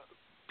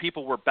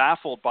people were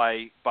baffled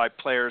by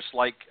players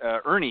like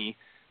Ernie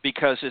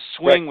because his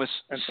swing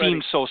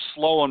seemed so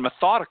slow and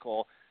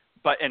methodical,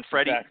 and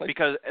Freddie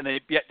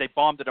they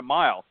bombed it a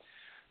mile.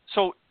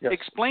 So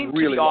explain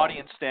to the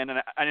audience then, and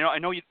I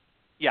know you,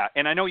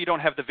 and I know you don't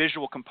have the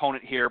visual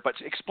component here, but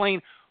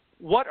explain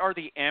what are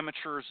the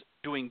amateurs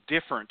doing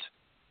different,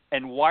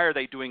 and why are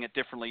they doing it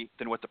differently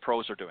than what the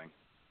pros are doing?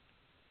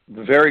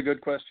 Very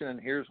good question, and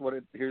here's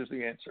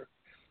the answer.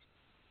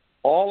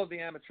 All of the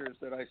amateurs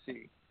that I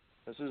see,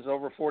 this is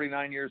over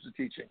 49 years of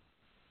teaching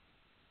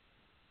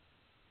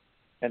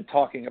and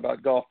talking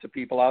about golf to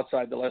people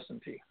outside the lesson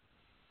tee.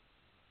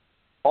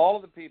 All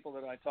of the people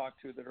that I talk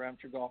to that are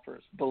amateur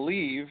golfers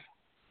believe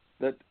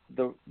that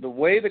the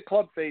way the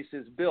club face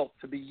is built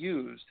to be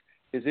used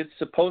is it's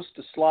supposed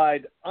to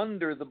slide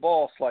under the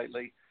ball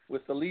slightly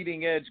with the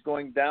leading edge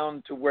going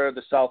down to where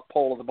the south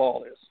pole of the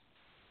ball is.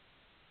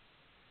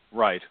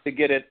 Right. To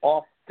get it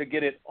off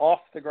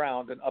the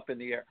ground and up in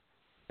the air.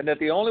 And that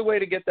the only way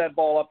to get that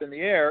ball up in the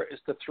air is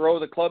to throw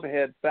the club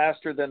head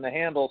faster than the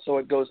handle so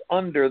it goes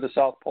under the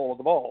south pole of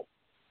the ball,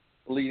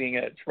 the leading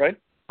edge, right?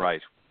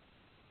 Right.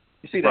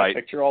 You see that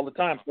picture all the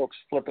time, folks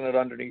flipping it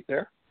underneath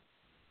there.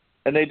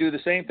 And they do the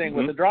same thing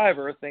with the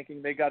driver,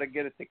 thinking they got to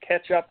get it to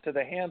catch up to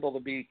the handle to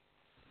be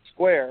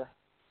square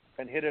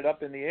and hit it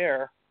up in the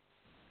air.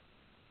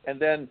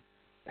 And then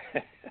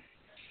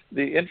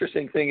the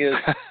interesting thing is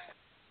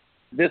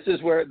this is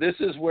where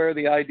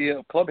the idea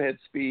of club head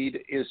speed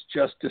is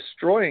just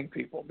destroying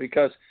people,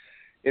 because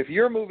if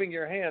you're moving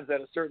your hands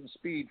at a certain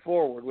speed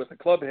forward with a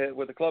club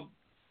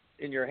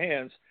in your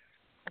hands,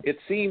 it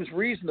seems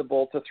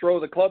reasonable to throw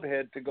the club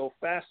head to go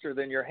faster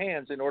than your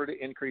hands in order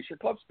to increase your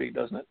club speed,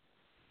 doesn't it?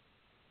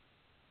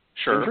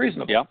 Sure. It's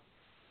reasonable. Yeah.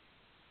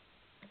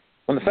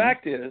 And the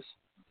fact is,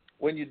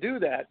 when you do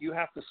that, you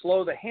have to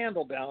slow the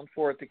handle down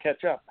for it to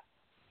catch up.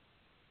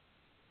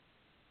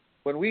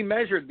 When we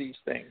measured these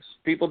things,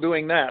 people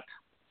doing that,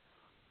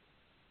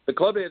 the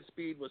club head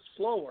speed was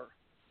slower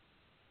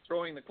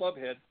throwing the club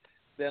head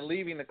than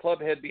leaving the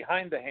club head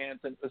behind the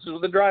hands. And this is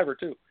with the driver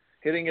too.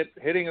 Hitting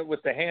it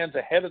with the hands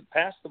ahead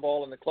past the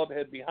ball and the club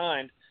head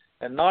behind,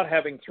 and not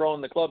having thrown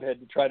the club head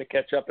to try to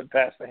catch up and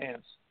pass the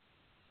hands.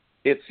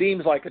 It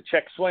seems like a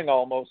check swing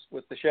almost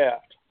with the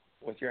shaft,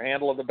 with your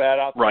handle of the bat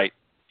out there. Right.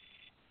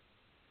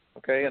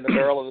 Okay, and the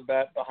barrel of the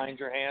bat behind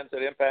your hands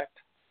at impact.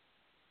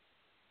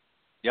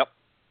 Yep.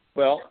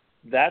 Well,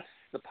 that's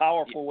the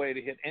powerful way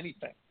to hit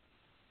anything.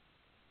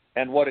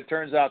 And what it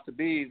turns out to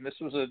be, and this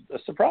was a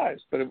surprise,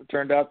 but it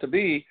turned out to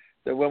be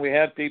that when we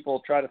had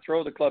people try to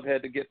throw the club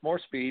head to get more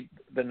speed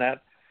than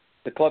that,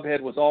 the club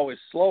head was always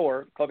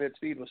slower. Club head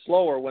speed was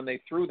slower when they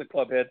threw the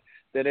club head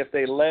than if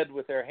they led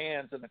with their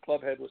hands and the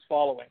club head was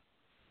following,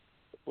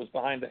 was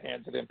behind the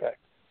hands at impact.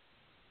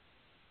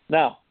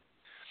 Now,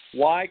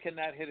 why can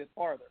that hit it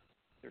farther?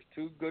 There's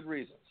two good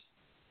reasons.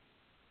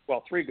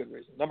 Well, three good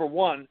reasons. Number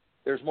one,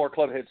 there's more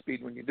club head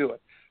speed when you do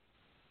it.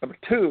 Number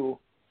two,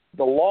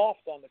 the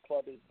loft on the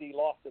club is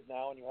de-lofted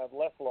now, and you have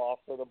less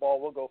loft, so the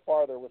ball will go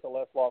farther with a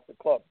less lofted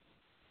club.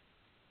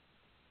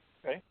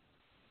 Okay?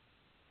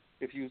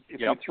 If you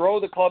throw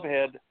the club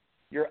head,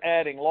 you're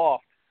adding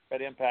loft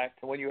at impact,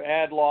 and when you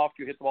add loft,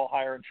 you hit the ball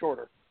higher and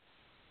shorter.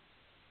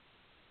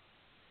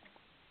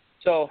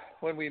 So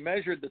when we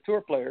measured the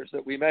tour players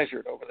that we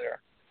measured over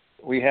there,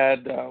 we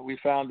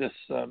found this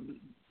 7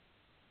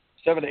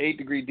 to 8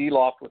 degree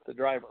de-loft with the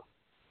driver.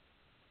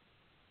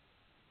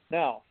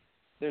 Now,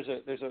 there's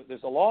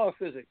a law of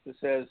physics that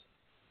says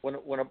when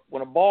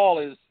a ball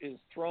is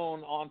thrown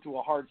onto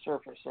a hard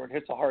surface or it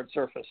hits a hard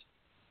surface,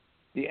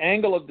 the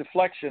angle of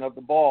deflection of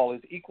the ball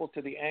is equal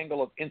to the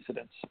angle of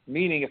incidence.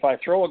 Meaning, if I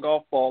throw a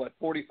golf ball at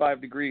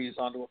 45 degrees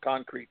onto a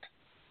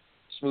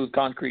smooth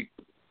concrete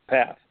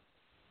path,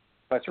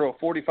 if I throw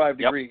 45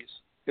 degrees,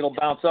 it'll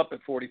bounce up at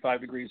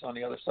 45 degrees on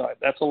the other side.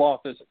 That's a law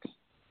of physics.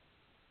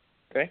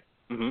 Okay?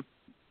 Mm-hmm.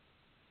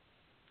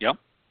 Yep.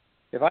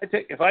 If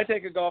I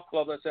take a golf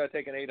club, let's say I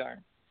take an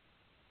 8-iron,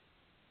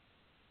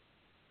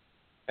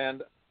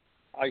 and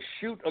I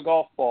shoot a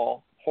golf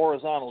ball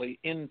horizontally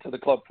into the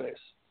club face.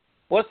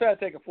 Let's say I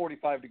take a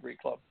 45-degree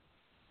club.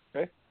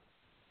 Okay?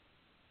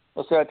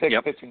 Let's say I take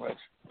a pitching wedge.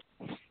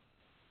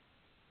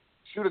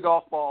 Shoot a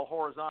golf ball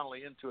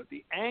horizontally into it.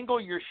 The angle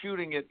you're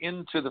shooting it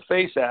into the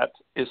face at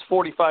is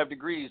 45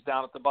 degrees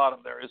down at the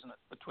bottom there, isn't it?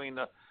 Between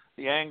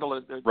the angle,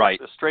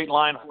 the straight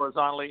line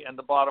horizontally and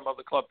the bottom of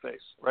the club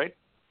face, right?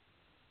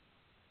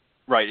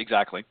 Right,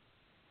 exactly.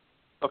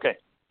 Okay.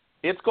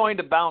 It's going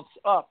to bounce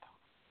up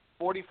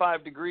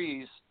 45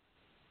 degrees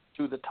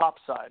to the top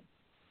side.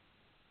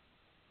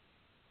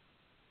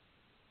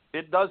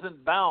 It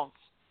doesn't bounce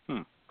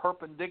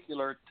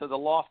perpendicular to the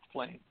loft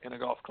plane in a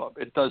golf club.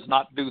 It does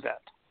not do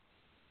that.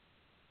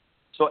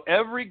 So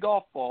every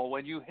golf ball,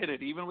 when you hit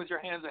it, even with your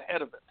hands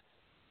ahead of it,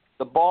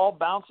 the ball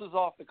bounces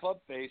off the club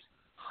face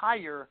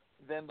higher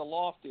than the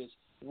loft is.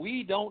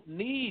 We don't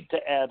need to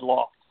add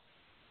loft.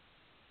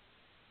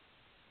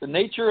 The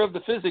nature of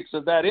the physics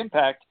of that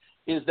impact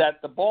is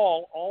that the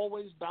ball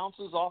always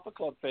bounces off a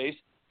club face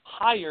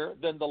higher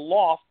than the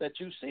loft that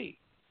you see.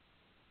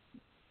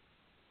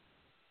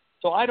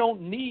 So I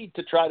don't need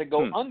to try to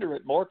go under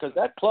it more because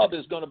that club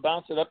is going to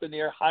bounce it up in the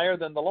air higher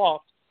than the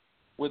loft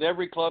with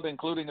every club,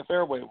 including a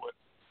fairway wood,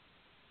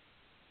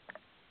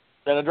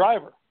 than a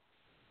driver.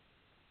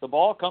 The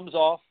ball comes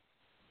off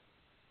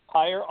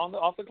higher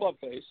off the club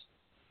face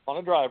on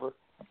a driver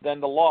than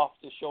the loft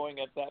is showing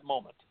at that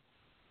moment.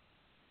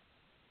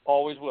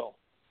 Always will.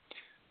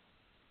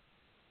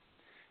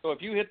 So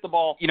if you hit the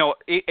ball,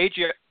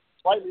 AJ,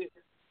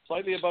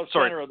 slightly above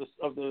center of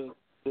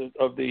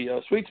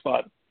the sweet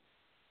spot,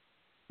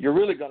 you're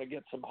really going to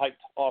get some height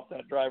off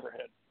that driver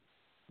head.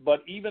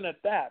 But even at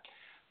that,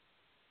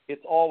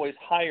 it's always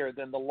higher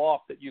than the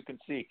loft that you can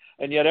see.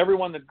 And yet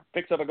everyone that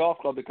picks up a golf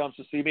club that comes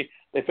to see me,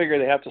 they figure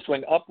they have to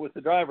swing up with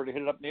the driver to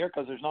hit it up in the air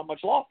because there's not much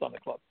loft on the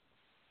club.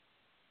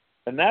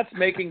 And that's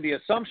making the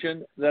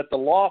assumption that the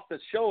loft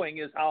that's showing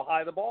is how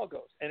high the ball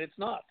goes. And it's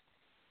not.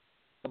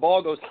 The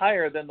ball goes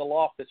higher than the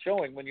loft that's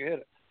showing when you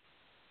hit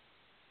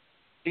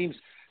it.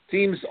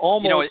 Seems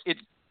almost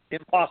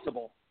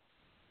impossible.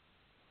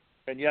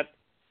 And yet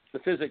the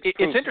physics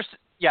it's interesting.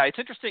 Yeah, it's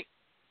interesting.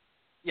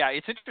 Yeah,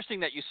 it's interesting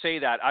that you say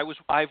that.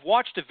 I've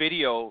watched a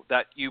video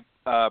that you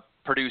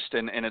produced,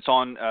 and it's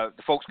on.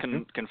 The folks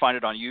can find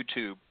it on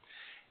YouTube,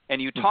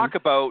 and you talk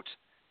about,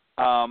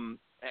 and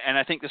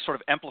I think this sort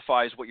of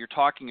amplifies what you're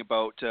talking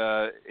about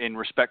in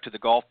respect to the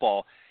golf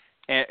ball,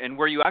 and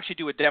where you actually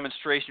do a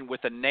demonstration with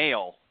a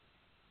nail.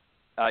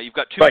 You've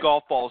got two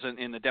golf balls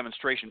in the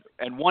demonstration,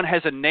 and one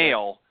has a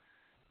nail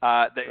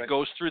that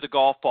goes through the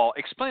golf ball.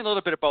 Explain a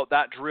little bit about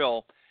that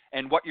drill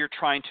and what you're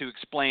trying to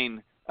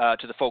explain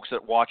to the folks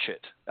that watch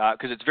it,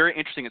 because it's very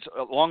interesting. It's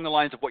along the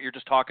lines of what you're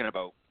just talking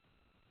about.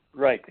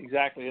 Right,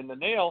 exactly. And the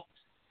nail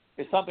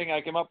is something I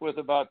came up with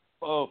about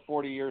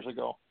 40 years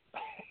ago.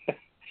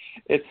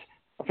 I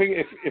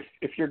figure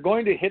if you're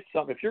going to hit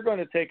something, if you're going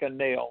to take a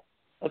nail,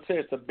 let's say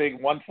it's a big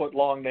 1 foot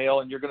long nail,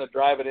 and you're going to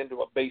drive it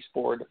into a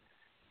baseboard,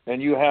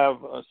 and you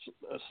have a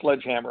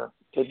sledgehammer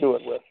to do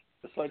it with,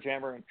 the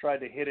sledgehammer, and try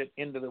to hit it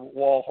into the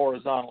wall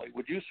horizontally,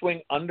 would you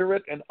swing under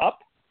it and up?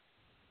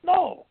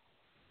 No.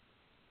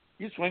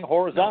 You swing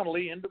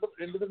horizontally into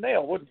the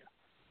nail, wouldn't you?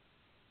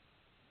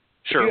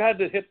 Sure. If you had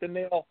to hit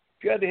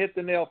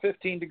the nail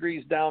 15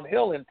 degrees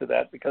downhill into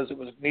that because it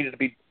needed to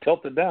be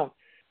tilted down,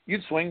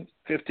 you'd swing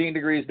 15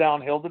 degrees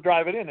downhill to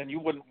drive it in, and you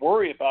wouldn't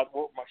worry about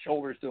what my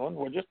shoulder's doing,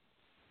 would you?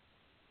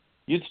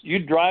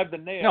 You'd drive the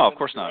nail. No, of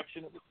course not. In the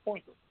direction it was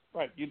pointed.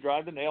 Right. You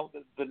drive the nail.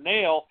 The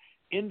nail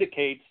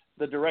indicates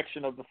the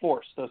direction of the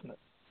force, doesn't it?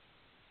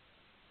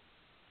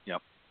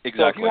 Yep.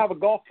 Exactly. So if you have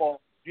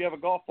a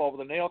golf ball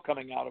with a nail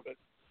coming out of it,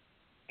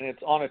 and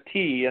it's on a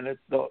tee, and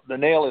the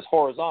nail is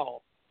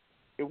horizontal,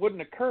 it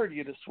wouldn't occur to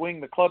you to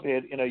swing the club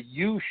head in a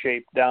U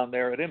shape down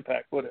there at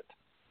impact, would it?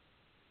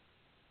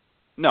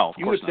 No, of course not.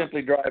 You would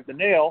simply drive the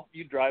nail.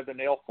 You drive the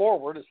nail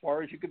forward as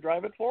far as you could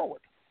drive it forward.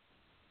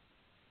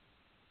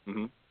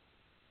 Mm-hmm.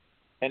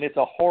 And it's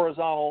a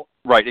horizontal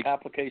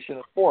application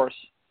of force,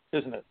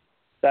 isn't it?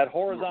 That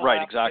horizontal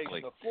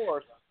application of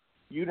force,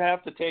 you'd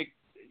have to take,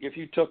 if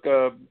you took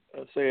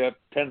say a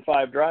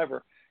 10-5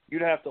 driver,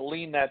 you'd have to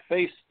lean that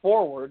face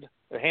forward,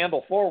 the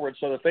handle forward,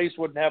 so the face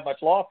wouldn't have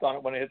much loft on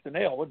it when it hits the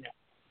nail, wouldn't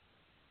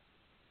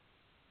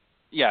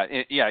you?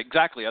 Yeah,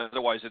 exactly.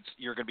 Otherwise,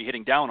 you're going to be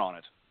hitting down on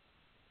it.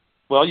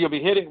 Well, you'll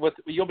be hitting with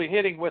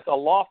a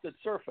lofted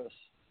surface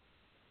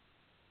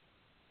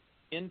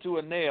into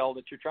a nail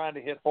that you're trying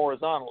to hit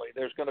horizontally.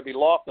 There's going to be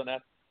loft on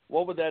that.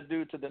 What would that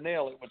do to the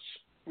nail? It would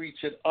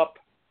screech it up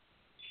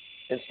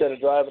instead of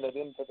driving it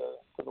into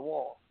the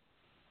wall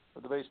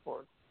or the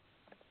baseboard.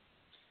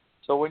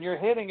 So when you're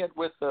hitting it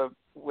with the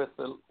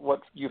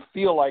what you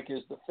feel like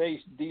is the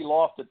face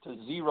de-lofted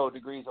to 0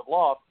 degrees of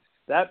loft,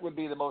 that would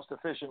be the most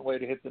efficient way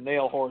to hit the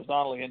nail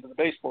horizontally into the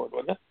baseboard,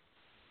 wouldn't it?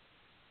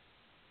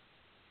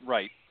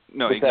 Right.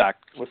 No,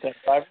 exactly. With that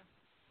driver.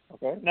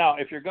 Okay. Now,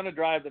 if you're going to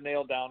drive the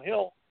nail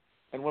downhill,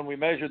 and when we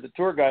measured the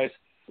tour guys,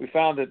 we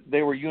found that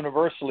they were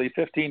universally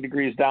 15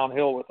 degrees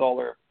downhill with all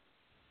their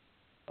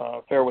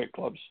fairway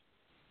clubs.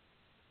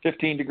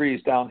 15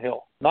 degrees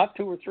downhill, not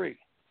 2 or 3.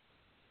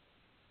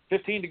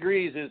 15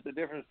 degrees is the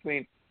difference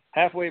between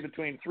halfway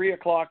between 3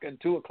 o'clock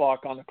and 2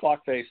 o'clock on the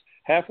clock face,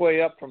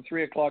 halfway up from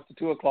 3 o'clock to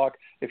 2 o'clock.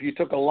 If you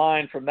took a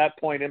line from that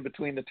point in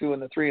between the 2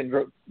 and the 3 and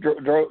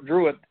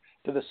drew it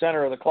to the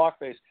center of the clock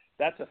face,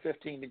 that's a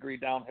 15-degree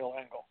downhill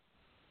angle.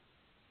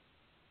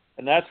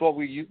 And that's what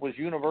was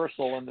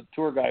universal in the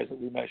tour guys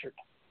that we measured.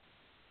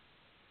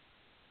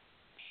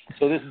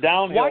 So this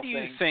downhill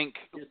thing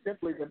is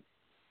simply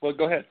well,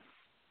 go ahead.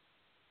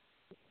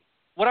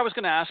 What I was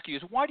going to ask you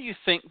is, why do you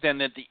think then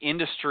that the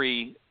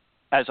industry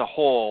as a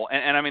whole,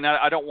 and I mean,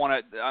 I don't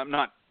want to, I'm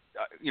not,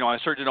 I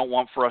certainly don't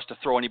want for us to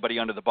throw anybody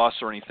under the bus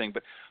or anything,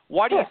 but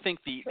why do you think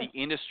the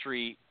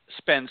industry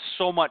spends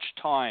so much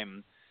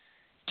time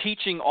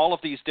teaching all of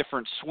these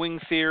different swing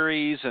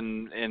theories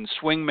and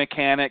swing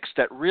mechanics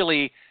that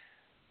really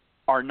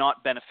are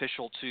not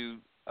beneficial to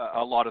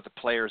a lot of the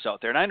players out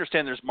there? And I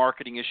understand there's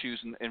marketing issues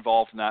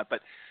involved in that,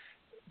 but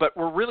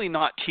we're really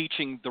not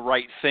teaching the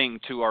right thing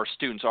to our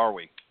students, are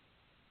we?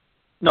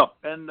 No,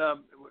 and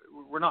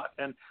we're not.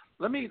 And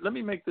let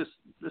me make this.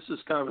 This is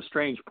kind of a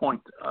strange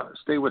point.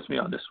 Stay with me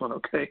on this one,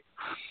 okay?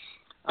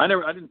 I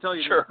didn't tell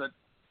you Sure. this, but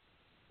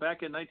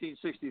back in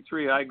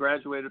 1963, I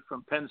graduated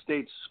from Penn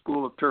State's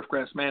School of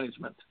Turfgrass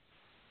Management,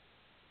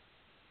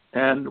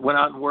 and went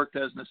out and worked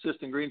as an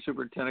assistant green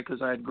superintendent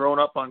because I had grown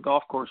up on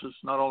golf courses,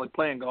 not only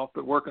playing golf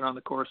but working on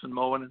the course and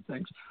mowing and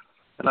things.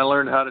 And I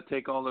learned how to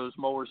take all those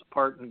mowers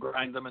apart and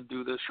grind them and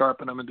do this,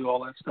 sharpen them and do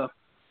all that stuff.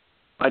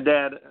 My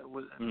dad,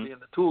 being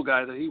the tool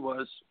guy that he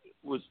was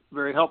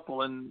very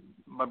helpful, and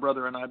my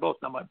brother and I both.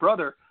 Now, my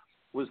brother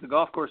was the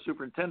golf course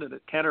superintendent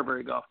at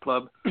Canterbury Golf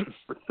Club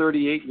for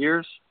 39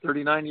 years. You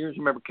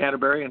remember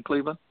Canterbury in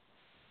Cleveland?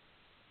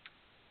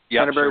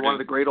 Yeah, Canterbury, sure one of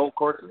the great old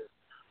courses.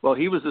 Well,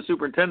 he was the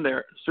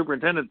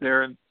superintendent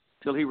there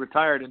until he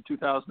retired in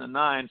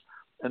 2009,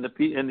 and the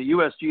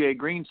USGA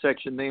Green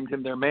section named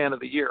him their Man of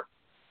the Year.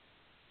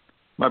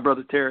 My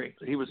brother Terry,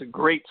 he was a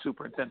great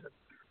superintendent.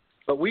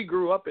 But we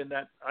grew up in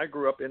that. I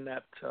grew up in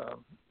that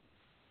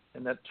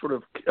sort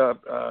of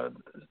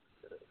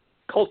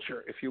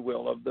culture, if you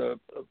will, of the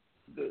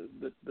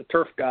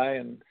turf guy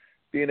and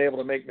being able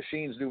to make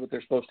machines do what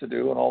they're supposed to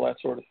do and all that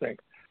sort of thing.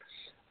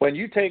 When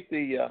you take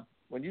the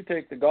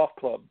golf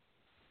club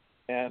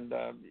and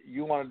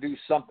you want to do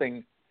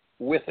something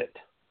with it,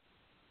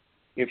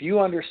 if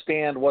you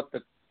understand what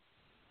the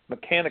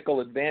mechanical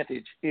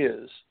advantage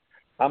is,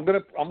 I'm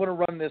gonna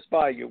run this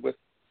by you.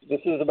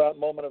 This is about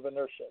moment of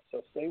inertia,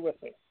 so stay with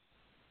me.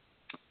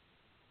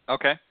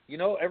 Okay. You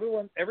know,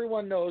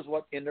 everyone knows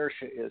what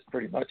inertia is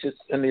pretty much.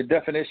 And the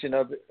definition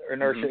of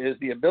inertia is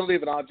the ability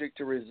of an object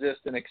to resist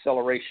an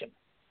acceleration,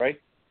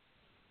 right?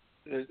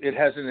 It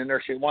has an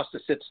inertia. It wants to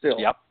sit still.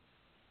 Yep.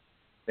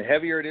 The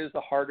heavier it is,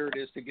 the harder it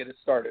is to get it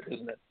started,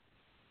 isn't it?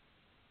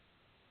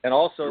 And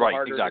also the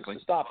harder it is to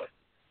stop it,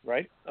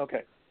 right?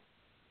 Okay.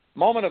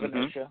 Moment of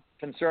inertia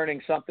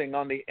concerning something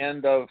on the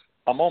end of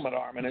a moment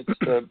arm, and it's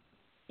the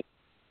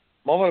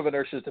moment of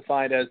inertia is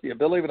defined as the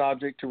ability of an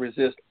object to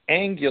resist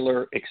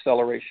angular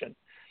acceleration.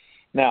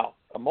 Now,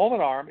 a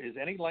moment arm is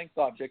any length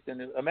object,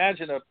 and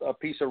imagine a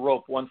piece of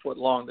rope 1 foot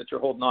long that you're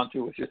holding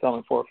onto with your thumb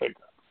and forefinger,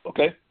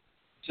 okay?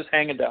 Just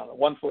hanging down, a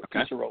 1 foot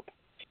piece of rope.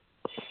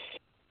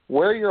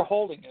 Where you're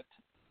holding it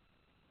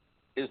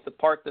is the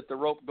part that the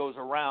rope goes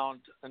around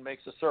and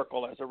makes a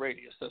circle as a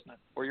radius, doesn't it?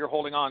 Where you're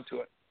holding on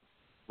to it.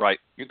 Right.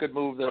 You could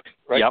move the,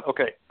 right? Yep.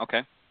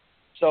 Okay.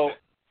 So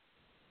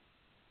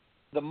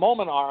the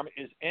moment arm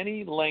is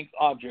any length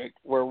object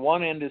where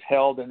one end is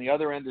held and the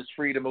other end is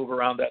free to move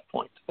around that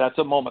point. That's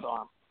a moment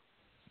arm.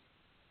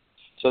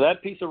 So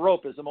that piece of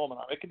rope is a moment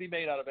arm. It can be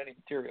made out of any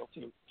material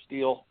too.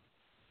 Steel,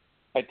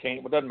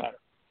 titanium, it doesn't matter.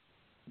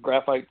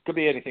 Graphite, could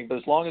be anything, but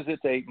as long as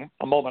it's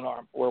a moment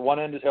arm where one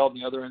end is held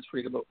and the other end is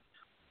free to move.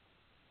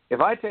 If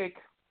I take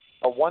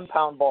a 1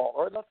 pound ball,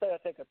 or let's say I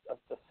take a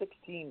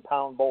 16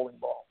 pound bowling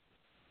ball,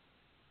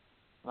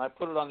 and I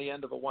put it on the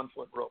end of a 1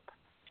 foot rope.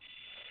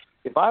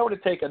 If I were to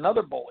take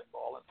another bowling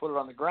ball and put it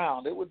on the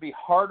ground, it would be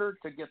harder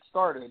to get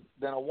started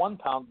than a 1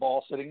 pound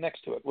ball sitting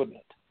next to it, wouldn't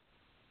it?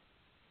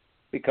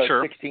 Because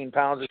 16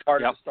 pounds is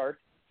harder to start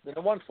than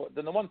the 1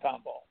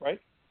 pound ball,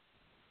 right?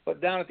 But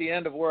down at the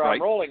end of where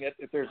I'm rolling it,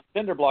 if there's a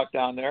cinder block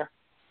down there,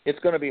 it's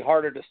going to be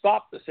harder to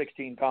stop the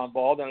 16 pound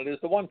ball than it is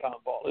the 1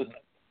 pound ball, isn't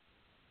it?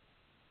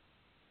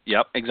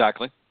 Yep,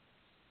 exactly.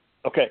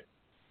 Okay.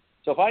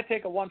 So if I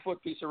take a 1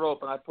 foot piece of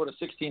rope and I put a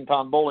 16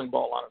 pound bowling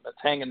ball on it that's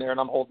hanging there and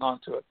I'm holding on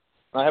to it,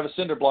 and I have a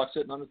cinder block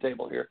sitting on the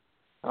table here,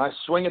 and I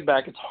swing it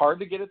back, it's hard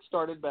to get it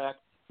started back.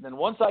 And then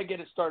once I get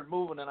it started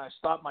moving and I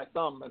stop my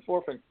thumb and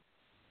forefinger,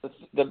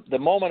 the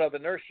moment of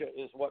inertia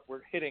is what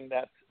we're hitting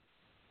that,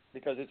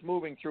 because it's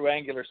moving through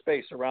angular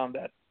space around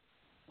that,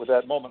 with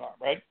that moment arm,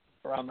 right?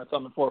 Around the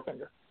thumb and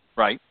forefinger.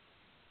 Right.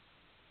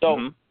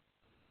 So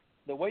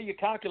the way you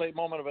calculate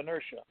moment of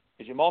inertia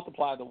is you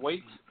multiply the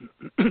weight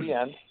at the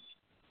end,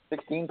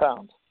 16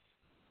 pounds,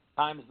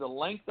 times the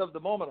length of the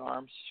moment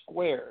arm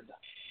squared.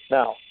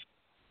 Now,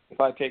 if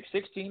I take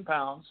 16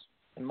 pounds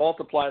and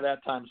multiply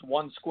that times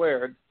 1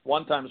 squared,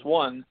 1 times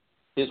 1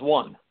 is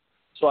 1.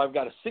 So I've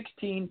got a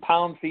 16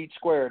 pound-feet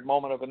squared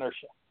moment of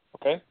inertia,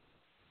 okay?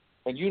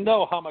 And you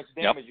know how much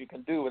damage you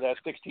can do with that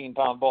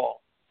 16-pound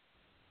ball.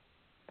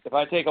 If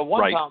I take a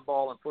 1 pound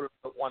ball and put it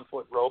on a 1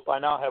 foot rope, I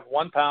now have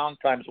 1 pound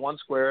times 1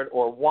 squared,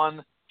 or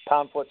 1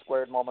 pound-foot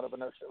squared moment of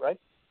inertia, right?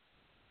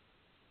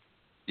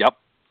 Yep.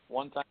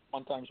 1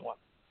 times 1.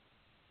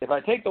 If I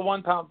take the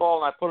 1 pound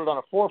ball and I put it on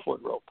a 4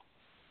 foot rope,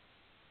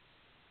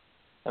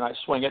 and I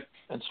swing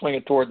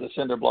it toward the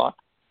cinder block,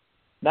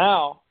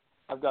 now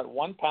I've got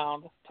 1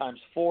 pound times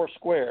 4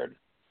 squared,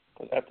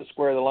 because I have to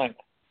square the length.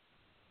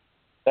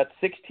 That's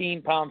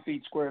 16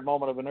 pound-feet squared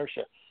moment of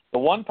inertia. The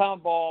 1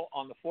 pound ball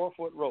on the 4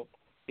 foot rope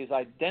is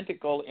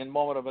identical in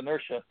moment of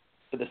inertia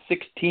to the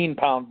 16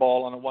 pound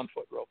ball on a 1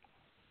 foot rope.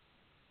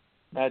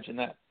 Imagine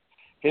that.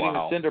 Hitting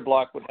the cinder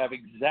block would have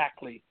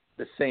exactly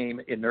the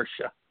same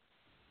inertia.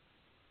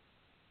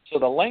 So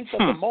the length of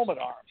the moment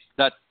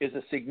arm is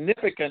a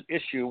significant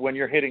issue when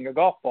you're hitting a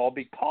golf ball,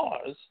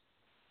 because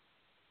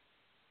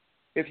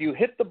if you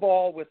hit the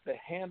ball with the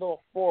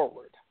handle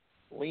forward,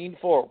 lean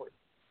forward,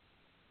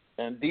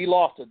 and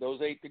de-lofted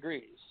those 8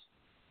 degrees,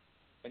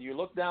 and you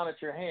look down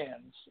at your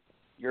hands,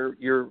 your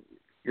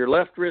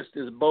left wrist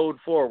is bowed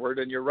forward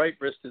and your right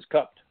wrist is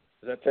cupped.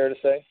 Is that fair to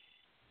say?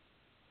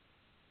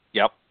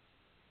 Yep.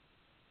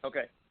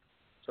 Okay.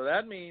 So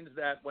that means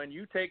that when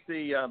you take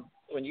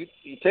when you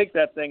take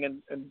that thing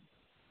and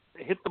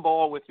hit the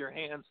ball with your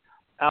hands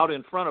out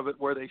in front of it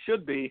where they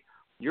should be,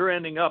 you're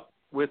ending up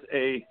with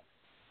a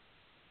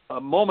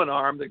moment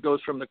arm that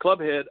goes from the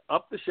club head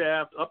up the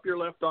shaft, up your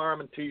left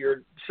arm, and to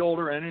your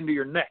shoulder and into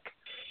your neck.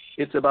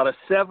 It's about a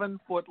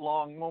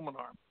 7-foot-long moment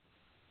arm.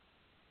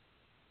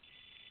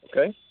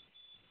 Okay?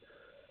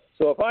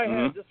 So if I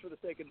had, just for the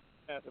sake of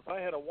math, if I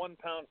had a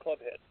 1-pound club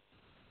head,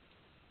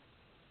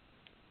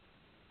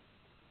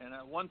 and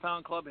a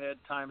 1-pound club head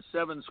times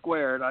 7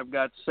 squared, I've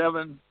got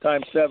 7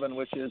 times 7,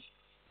 which is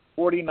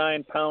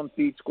 49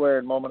 pound-feet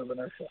squared moment of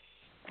inertia.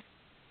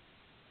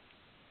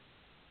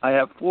 I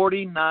have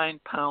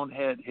 49-pound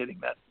head hitting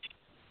that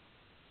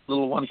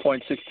little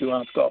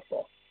 1.62-ounce golf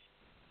ball.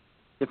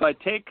 If I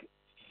take,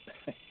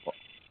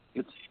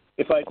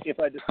 if I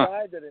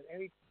decide that at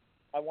any,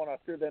 I want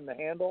to other than the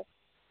handle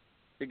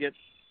to get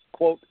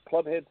quote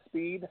club head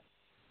speed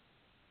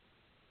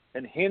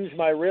and hinge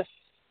my wrists,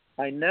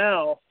 I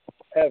now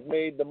have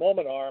made the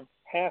moment arm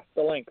half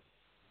the length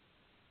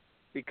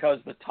because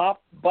the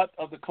top butt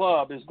of the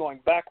club is going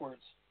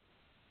backwards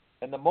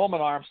and the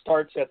moment arm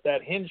starts at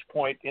that hinge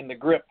point in the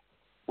grip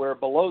where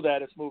below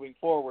that it's moving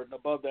forward and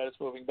above that it's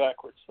moving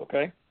backwards,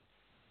 okay?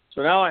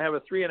 So now I have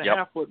a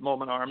 3.5-foot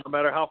moment arm. No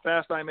matter how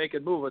fast I make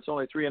it move, it's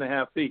only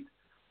 3.5 feet.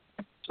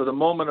 So the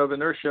moment of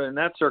inertia in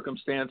that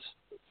circumstance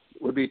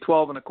would be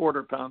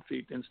 12.25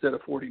 pound-feet instead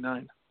of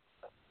 49.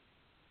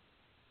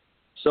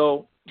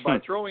 So by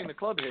throwing the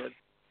club head,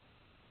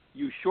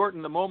 you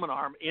shorten the moment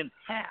arm in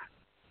half.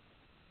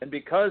 And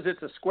because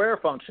it's a square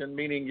function,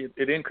 meaning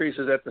it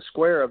increases at the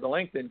square of the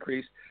length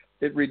increase,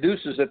 it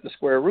reduces at the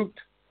square root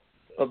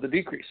of the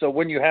decrease. So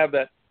when you have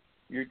that,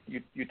 you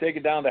take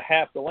it down to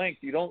half the length,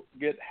 you don't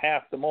get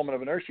half the moment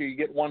of inertia, you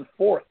get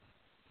 1/4.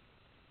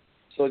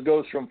 So it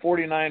goes from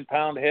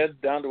 49-pound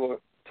head down to a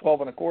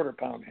 12.25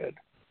 pound head.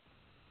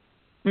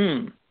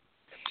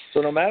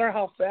 So no matter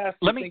how fast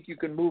you think you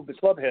can move the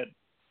club head,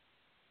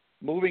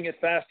 moving it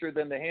faster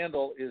than the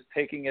handle is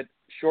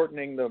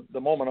shortening the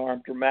moment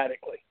arm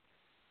dramatically.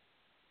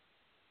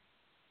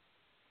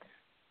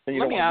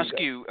 Let me ask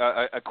you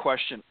a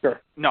question.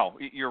 Sure. No,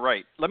 you're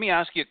right. Let me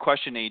ask you a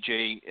question,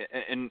 AJ,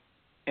 and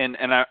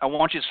I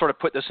want you to sort of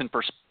put this in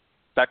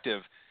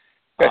perspective.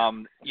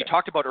 You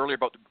talked about earlier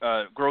about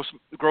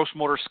gross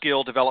motor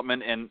skill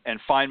development and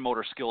fine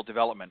motor skill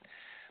development.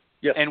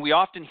 Yes. And we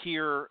often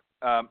hear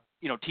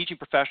teaching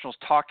professionals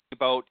talking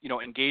about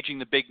engaging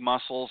the big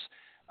muscles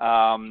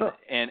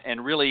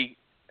and really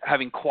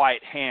having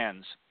quiet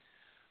hands.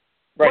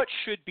 Right. What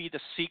should be the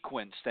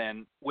sequence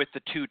then with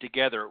the two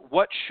together?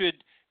 What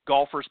should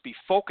golfers be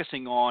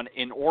focusing on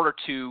in order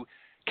to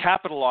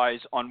capitalize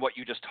on what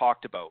you just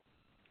talked about?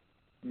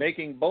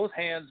 Making both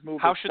hands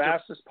move as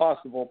fast as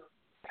possible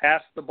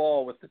past the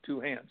ball with the two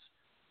hands.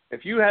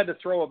 If you had to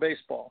throw a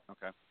baseball,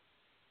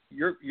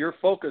 your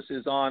focus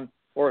is on,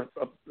 or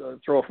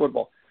throw a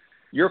football,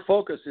 your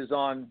focus is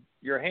on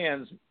your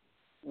hands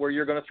where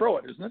you're going to throw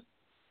it, isn't it?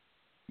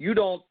 You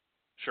don't.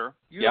 Sure.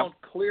 You don't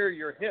clear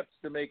your hips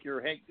to make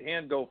your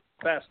hand go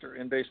faster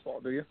in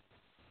baseball, do you?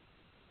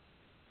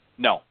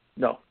 No.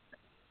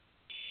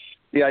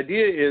 The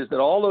idea is that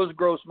all those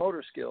gross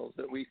motor skills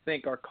that we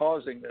think are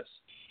causing this,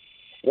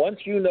 once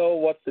you know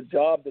what the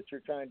job that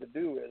you're trying to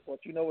do is,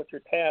 once you know what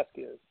your task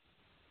is,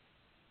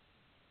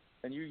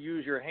 and you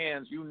use your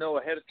hands, you know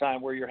ahead of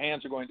time where your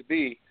hands are going to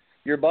be,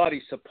 your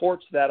body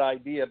supports that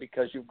idea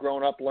because you've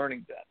grown up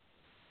learning that,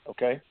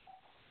 okay?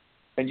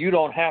 And you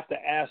don't have to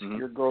ask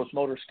your gross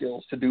motor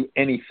skills to do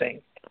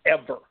anything,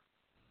 ever.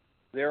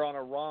 They're on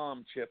a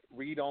ROM chip,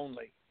 read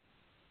only.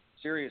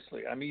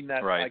 Seriously, I mean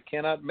that. Right. I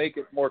cannot make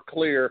it more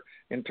clear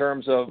in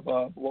terms of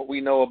what we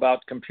know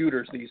about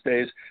computers these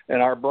days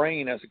and our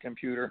brain as a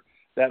computer.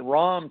 That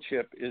ROM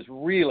chip is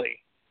really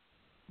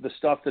the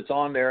stuff that's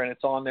on there, and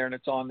it's on there, and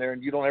it's on there,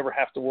 and you don't ever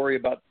have to worry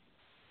about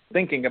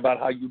thinking about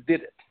how you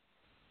did it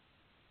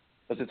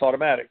because it's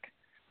automatic.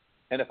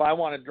 And if I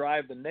want to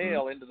drive the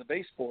nail into the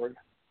baseboard,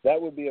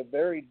 that would be a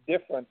very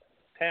different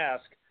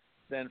task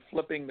than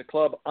flipping the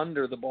club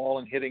under the ball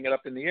and hitting it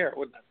up in the air,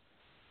 wouldn't it?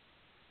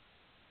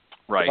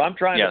 Right. If I'm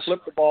trying to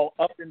flip the ball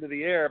up into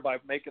the air by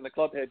making the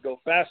club head go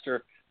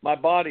faster, my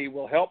body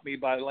will help me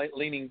by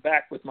leaning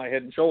back with my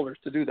head and shoulders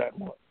to do that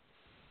more.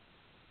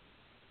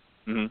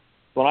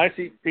 When I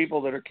see people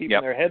that are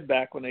keeping their head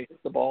back when they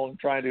hit the ball and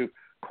trying to,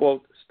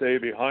 quote, stay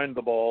behind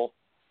the ball,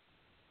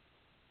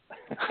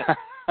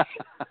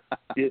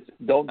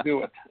 don't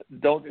do it.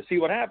 Don't see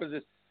what happens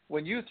is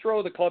when you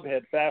throw the club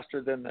head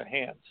faster than the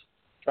hands,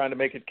 trying to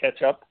make it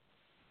catch up,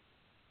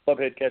 club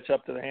head catch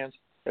up to the hands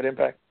at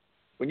impact.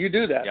 When you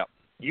do that,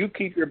 you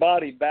keep your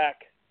body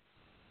back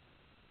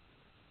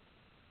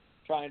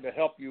trying to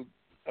help you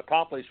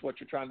accomplish what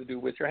you're trying to do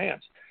with your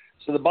hands.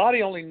 So the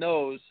body only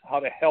knows how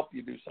to help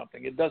you do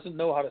something. It doesn't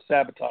know how to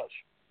sabotage.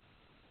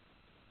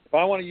 If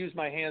I want to use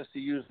my hands to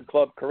use the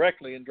club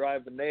correctly and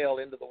drive the nail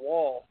into the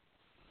wall,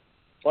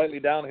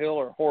 slightly downhill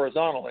or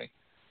horizontally,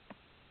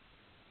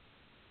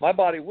 my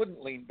body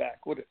wouldn't lean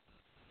back, would it?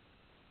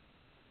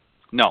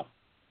 No.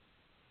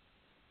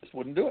 Just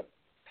wouldn't do it.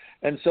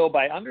 And so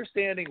by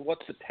understanding what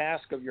the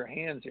task of your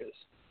hands is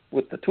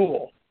with the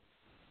tool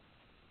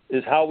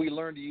is how we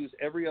learn to use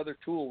every other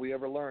tool we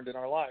ever learned in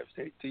our lives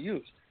to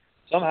use.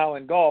 Somehow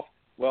in golf,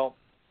 well,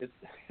 it's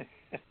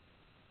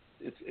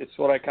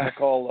what I kind of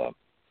call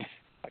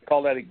I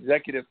call that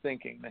executive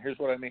thinking. Now, here's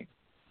what I mean.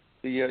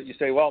 You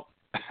say, well,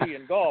 see,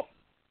 in golf,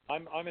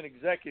 I'm an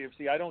executive.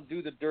 See, I don't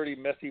do the dirty,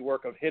 messy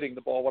work of hitting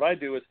the ball. What I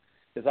do is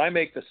I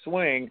make the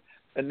swing,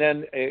 and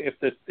then if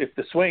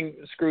the swing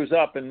screws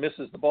up and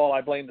misses the ball,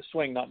 I blame the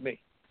swing, not me.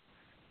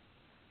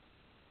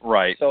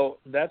 Right. So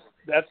that's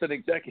an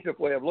executive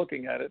way of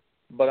looking at it,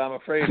 but I'm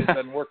afraid it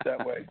doesn't work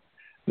that way.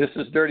 This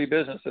is dirty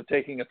business of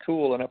taking a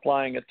tool and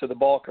applying it to the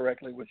ball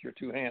correctly with your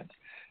two hands.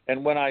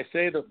 And when I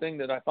say the thing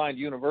that I find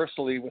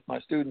universally with my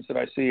students that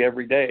I see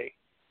every day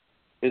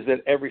is that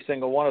every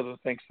single one of them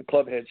thinks the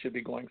club head should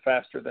be going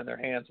faster than their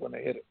hands when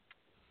they hit it.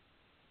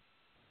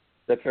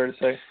 Is that fair to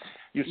say?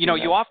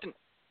 You often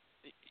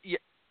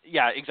 –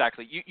 yeah,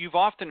 exactly. You've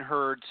often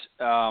heard,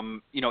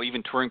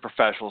 even touring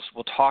professionals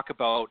will talk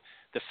about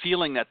the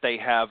feeling that they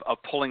have of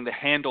pulling the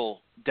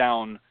handle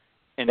down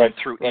and then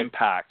through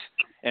impact.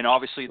 And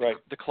obviously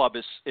the club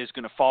is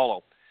going to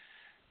follow.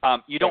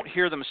 You don't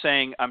hear them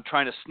saying, I'm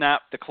trying to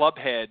snap the club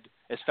head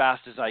as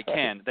fast as I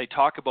can. They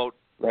talk about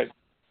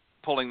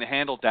pulling the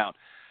handle down.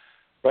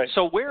 Right.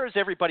 So where is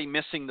everybody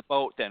missing the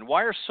boat then?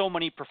 Why are so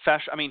many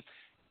professional – I mean,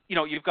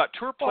 you've got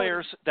tour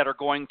players that are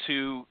going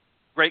to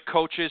great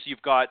coaches.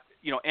 You've got,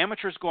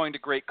 amateurs going to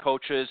great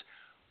coaches.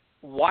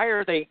 Why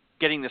are they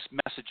getting this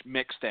message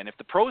mixed then? If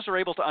the pros are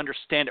able to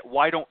understand it,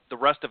 why don't the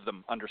rest of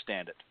them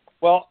understand it?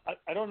 Well,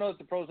 I don't know if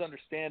the pros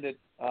understand it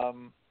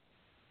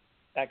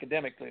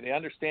academically. They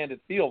understand it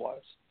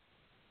feel-wise.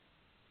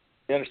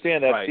 They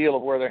understand that feel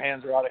of where their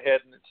hands are out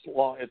ahead, and it's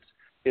long.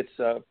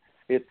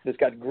 It's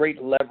got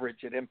great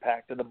leverage at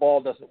impact, and the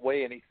ball doesn't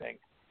weigh anything.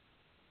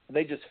 And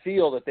they just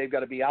feel that they've got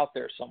to be out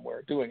there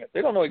somewhere doing it.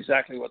 They don't know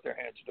exactly what their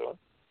hands are doing.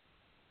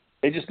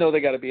 They just know they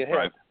got to be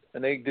ahead,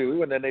 and they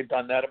do, and then they've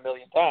done that a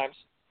million times.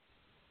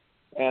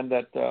 And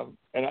that,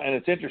 and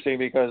it's interesting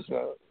because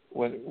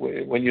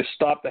when you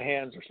stop the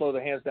hands or slow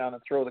the hands down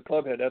and throw the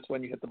club head, that's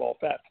when you hit the ball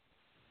fat.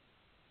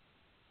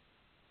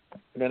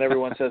 And then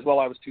everyone says, well,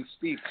 I was too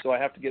steep, so I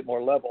have to get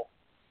more level.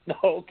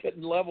 No,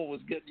 getting level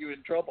was getting you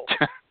in trouble.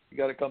 You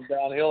got to come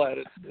downhill at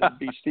it and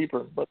be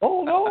steeper. But,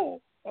 oh,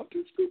 no, I'm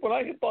too steep when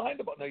I hit behind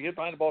the ball. No, you hit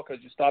behind the ball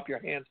because you stop your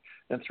hands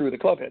and threw the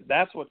club head.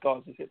 That's what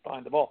causes hit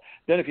behind the ball.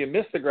 Then if you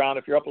miss the ground,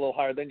 if you're up a little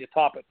higher, then you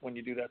top it when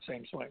you do that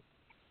same swing.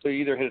 So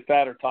you either hit it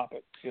fat or top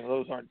it.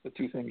 Those aren't the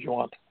two things you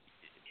want.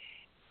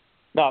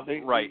 No,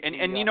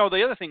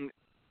 the other thing,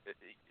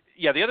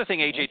 the other thing,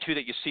 AJ, too,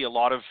 that you see a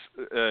lot of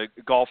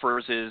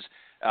golfers is,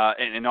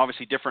 and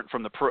obviously different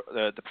from the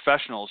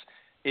professionals,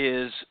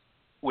 is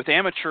with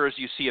amateurs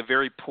you see a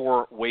very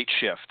poor weight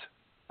shift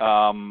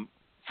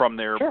from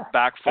their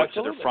back foot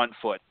to their front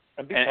foot,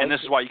 and this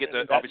is why you get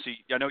obviously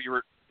I know you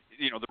were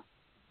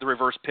the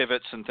reverse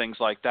pivots and things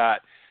like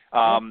that,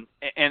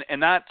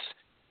 and that's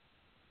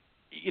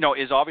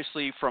is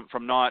obviously from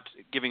not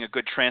giving a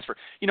good transfer.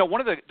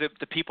 One of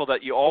the people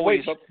that you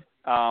always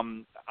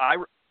I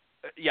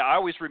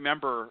always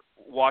remember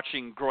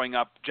watching growing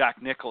up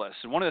Jack Nicklaus,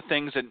 and one of the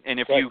things, and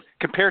if you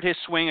compared his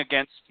swing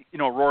against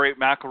Rory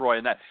McIlroy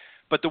and that,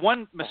 but the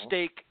one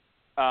mistake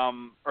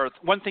or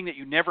one thing that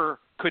you never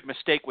could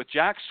mistake with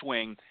Jack's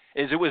swing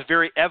is it was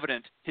very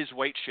evident his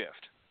weight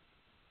shift.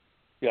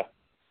 Yeah,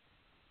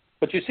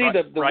 but you see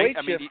the weight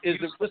shift is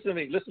listen to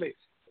me.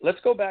 Let's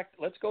go back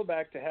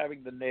to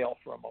having the nail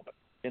for a moment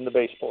in the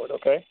baseboard,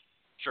 okay?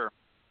 Sure.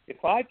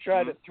 If I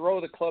try to throw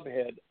the club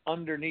head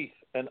underneath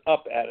and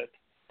up at it,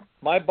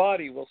 my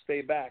body will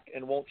stay back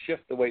and won't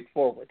shift the weight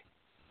forward.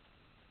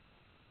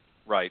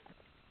 Right.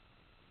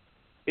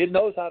 It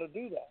knows how to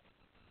do that.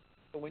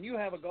 So when you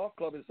have a golf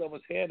club in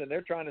someone's hand and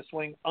they're trying to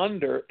swing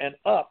under and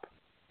up,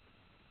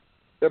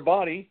 their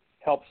body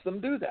helps them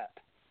do that.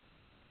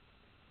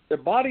 Their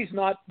body's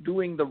not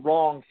doing the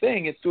wrong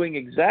thing. It's doing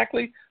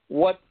exactly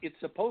what it's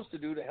supposed to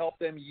do to help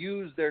them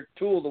use their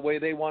tool the way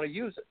they want to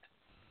use it.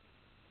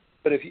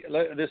 But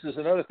this is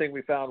another thing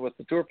we found with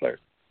the tour players.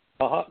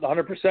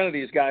 100% of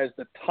these guys,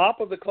 the top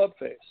of the club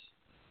face,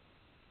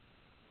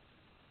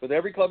 with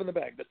every club in the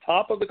bag, the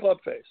top of the club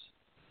face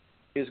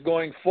is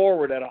going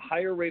forward at a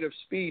higher rate of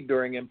speed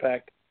during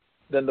impact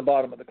than the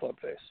bottom of the club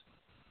face.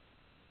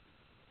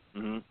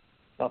 Mm-hmm.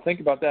 Now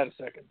think about that a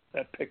second,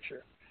 that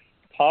picture.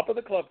 Top of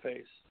the club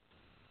face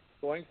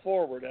going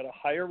forward at a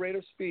higher rate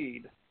of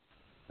speed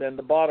than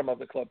the bottom of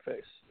the club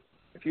face.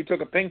 If you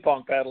took a ping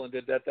pong paddle and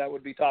did that, that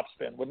would be top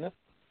spin, wouldn't it?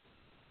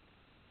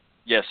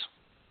 Yes.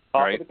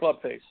 Top of the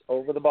club face,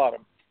 over the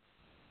bottom.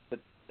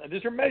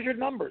 These are measured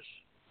numbers,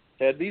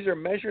 Ted. These are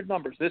measured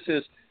numbers. This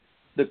is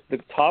the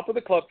top of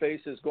the club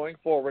face is going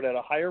forward at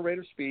a higher rate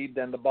of speed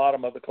than the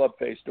bottom of the club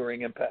face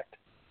during impact.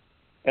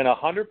 And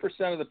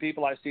 100% of the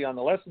people I see on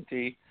the lesson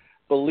tee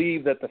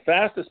believe that the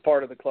fastest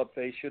part of the club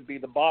face should be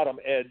the bottom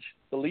edge,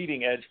 the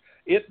leading edge,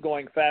 it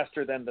going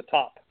faster than the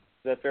top.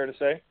 Is that fair to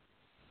say?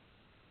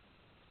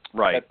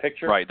 Right. That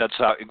picture? Right. That's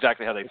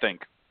exactly how they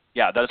think.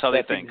 Yeah, that's how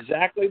they think. That's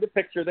exactly the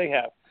picture they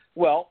have.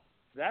 Well,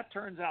 that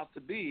turns out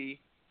to be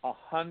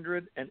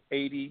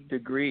 180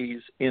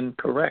 degrees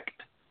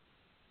incorrect.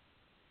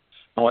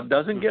 Now, it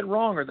doesn't get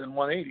wronger than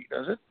 180,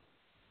 does it?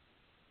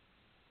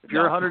 If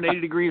you're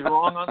 180 degrees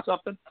wrong on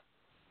something,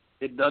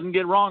 it doesn't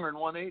get wronger than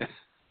 180.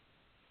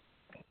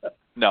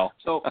 No.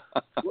 So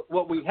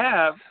what we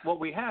have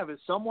is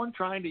someone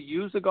trying to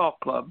use a golf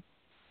club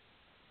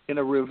in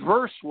a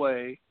reverse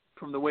way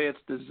from the way it's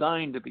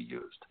designed to be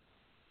used.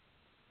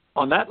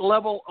 On that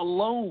level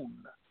alone.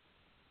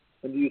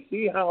 And do you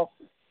see how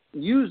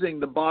using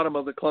the bottom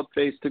of the club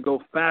face to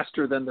go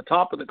faster than the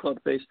top of the club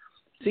face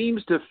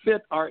seems to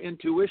fit our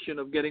intuition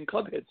of getting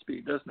club head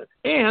speed, doesn't it?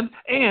 And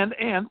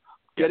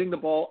getting the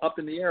ball up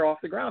in the air off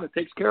the ground. It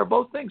takes care of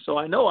both things. So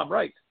I know I'm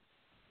right.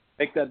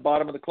 Make that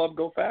bottom of the club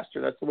go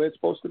faster. That's the way it's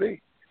supposed to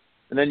be.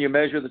 And then you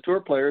measure the tour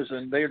players,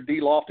 and they're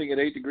de-lofting at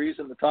 8 degrees,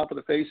 and the top of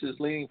the face is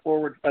leaning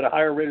forward at a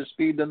higher rate of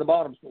speed than the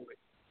bottom's moving.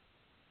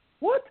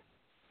 What?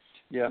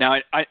 Yeah.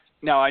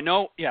 Now I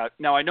know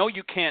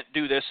you can't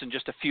do this in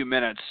just a few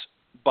minutes,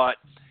 but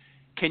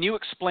can you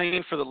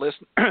explain for the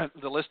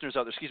listeners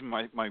out there? Excuse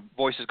me, my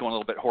voice is going a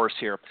little bit hoarse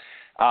here.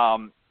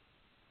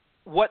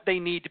 What they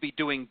need to be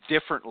doing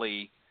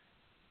differently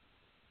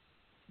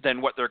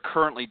than what they're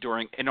currently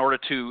doing in order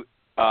to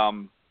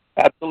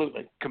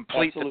Absolutely.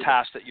 complete the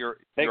task that you're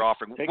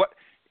offering.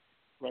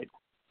 Right.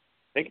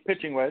 Take a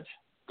pitching wedge.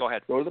 Go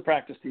ahead. Go to the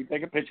practice tee.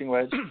 Take a pitching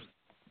wedge.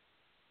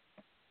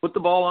 Put the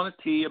ball on a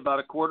tee about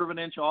a quarter of an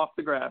inch off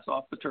the grass,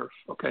 off the turf.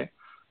 Okay.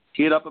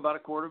 Tee it up about a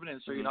quarter of an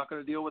inch, so you're not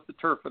going to deal with the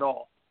turf at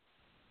all.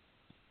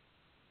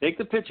 Take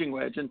the pitching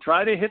wedge and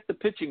try to hit the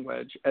pitching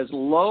wedge as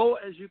low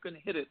as you can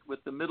hit it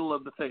with the middle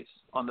of the face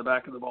on the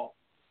back of the ball.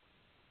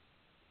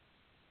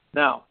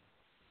 Now,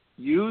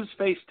 use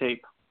face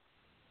tape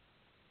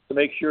to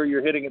make sure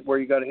you're hitting it where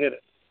you got to hit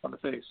it, on the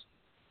face.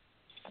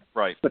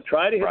 Right. But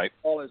try to hit the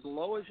ball as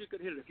low as you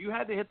could hit it. If you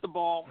had to hit the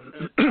ball,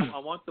 I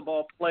want the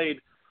ball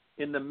played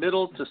in the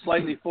middle to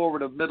slightly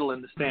forward of middle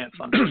in the stance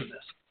on doing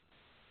this.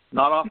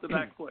 Not off the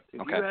back foot.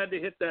 If you had to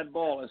hit that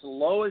ball as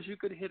low as you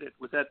could hit it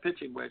with that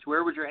pitching wedge,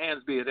 where would your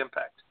hands be at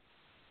impact?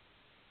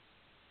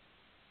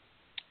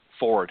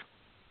 Forward.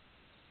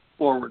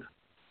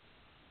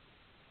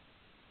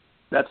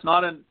 That's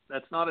not a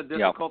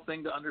difficult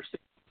thing to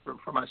understand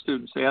for my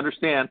students. They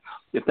understand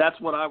if that's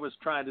what I was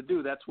trying to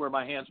do, that's where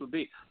my hands would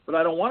be. But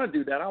I don't want to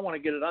do that. I want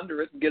to get it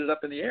under it and get it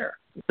up in the air.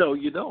 So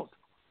you don't.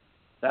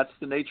 That's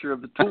the nature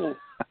of the tool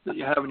that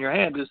you have in your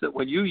hand, is that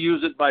when you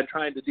use it by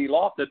trying to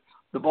de-loft it,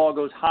 the ball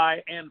goes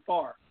high and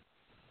far.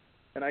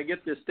 And I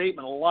get this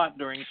statement a lot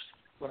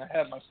when I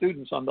have my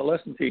students on the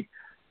lesson tee.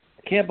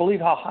 I can't believe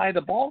how high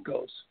the ball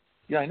goes.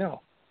 Yeah, I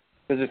know.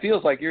 Because it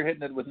feels like you're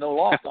hitting it with no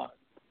loft on it.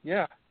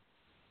 Yeah.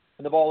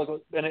 And the ball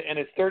goes, and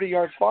it's 30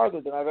 yards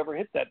farther than I've ever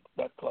hit that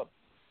club.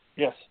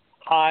 Yes,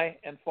 high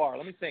and far.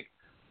 Let me think.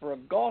 For a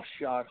golf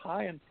shot,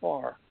 high and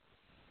far,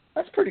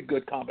 that's a pretty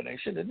good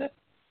combination, isn't it?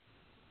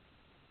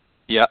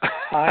 Yeah.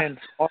 High and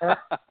far.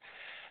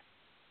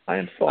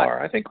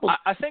 I think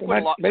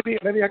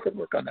maybe I could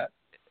work on that.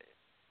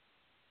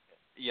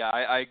 Yeah,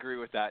 I agree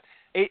with that.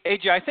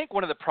 AJ, I think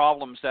one of the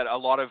problems that a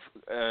lot of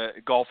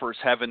golfers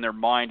have in their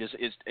mind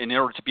is in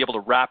order to be able to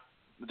wrap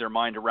their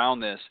mind around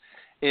this,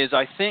 is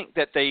I think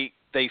that they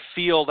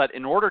feel that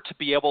in order to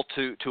be able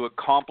to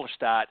accomplish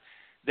that,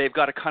 they've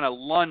got to kind of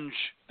lunge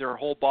their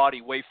whole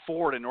body way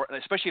forward,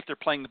 especially if they're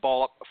playing the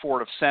ball up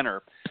forward of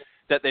center,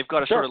 that they've got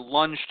to sort of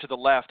lunge to the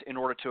left in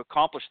order to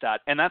accomplish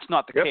that. And that's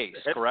not the case,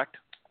 correct?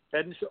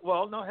 Head and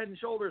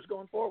shoulders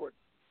going forward.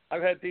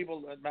 I've had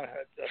people,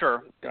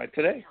 sure. I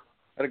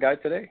had a guy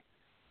today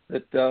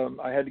that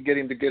I had to get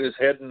him to get his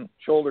head and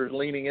shoulders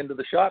leaning into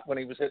the shot when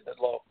he was hitting it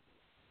low.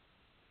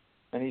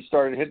 And he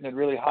started hitting it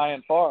really high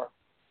and far.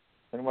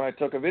 And when I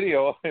took a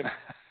video of him,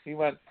 he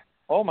went,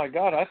 "Oh, my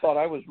God, I thought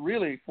I was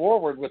really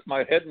forward with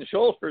my head and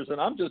shoulders,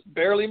 and I'm just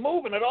barely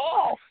moving at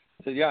all."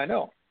 I said, "Yeah, I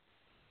know.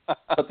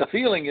 But the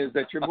feeling is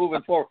that you're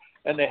moving forward.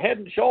 And the head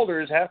and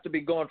shoulders have to be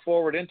going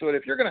forward into it.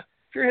 If you're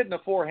hitting a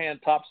forehand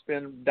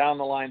topspin down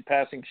the line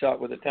passing shot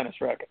with a tennis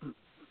racket,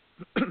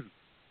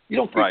 you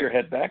don't keep your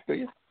head back, do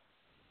you?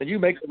 And you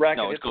make the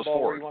racket hit the ball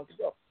forward where you want to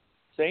go.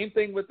 Same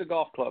thing with the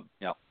golf club.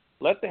 Yeah.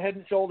 Let the head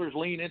and shoulders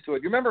lean into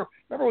it. You remember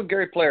when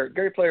Gary Player in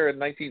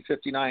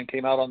 1959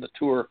 came out on the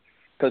tour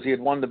because he had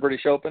won the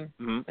British Open,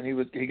 and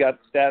he got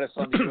status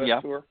on the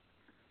U.S. tour,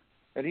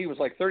 and he was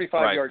like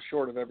 35 yards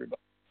short of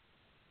everybody.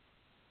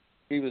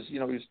 He was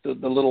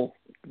the little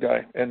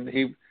guy, and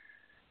he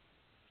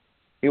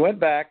went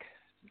back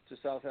to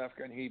South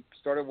Africa and he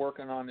started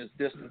working on his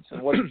distance.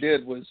 And what he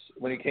did was,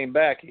 when he came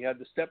back, he had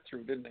the step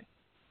through, didn't he?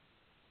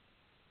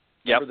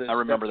 Yep, I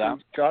remember that.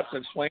 Shots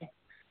and swing.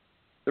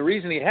 The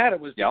reason he had it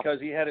was because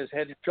he had his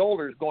head and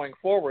shoulders going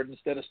forward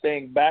instead of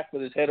staying back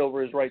with his head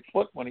over his right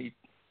foot when he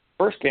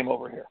first came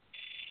over here.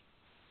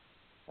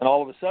 And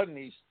all of a sudden,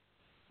 he's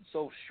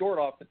so short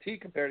off the tee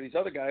compared to these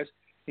other guys,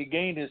 he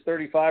gained his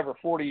 35 or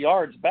 40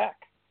 yards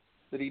back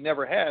that he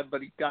never had,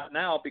 but he got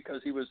now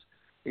because he was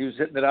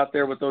hitting it out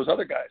there with those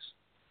other guys.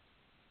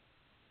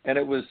 And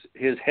it was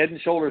his head and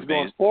shoulders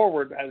going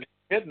forward as he was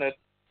hitting it,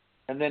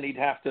 and then he'd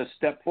have to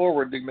step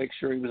forward to make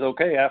sure he was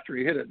okay after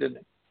he hit it, didn't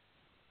he?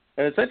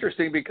 And it's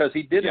interesting because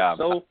he did it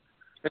so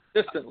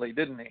consistently,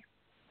 didn't he?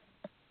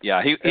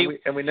 Yeah,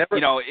 we never.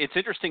 It's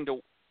interesting to.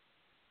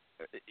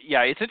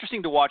 Yeah, it's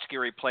interesting to watch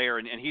Gary play,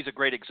 and he's a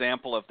great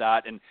example of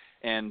that.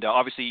 And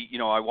obviously,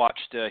 I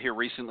watched here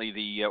recently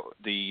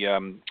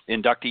the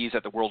inductees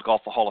at the World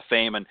Golf Hall of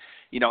Fame, and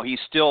he's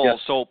still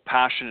so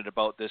passionate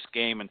about this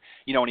game. And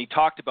and he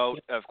talked about,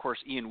 of course,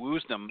 Ian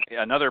Woosnam,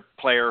 another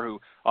player who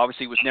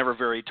obviously was never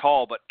very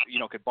tall, but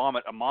could bomb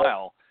it a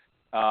mile.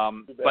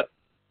 But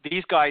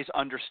these guys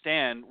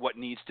understand what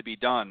needs to be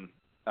done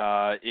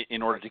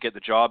in order to get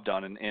the job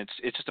done, and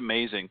it's just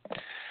amazing.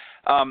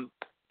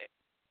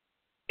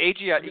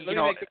 AJ, let me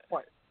make a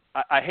point.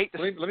 I hate this.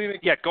 Let me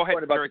make go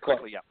ahead about very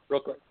quickly. Real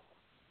quick.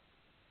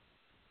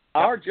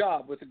 Our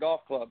job with the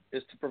golf club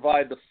is to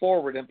provide the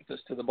forward impetus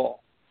to the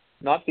ball,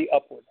 not the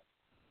upward.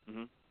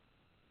 Mm-hmm.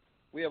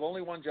 We have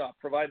only one job: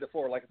 provide the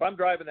forward. Like if I'm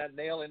driving that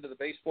nail into the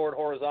baseboard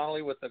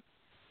horizontally with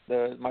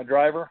my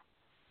driver,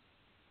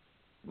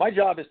 my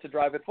job is to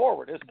drive it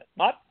forward, isn't it?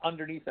 Not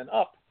underneath and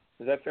up.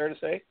 Is that fair to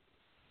say?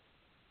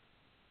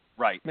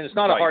 Right. I mean, it's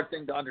not a hard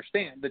thing to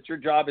understand that your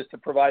job is to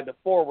provide the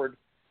forward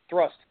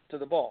thrust to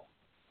the ball.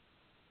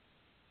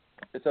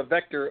 It's a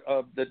vector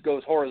that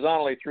goes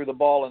horizontally through the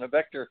ball, and a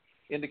vector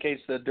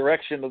indicates the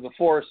direction of the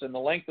force, and the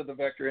length of the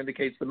vector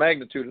indicates the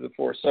magnitude of the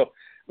force. So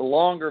the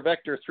longer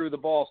vector through the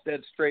ball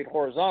dead straight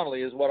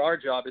horizontally is what our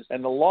job is,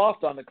 and the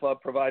loft on the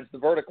club provides the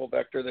vertical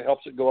vector that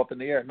helps it go up in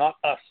the air, not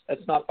us.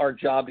 That's not our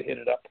job to hit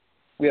it up.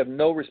 We have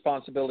no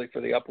responsibility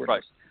for the upwardness.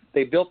 Right.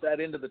 They built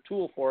that into the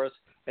tool for us,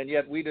 and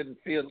yet we didn't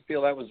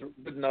feel that was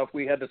good enough.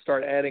 We had to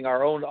start adding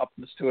our own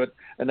upness to it,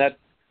 and that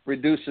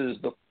reduces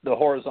the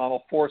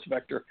horizontal force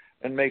vector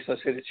and makes us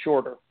hit it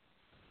shorter.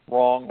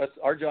 Wrong.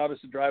 Our job is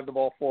to drive the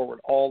ball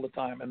forward all the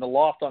time, and the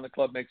loft on the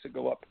club makes it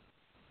go up.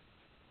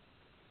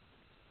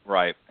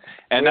 Right,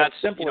 and that's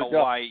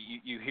why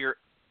you hear.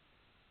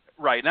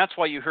 Right, and that's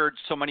why you heard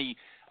so many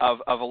of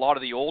a lot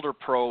of the older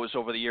pros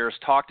over the years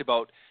talked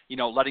about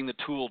letting the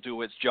tool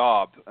do its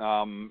job,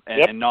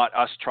 and not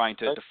us trying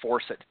to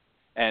force it.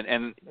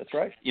 And that's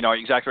right.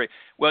 Exactly right.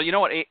 Well, you know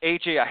what,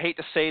 AJ, I hate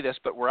to say this,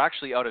 but we're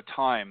actually out of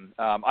time.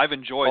 I've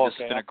enjoyed this.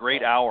 It's been a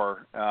great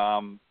hour,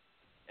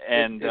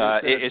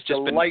 it's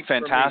just been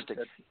fantastic.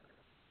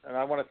 And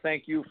I want to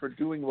thank you for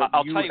doing what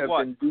you have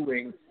been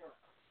doing.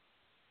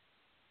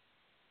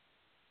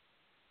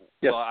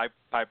 Yes. Well,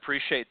 I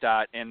appreciate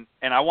that, and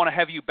I want to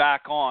have you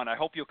back on. I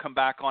hope you'll come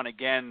back on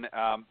again.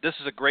 This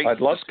is a great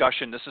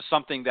discussion. This is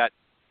something that,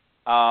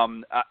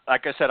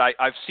 like I said,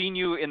 I've seen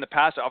you in the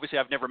past. Obviously,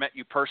 I've never met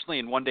you personally,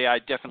 and one day I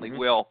definitely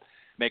will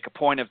make a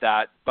point of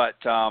that. But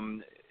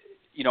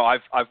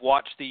I've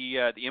watched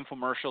the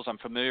infomercials. I'm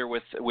familiar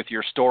with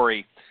your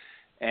story,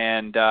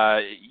 and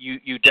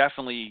you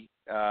definitely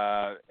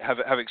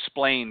have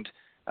explained,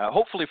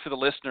 hopefully for the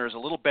listeners, a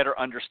little better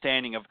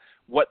understanding of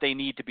what they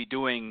need to be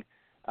doing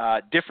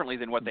differently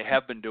than what they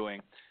have been doing.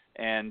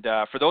 And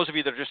for those of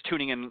you that are just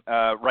tuning in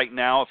right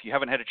now, if you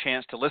haven't had a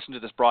chance to listen to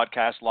this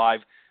broadcast live,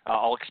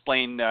 I'll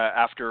explain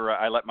after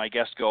I let my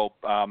guest go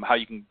how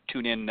you can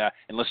tune in and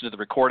listen to the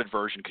recorded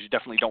version, because you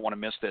definitely don't want to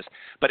miss this.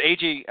 But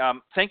AJ,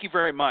 thank you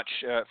very much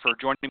for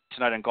joining me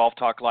tonight on Golf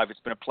Talk Live.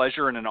 It's been a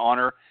pleasure and an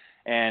honor,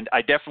 and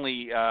I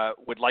definitely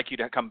would like you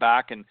to come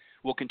back, and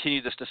we'll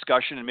continue this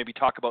discussion and maybe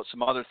talk about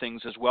some other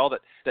things as well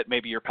that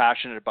maybe you're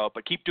passionate about.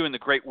 But keep doing the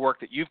great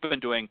work that you've been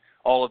doing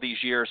all of these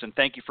years, and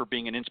thank you for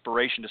being an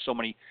inspiration to so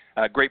many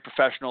great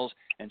professionals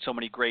and so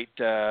many great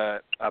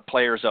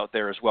players out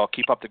there as well.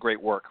 Keep up the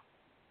great work.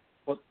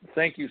 Well,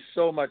 thank you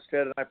so much,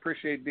 Ted, and I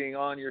appreciate being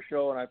on your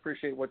show, and I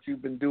appreciate what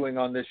you've been doing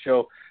on this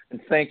show.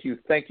 And thank you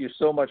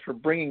so much for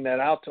bringing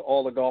that out to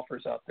all the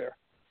golfers out there.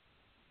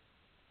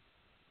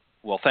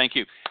 Well, thank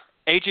you.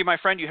 AJ, my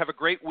friend, you have a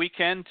great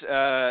weekend,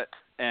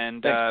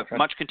 and thanks,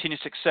 much continued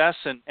success,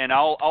 and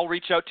I'll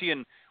reach out to you,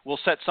 and we'll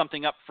set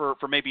something up for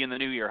maybe in the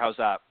new year. How's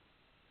that?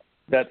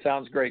 That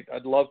sounds great.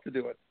 I'd love to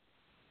do it.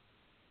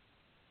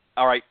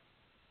 All right.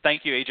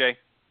 Thank you, AJ.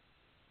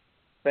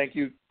 Thank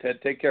you, Ted.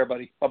 Take care,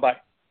 buddy. Bye-bye.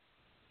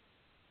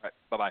 All right,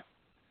 bye-bye.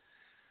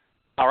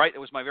 All right, it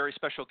was my very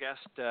special guest,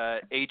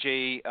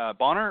 AJ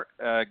Bonar,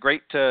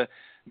 great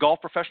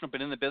golf professional,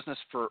 been in the business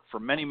for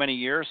many, many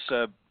years,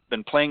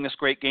 been playing this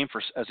great game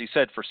for, as he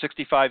said, for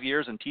 65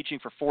 years and teaching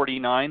for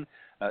 49,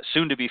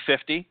 soon to be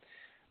 50.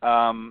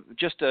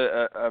 Just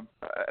a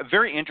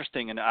very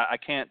interesting, and I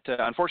can't,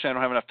 unfortunately, I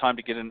don't have enough time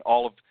to get in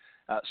all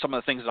of some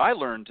of the things that I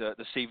learned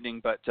this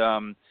evening, but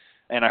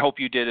and I hope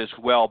you did as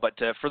well. But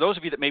for those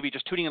of you that may be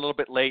just tuning in a little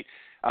bit late,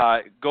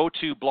 go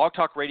to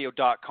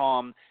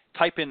blogtalkradio.com,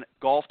 type in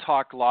Golf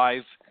Talk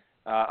Live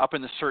up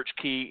in the search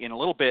key in a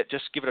little bit.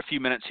 Just give it a few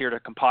minutes here to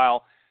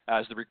compile.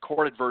 as the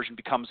recorded version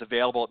becomes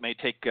available. It may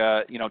take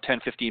 10,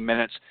 15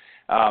 minutes.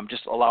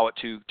 Just allow it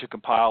to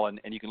compile, and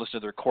you can listen to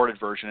the recorded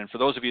version. And for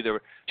those of you that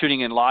are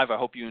tuning in live, I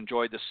hope you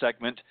enjoyed this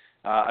segment.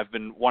 I've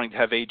been wanting to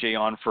have AJ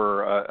on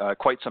for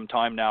quite some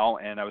time now,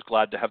 and I was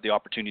glad to have the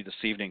opportunity this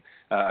evening.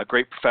 A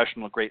great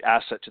professional, a great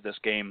asset to this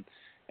game,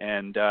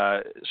 and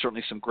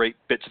certainly some great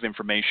bits of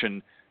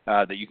information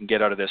that you can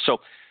get out of this. So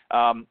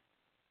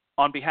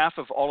on behalf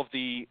of all of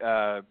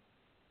the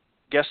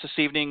guests this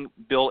evening,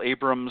 Bill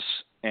Abrams,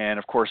 and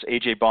of course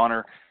AJ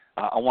Bonar,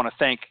 I want to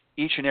thank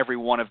each and every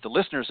one of the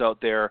listeners out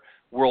there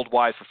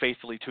worldwide for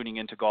faithfully tuning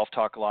into Golf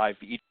Talk Live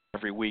each and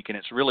every week. And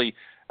it's really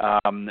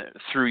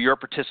through your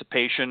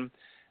participation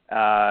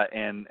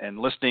and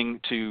listening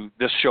to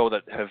this show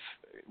that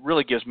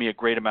really gives me a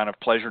great amount of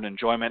pleasure and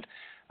enjoyment.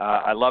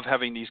 I love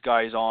having these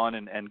guys on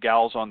and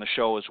gals on the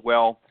show as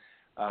well.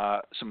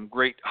 Some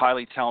great,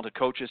 highly talented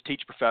coaches,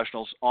 teach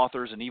professionals,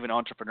 authors, and even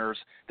entrepreneurs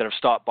that have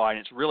stopped by. And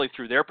it's really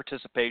through their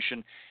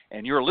participation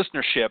and your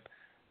listenership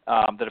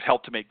that have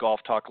helped to make Golf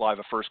Talk Live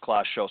a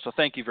first-class show. So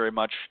thank you very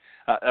much.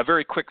 A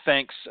very quick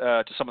thanks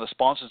to some of the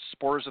sponsors and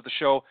supporters of the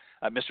show.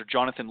 Mr.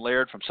 Jonathan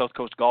Laird from South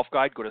Coast Golf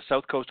Guide. Go to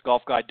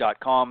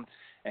southcoastgolfguide.com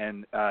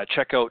and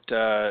check out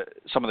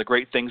some of the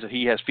great things that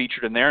he has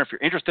featured in there. If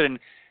you're interested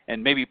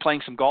in maybe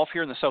playing some golf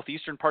here in the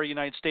southeastern part of the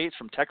United States,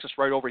 from Texas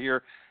right over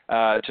here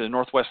to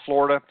Northwest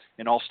Florida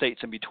and all states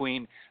in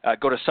between,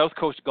 go to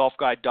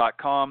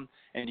southcoastgolfguide.com,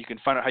 and you can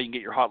find out how you can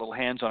get your hot little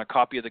hands on a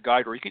copy of the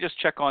guide, or you can just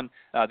check on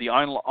the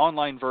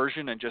online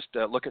version and just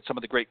look at some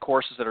of the great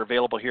courses that are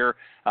available here.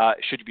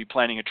 Should you be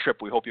planning a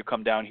trip, we hope you'll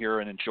come down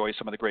here and enjoy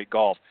some of the great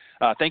golf.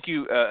 Thank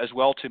you as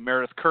well to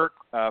Meredith Kirk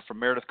from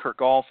Meredith Kirk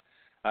Golf.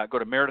 Go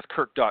to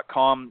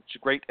meredithkirk.com. She's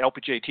a great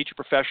LPGA teacher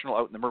professional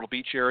out in the Myrtle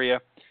Beach area.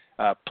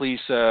 Please,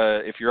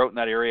 if you're out in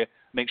that area,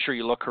 make sure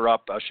you look her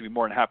up. She'll be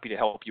more than happy to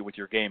help you with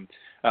your game.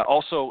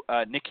 Also,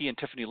 Nikki and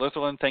Tiffany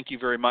Litherland, thank you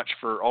very much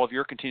for all of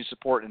your continued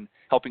support and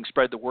helping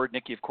spread the word.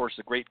 Nikki, of course, is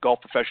a great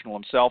golf professional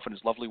himself, and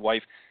his lovely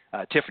wife,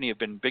 Tiffany, have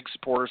been big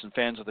supporters and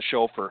fans of the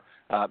show for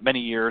many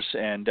years,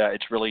 and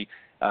it's really,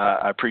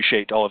 I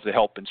appreciate all of the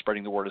help in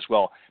spreading the word as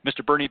well.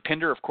 Mr. Bernie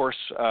Pinder, of course,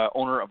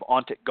 owner of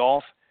Ontic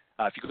Golf.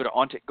 If you go to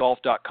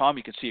onticgolf.com,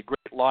 you can see a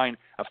great line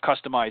of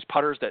customized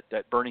putters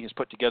that Bernie has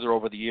put together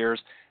over the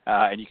years,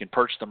 and you can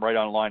purchase them right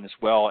online as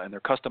well, and they're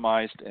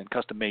customized and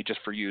custom-made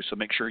just for you, so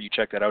make sure you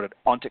check that out at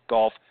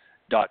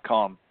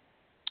onticgolf.com.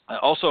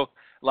 Also,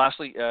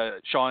 lastly,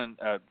 Sean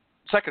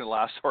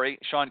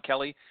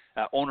Kelly,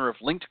 owner of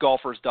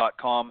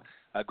linkedgolfers.com,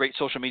 a great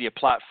social media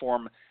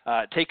platform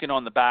taken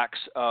on the backs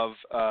of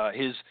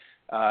his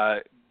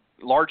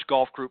large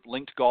golf group,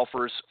 Linked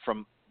Golfers,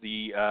 from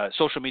the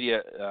social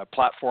media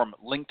platform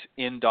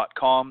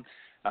linkedin.com.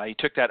 He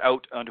took that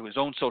out onto his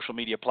own social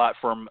media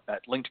platform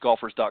at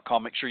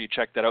linkedgolfers.com. Make sure you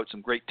check that out.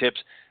 Some great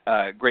tips,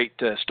 great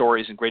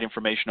stories, and great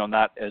information on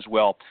that as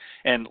well.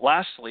 And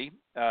lastly,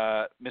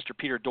 Mr.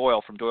 Peter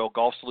Doyle from Doyle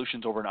Golf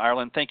Solutions over in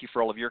Ireland. Thank you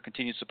for all of your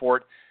continued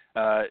support.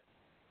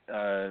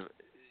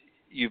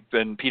 You've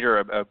been, Peter,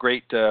 a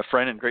great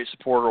friend and great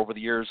supporter over the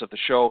years of the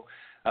show.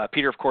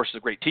 Peter, of course, is a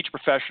great teacher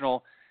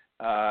professional.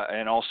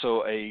 And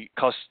also a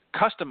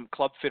custom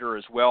club fitter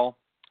as well.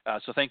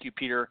 So thank you,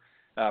 Peter,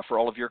 for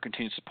all of your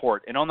continued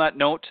support. And on that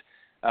note,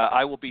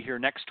 I will be here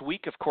next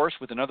week, of course,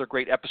 with another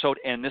great episode.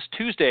 And this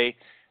Tuesday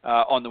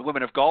on the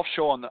Women of Golf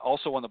show,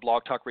 also on the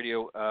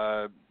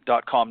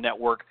blogtalkradio.com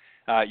network,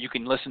 you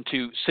can listen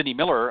to Cindy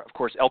Miller, of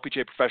course,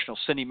 LPGA professional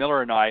Cindy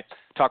Miller, and I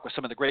talk with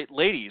some of the great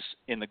ladies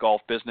in the golf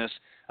business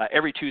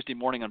every Tuesday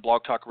morning on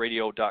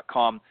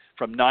blogtalkradio.com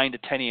from 9 to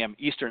 10 a.m.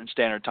 Eastern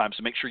Standard Time.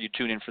 So make sure you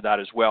tune in for that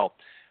as well.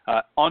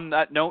 On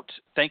that note,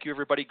 thank you,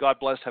 everybody. God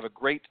bless. Have a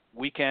great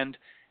weekend,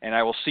 and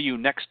I will see you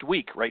next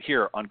week right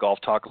here on Golf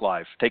Talk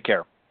Live. Take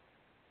care.